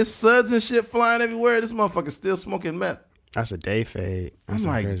wash. It's suds and shit flying everywhere. This motherfucker's still smoking meth. That's a day fade. That's I'm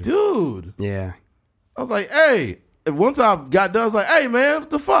like, crazy. dude. Yeah. I was like, hey. Once I got done, I was like, hey, man, what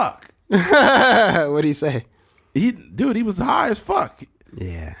the fuck? What'd he say? He was high as fuck.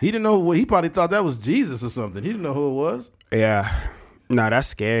 Yeah. He didn't know he probably thought that was Jesus or something. He didn't know who it was. Yeah. No, that's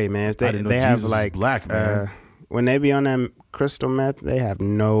scary, man. If they have Jesus like was black, man. When they be on that crystal meth, they have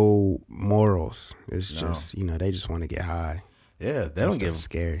no morals. It's just, you know, they just want to get high. Yeah, they don't give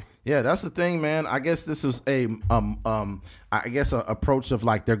scary. Yeah, that's the thing, man. I guess this is an approach of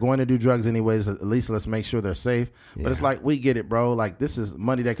like they're going to do drugs anyways. At least let's make sure they're safe. Yeah. But it's like we get it, bro. Like this is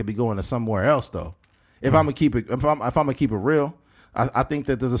money that could be going to somewhere else, though. If I'm gonna keep it, if I'm gonna keep it real, I think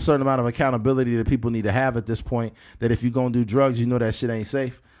that there's a certain amount of accountability that people need to have at this point. That if you're gonna do drugs, you know that shit ain't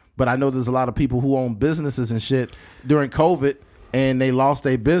safe. But I know there's a lot of people who own businesses and shit during COVID, and they lost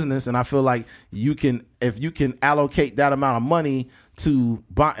their business. And I feel like if you can allocate that amount of money to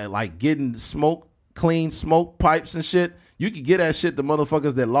buy, like getting clean smoke pipes and shit, you could get that shit to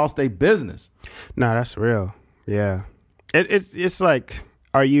motherfuckers that lost their business. No, that's real. Yeah, it's like,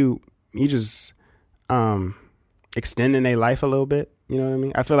 are you just extending their life a little bit? You know what I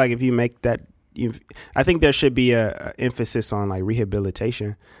mean? I feel like if you make that, I think there should be a emphasis on like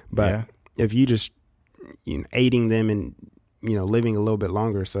rehabilitation. But if you just aiding them in living a little bit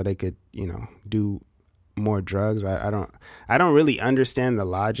longer so they could do more drugs, I don't really understand the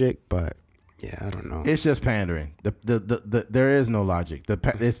logic, but Yeah, I don't know. It's just pandering. There is no logic.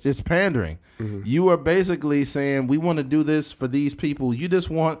 It's just pandering. Mm-hmm. You are basically saying we want to do this for these people. You just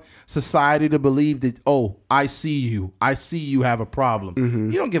want society to believe that, oh, I see you. I see you have a problem.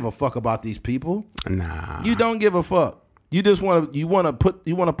 Mm-hmm. You don't give a fuck about these people. Nah. You don't give a fuck. You just want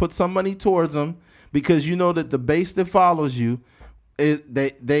to put some money towards them because you know that the base that follows you is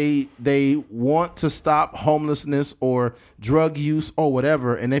they want to stop homelessness or drug use or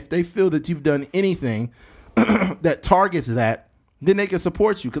whatever. And if they feel that you've done anything that targets that, then they can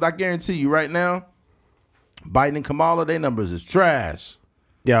support you. Because I guarantee you right now, Biden and Kamala, their numbers is trash.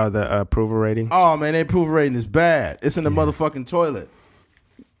 Yeah, the approval ratings. Oh man, their approval rating is bad. It's in the motherfucking toilet.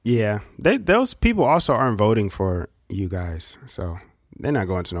 Yeah, those people also aren't voting for you guys, so they're not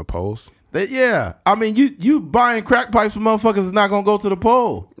going to no polls. I mean, you buying crack pipes from motherfuckers is not gonna go to the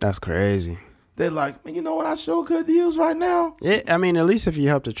poll. That's crazy. They're like, man, you know what I sure could use right now? Yeah, I mean, at least if you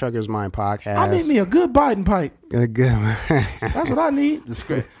help the Truckers Mind podcast, I need me a good Biden pipe. a good one. That's what I need.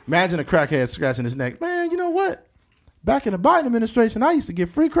 Imagine a crackhead scratching his neck. Man, you know what? Back in the Biden administration, I used to get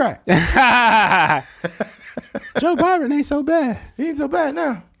free crack. Joe Biden ain't so bad. He ain't so bad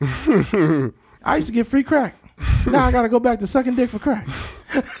now. I used to get free crack. Now I got to go back to sucking dick for crack.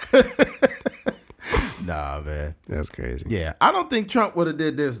 Nah, man. That's crazy. Yeah, I don't think Trump would have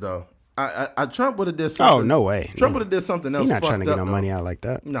did this though. Trump would have did something. Oh, no way. Trump would have did something else. He's not trying to get no though. money out like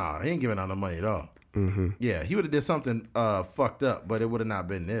that. Nah, he ain't giving out no money at all. Mm-hmm. Yeah, he would have did something fucked up, but it would have not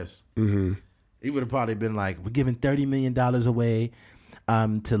been this. Mm-hmm. He would have probably been like, we're giving $30 million away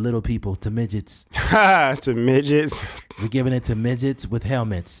to little people, to midgets. To midgets. We're giving it to midgets with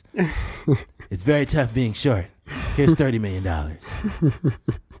helmets. It's very tough being short. Here's $30 million.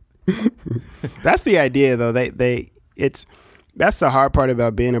 That's the idea, though. That's the hard part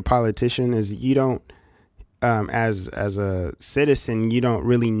about being a politician is you don't, as a citizen, you don't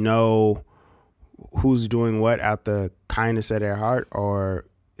really know who's doing what out the kindness of their heart or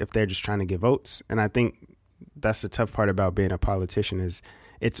if they're just trying to get votes. And I think that's the tough part about being a politician is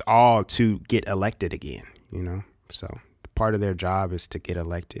it's all to get elected again, you know? So part of their job is to get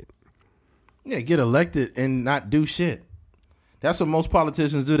elected. Yeah, get elected and not do shit. That's what most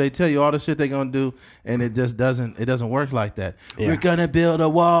politicians do. They tell you all the shit they're gonna do, and it just doesn't work like that. Yeah. We're gonna build a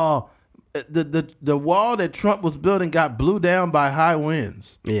wall. The wall that Trump was building got blew down by high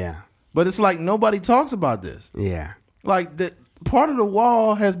winds. Yeah. But it's like nobody talks about this. Yeah. Like the part of the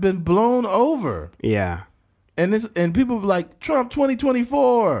wall has been blown over. Yeah. And people be like, Trump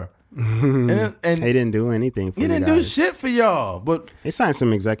 2024. and he didn't do anything for you guys. He didn't do shit for y'all. But he signed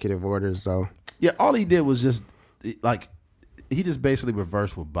some executive orders though. Yeah, all he did was just like he just basically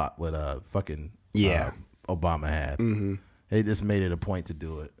reversed what fucking Obama had. Mm-hmm. They just made it a point to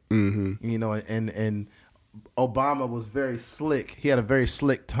do it. Mm-hmm. You know, and Obama was very slick. He had a very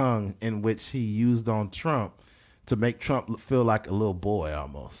slick tongue in which he used on Trump to make Trump feel like a little boy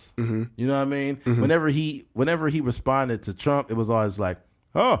almost. Mm-hmm. You know what I mean? Mm-hmm. Whenever he responded to Trump, it was always like,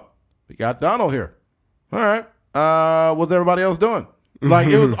 "Oh, we got Donald here. All right. What's everybody else doing?" Like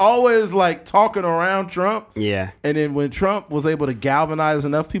it was always like talking around Trump. Yeah. And then when Trump was able to galvanize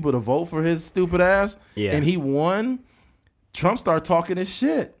enough people to vote for his stupid ass, and he won, Trump started talking his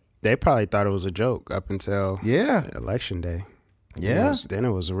shit. They probably thought it was a joke up until election day. Yeah. Then it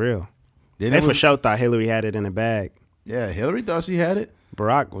was real. They for sure thought Hillary had it in a bag. Yeah, Hillary thought she had it.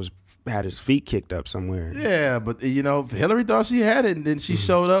 Barack had his feet kicked up somewhere. Yeah, but you know, Hillary thought she had it, and then she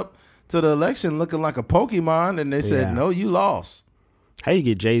showed up to the election looking like a Pokemon, and they said, "No, you lost." How you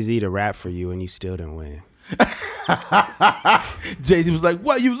get Jay-Z to rap for you and you still didn't win? Jay-Z was like,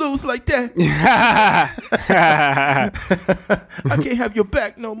 "Why you lose like that? I can't have your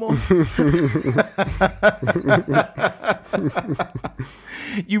back no more."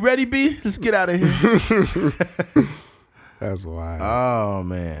 You ready, B? Let's get out of here. That's wild. Oh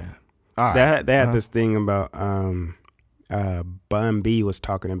man. All right. They had this thing about Bun B was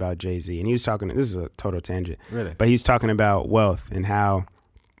talking about Jay-Z, and he was talking, this is a total tangent, really, but he's talking about wealth and how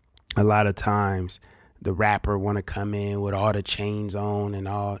a lot of times the rapper want to come in with all the chains on and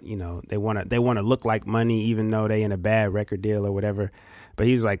all, you know, they want to look like money even though they in a bad record deal or whatever. But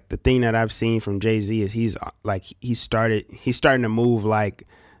he's like, the thing that I've seen from Jay-Z is he's starting to move like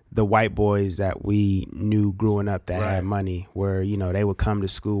the white boys that we knew growing up that had money, where, you know, they would come to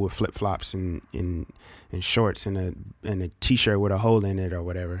school with flip-flops and shorts and a t-shirt with a hole in it or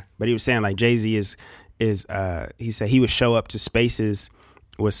whatever. But he was saying like Jay-Z is he said he would show up to spaces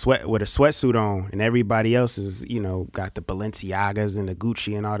with a sweatsuit on, and everybody else is, you know, got the Balenciagas and the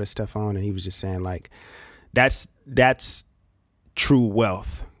Gucci and all this stuff on, and he was just saying like that's true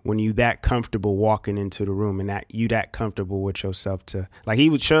wealth. When you that comfortable walking into the room and that comfortable with yourself to, like, he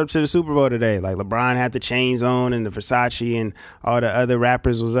would show up to the Super Bowl today. Like, LeBron had the chains on and the Versace and all the other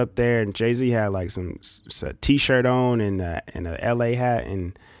rappers was up there, and Jay-Z had like some t-shirt on and a LA hat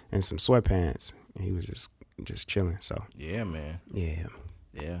and some sweatpants. And he was just chilling. So yeah, man. Yeah,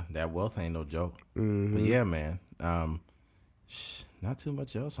 that wealth ain't no joke. Mm-hmm. But yeah, man. Not too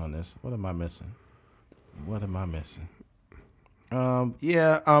much else on this. What am I missing?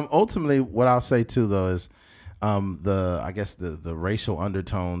 Ultimately, what I'll say too, though, is the racial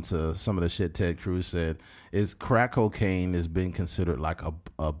undertone to some of the shit Ted Cruz said is crack cocaine has been considered like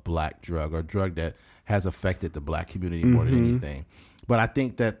a black drug, or a drug that has affected the black community more than anything. But I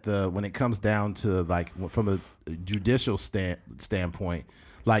think that when it comes down to, like, from a judicial standpoint,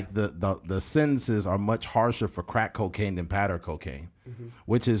 like the sentences are much harsher for crack cocaine than powder cocaine,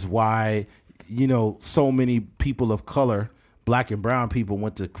 which is why, so many people of color, black and brown people,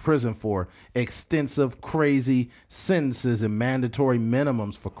 went to prison for extensive, crazy sentences and mandatory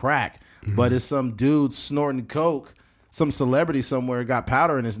minimums for crack. But if some dude snorting coke, some celebrity somewhere got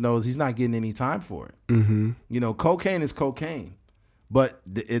powder in his nose, he's not getting any time for it. Cocaine is cocaine. But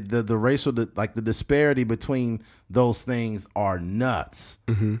the racial, the disparity between those things are nuts.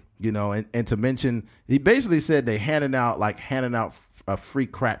 And to mention, he basically said they handing out free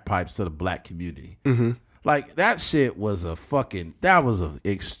crack pipes to the black community. Like, that shit was that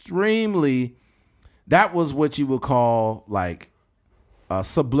was what you would call like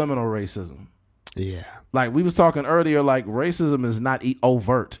subliminal racism. Yeah. Like, we was talking earlier, like, racism is not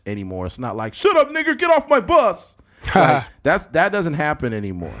overt anymore. It's not like, shut up, nigger, get off my bus. Like, that doesn't happen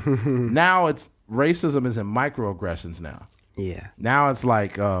anymore. Now it's racism is in microaggressions now. Yeah. Now it's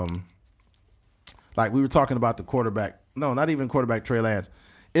like we were talking about the quarterback. No, not even quarterback, Trey Lance.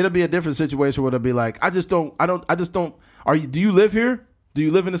 It'll be a different situation where it'll be like, do you live here? Do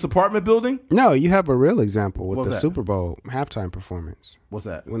you live in this apartment building? No, you have a real example with the Super Bowl halftime performance. What's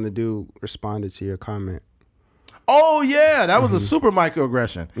that? When the dude responded to your comment. Oh, yeah, that was a super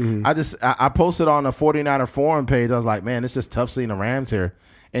microaggression. I posted on a 49er forum page. I was like, man, it's just tough seeing the Rams here.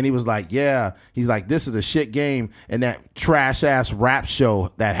 And he was like, yeah. He's like, this is a shit game and that trash-ass rap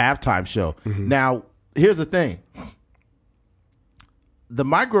show, that halftime show. Now, here's the thing. The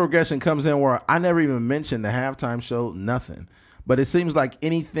microaggression comes in where I never even mentioned the halftime show, nothing. But it seems like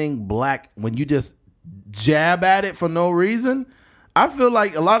anything black, when you just jab at it for no reason, I feel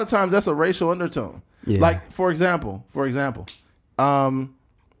like a lot of times that's a racial undertone. Yeah. Like, for example,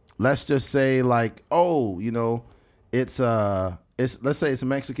 let's just say, like, it's let's say it's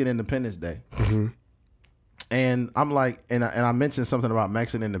Mexican Independence Day. And I'm like, and I mentioned something about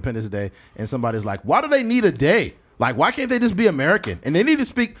Mexican Independence Day, and somebody's like, why do they need a day? Like, why can't they just be American? And they need to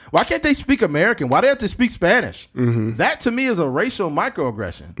speak, why can't they speak American? Why do they have to speak Spanish? That to me is a racial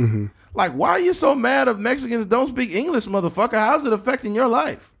microaggression. Like, why are you so mad if Mexicans don't speak English, motherfucker? How's it affecting your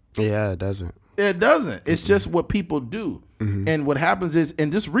life? Yeah, it doesn't. It doesn't. It's just what people do. And what happens is,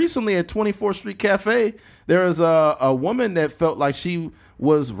 and just recently at 24th Street Cafe, there was a woman that felt like she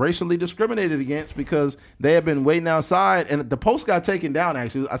was racially discriminated against because they had been waiting outside, and the post got taken down,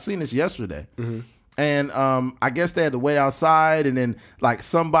 actually. I seen this yesterday. And I guess they had to wait outside, and then like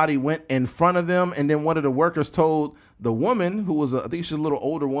somebody went in front of them, and then one of the workers told the woman, who was I think she's a little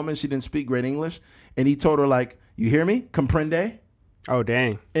older woman, she didn't speak great English, and he told her, like, you hear me? Comprende? Oh,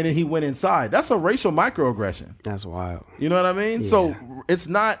 dang. And then he went inside. That's a racial microaggression. That's wild. You know what I mean? Yeah. So it's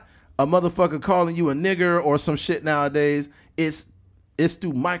not a motherfucker calling you a nigger or some shit nowadays. It's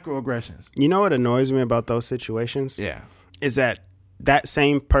through microaggressions. You know what annoys me about those situations? Yeah. Is that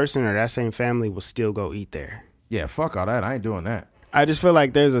same person or that same family will still go eat there. Yeah, fuck all that. I ain't doing that. I just feel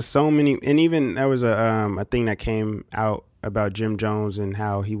like there's so many, and even there was a thing that came out about Jim Jones and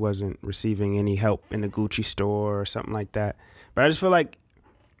how he wasn't receiving any help in the Gucci store or something like that. But I just feel like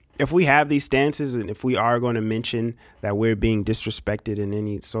if we have these stances and if we are going to mention that we're being disrespected in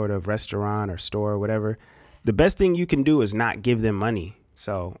any sort of restaurant or store or whatever, the best thing you can do is not give them money.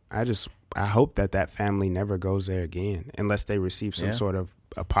 So I hope that family never goes there again unless they receive some sort of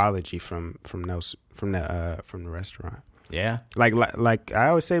apology from the restaurant. Yeah. Like I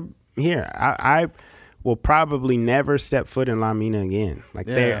always say here, I will probably never step foot in La Mina again. Like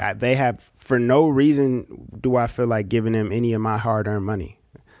they have, for no reason do I feel like giving them any of my hard-earned money.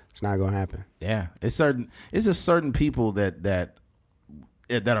 It's not gonna happen. Yeah, it's just certain people that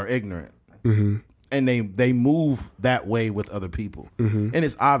are ignorant, and they move that way with other people, and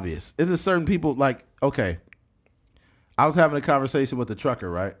it's obvious. It's just certain people. Like, okay, I was having a conversation with the trucker,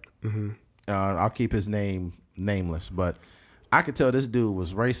 right? I'll keep his name nameless, but I could tell this dude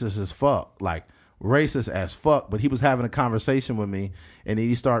was racist as fuck. Like, racist as fuck, but he was having a conversation with me, and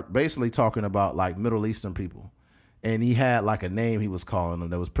he started basically talking about like Middle Eastern people, and he had like a name he was calling them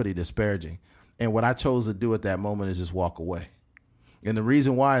that was pretty disparaging. And what I chose to do at that moment is just walk away. And the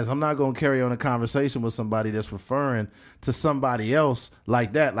reason why is I'm not going to carry on a conversation with somebody that's referring to somebody else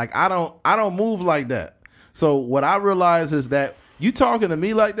like that. Like I don't move like that. So what I realize is that you talking to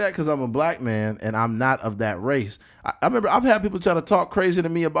me like that because I'm a black man and I'm not of that race. I remember I've had people try to talk crazy to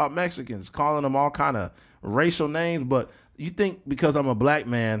me about Mexicans, calling them all kind of racial names. But you think because I'm a black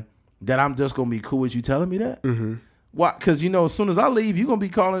man that I'm just going to be cool with you telling me that? Mm-hmm. Why? Because, you know, as soon as I leave, you're going to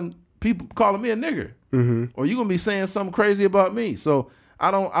be calling me a nigger. Mm-hmm. Or you're going to be saying something crazy about me. So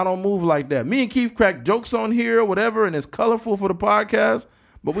I don't move like that. Me and Keith crack jokes on here or whatever, and it's colorful for the podcast,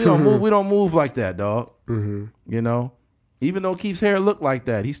 but we don't move. We don't move like that, dog. Mm-hmm. You know, even though Keith's hair look like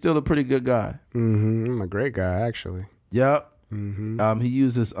that, he's still a pretty good guy. Mm-hmm. I'm a great guy, actually. Yep. Mm-hmm. He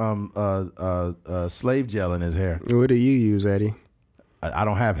uses slave gel in his hair. What do you use, Eddie? I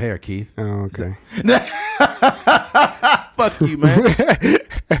don't have hair, Keith. Oh, okay. Fuck you, man.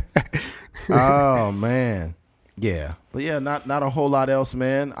 Oh man, yeah, but yeah, not a whole lot else,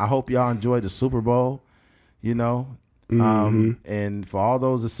 man. I hope y'all enjoyed the Super Bowl, you know. And for all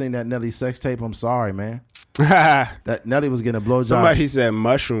those that seen that Nelly sex tape, I'm sorry, man. That Nelly was getting a blowjob. Somebody said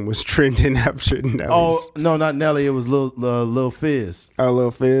Mushroom was trending after Nelly. Oh no, not Nelly. It was Lil Fizz. Oh,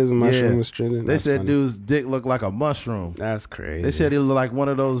 Lil Fizz, Mushroom was trending. They said dude's dick looked like a mushroom. That's crazy. They said he looked like one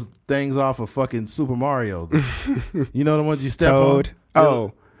of those things off of fucking Super Mario. You know the ones you step Toad. on?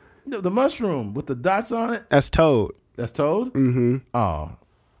 Oh. The mushroom with the dots on it? That's Toad. That's Toad? Mm-hmm. Oh,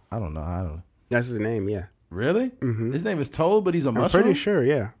 I don't know. That's his name, yeah. Really? Mm-hmm. His name is Toad, but he's a mushroom? I'm pretty sure,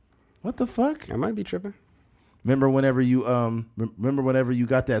 yeah. What the fuck? I might be tripping. Remember whenever you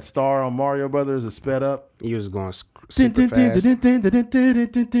got that star on Mario Brothers, it sped up? He was going super fast. And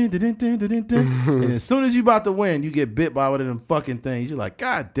as soon as you about to win, you get bit by one of them fucking things. You're like,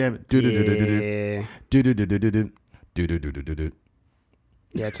 God damn it. Yeah.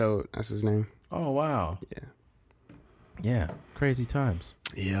 Yeah, Toad. That's his name. Oh, wow. Yeah. Crazy times.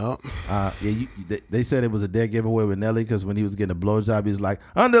 Yep. They said it was a dead giveaway with Nelly because when he was getting a blowjob, he's like,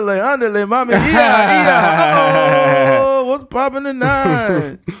 underlay, mommy, yeah. Oh, what's popping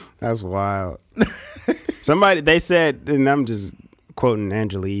tonight? That's wild. They said, and I'm just quoting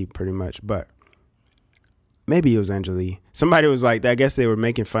Angela Yee pretty much, but maybe it was Angela Yee. Somebody was like, I guess they were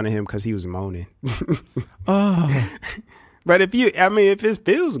making fun of him because he was moaning. Oh. But if it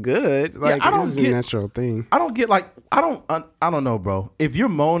feels good, like this is a natural thing. I don't know, bro. If you're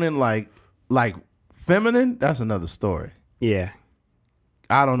moaning like feminine, that's another story. Yeah.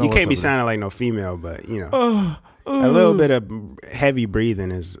 I don't know. You can't be sounding like no female, but you know, a little bit of heavy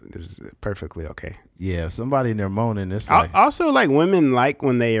breathing is perfectly okay. Yeah, if somebody in there moaning, it's like also like women like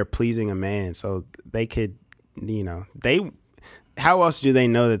when they are pleasing a man, so they could, you know, how else do they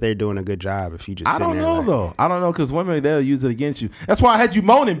know that they're doing a good job if you just? I don't know though. I don't know because women, they'll use it against you. That's why I had you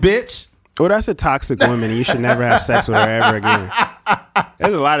moaning, bitch. Well, that's a toxic woman. You should never have sex with her ever again.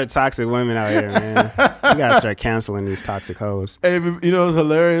 There's a lot of toxic women out here, man. You gotta start canceling these toxic hoes. Hey, you know what's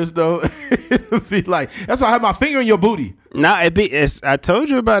hilarious though? It'd be like, that's why I have my finger in your booty. No, I told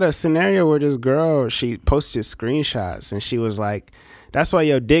you about a scenario where this girl, she posted screenshots and she was like, that's why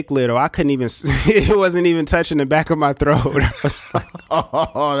your dick little. I couldn't even, it wasn't even touching the back of my throat. I was like,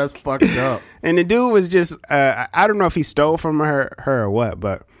 oh, that's fucked up. And the dude was just, I don't know if he stole from her or what,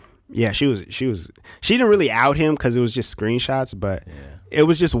 but yeah, she didn't really out him because it was just screenshots, but it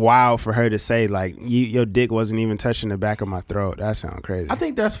was just wild for her to say like, your dick wasn't even touching the back of my throat. That sounds crazy. I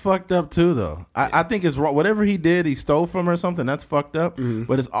think that's fucked up too, though. I think it's wrong. Whatever he did, he stole from her or something. That's fucked up. Mm-hmm.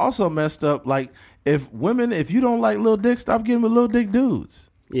 But it's also messed up. Like, if you don't like little dick, stop getting with little dick dudes.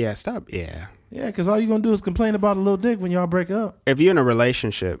 Yeah, stop. Yeah. Yeah, because all you're going to do is complain about a little dick when y'all break up. If you're in a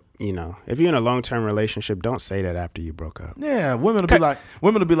relationship, you know, if you're in a long-term relationship, don't say that after you broke up. Yeah, women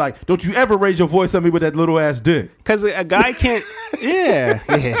will be like, don't you ever raise your voice at me with that little ass dick. Because a guy can't, yeah.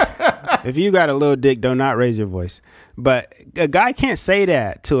 If you got a little dick, do not raise your voice. But a guy can't say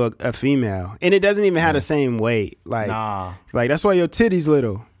that to a female. And it doesn't even have the same weight. Like, like, that's why your titty's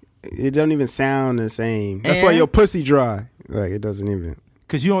little. It don't even sound the same. That's why your pussy dry. Like, it doesn't even.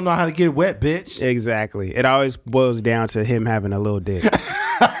 Because you don't know how to get wet, bitch. Exactly. It always boils down to him having a little dick.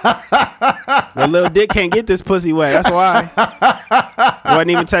 The little dick can't get this pussy wet. That's why. It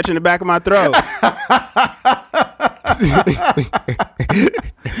wasn't even touching the back of my throat.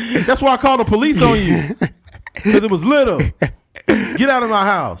 That's why I called the police on you. Because it was little. Get out of my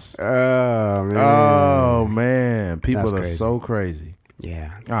house. Oh, man. Oh, man. People That's are crazy. so crazy.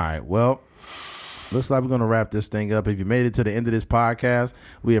 Yeah. All right. Well, looks like we're going to wrap this thing up. If you made it to the end of this podcast,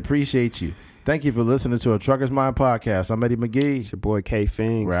 we appreciate you. Thank you for listening to a Trucker's Mind podcast. I'm Eddie McGee. It's your boy K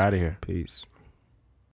Fings. We're out of here. Peace.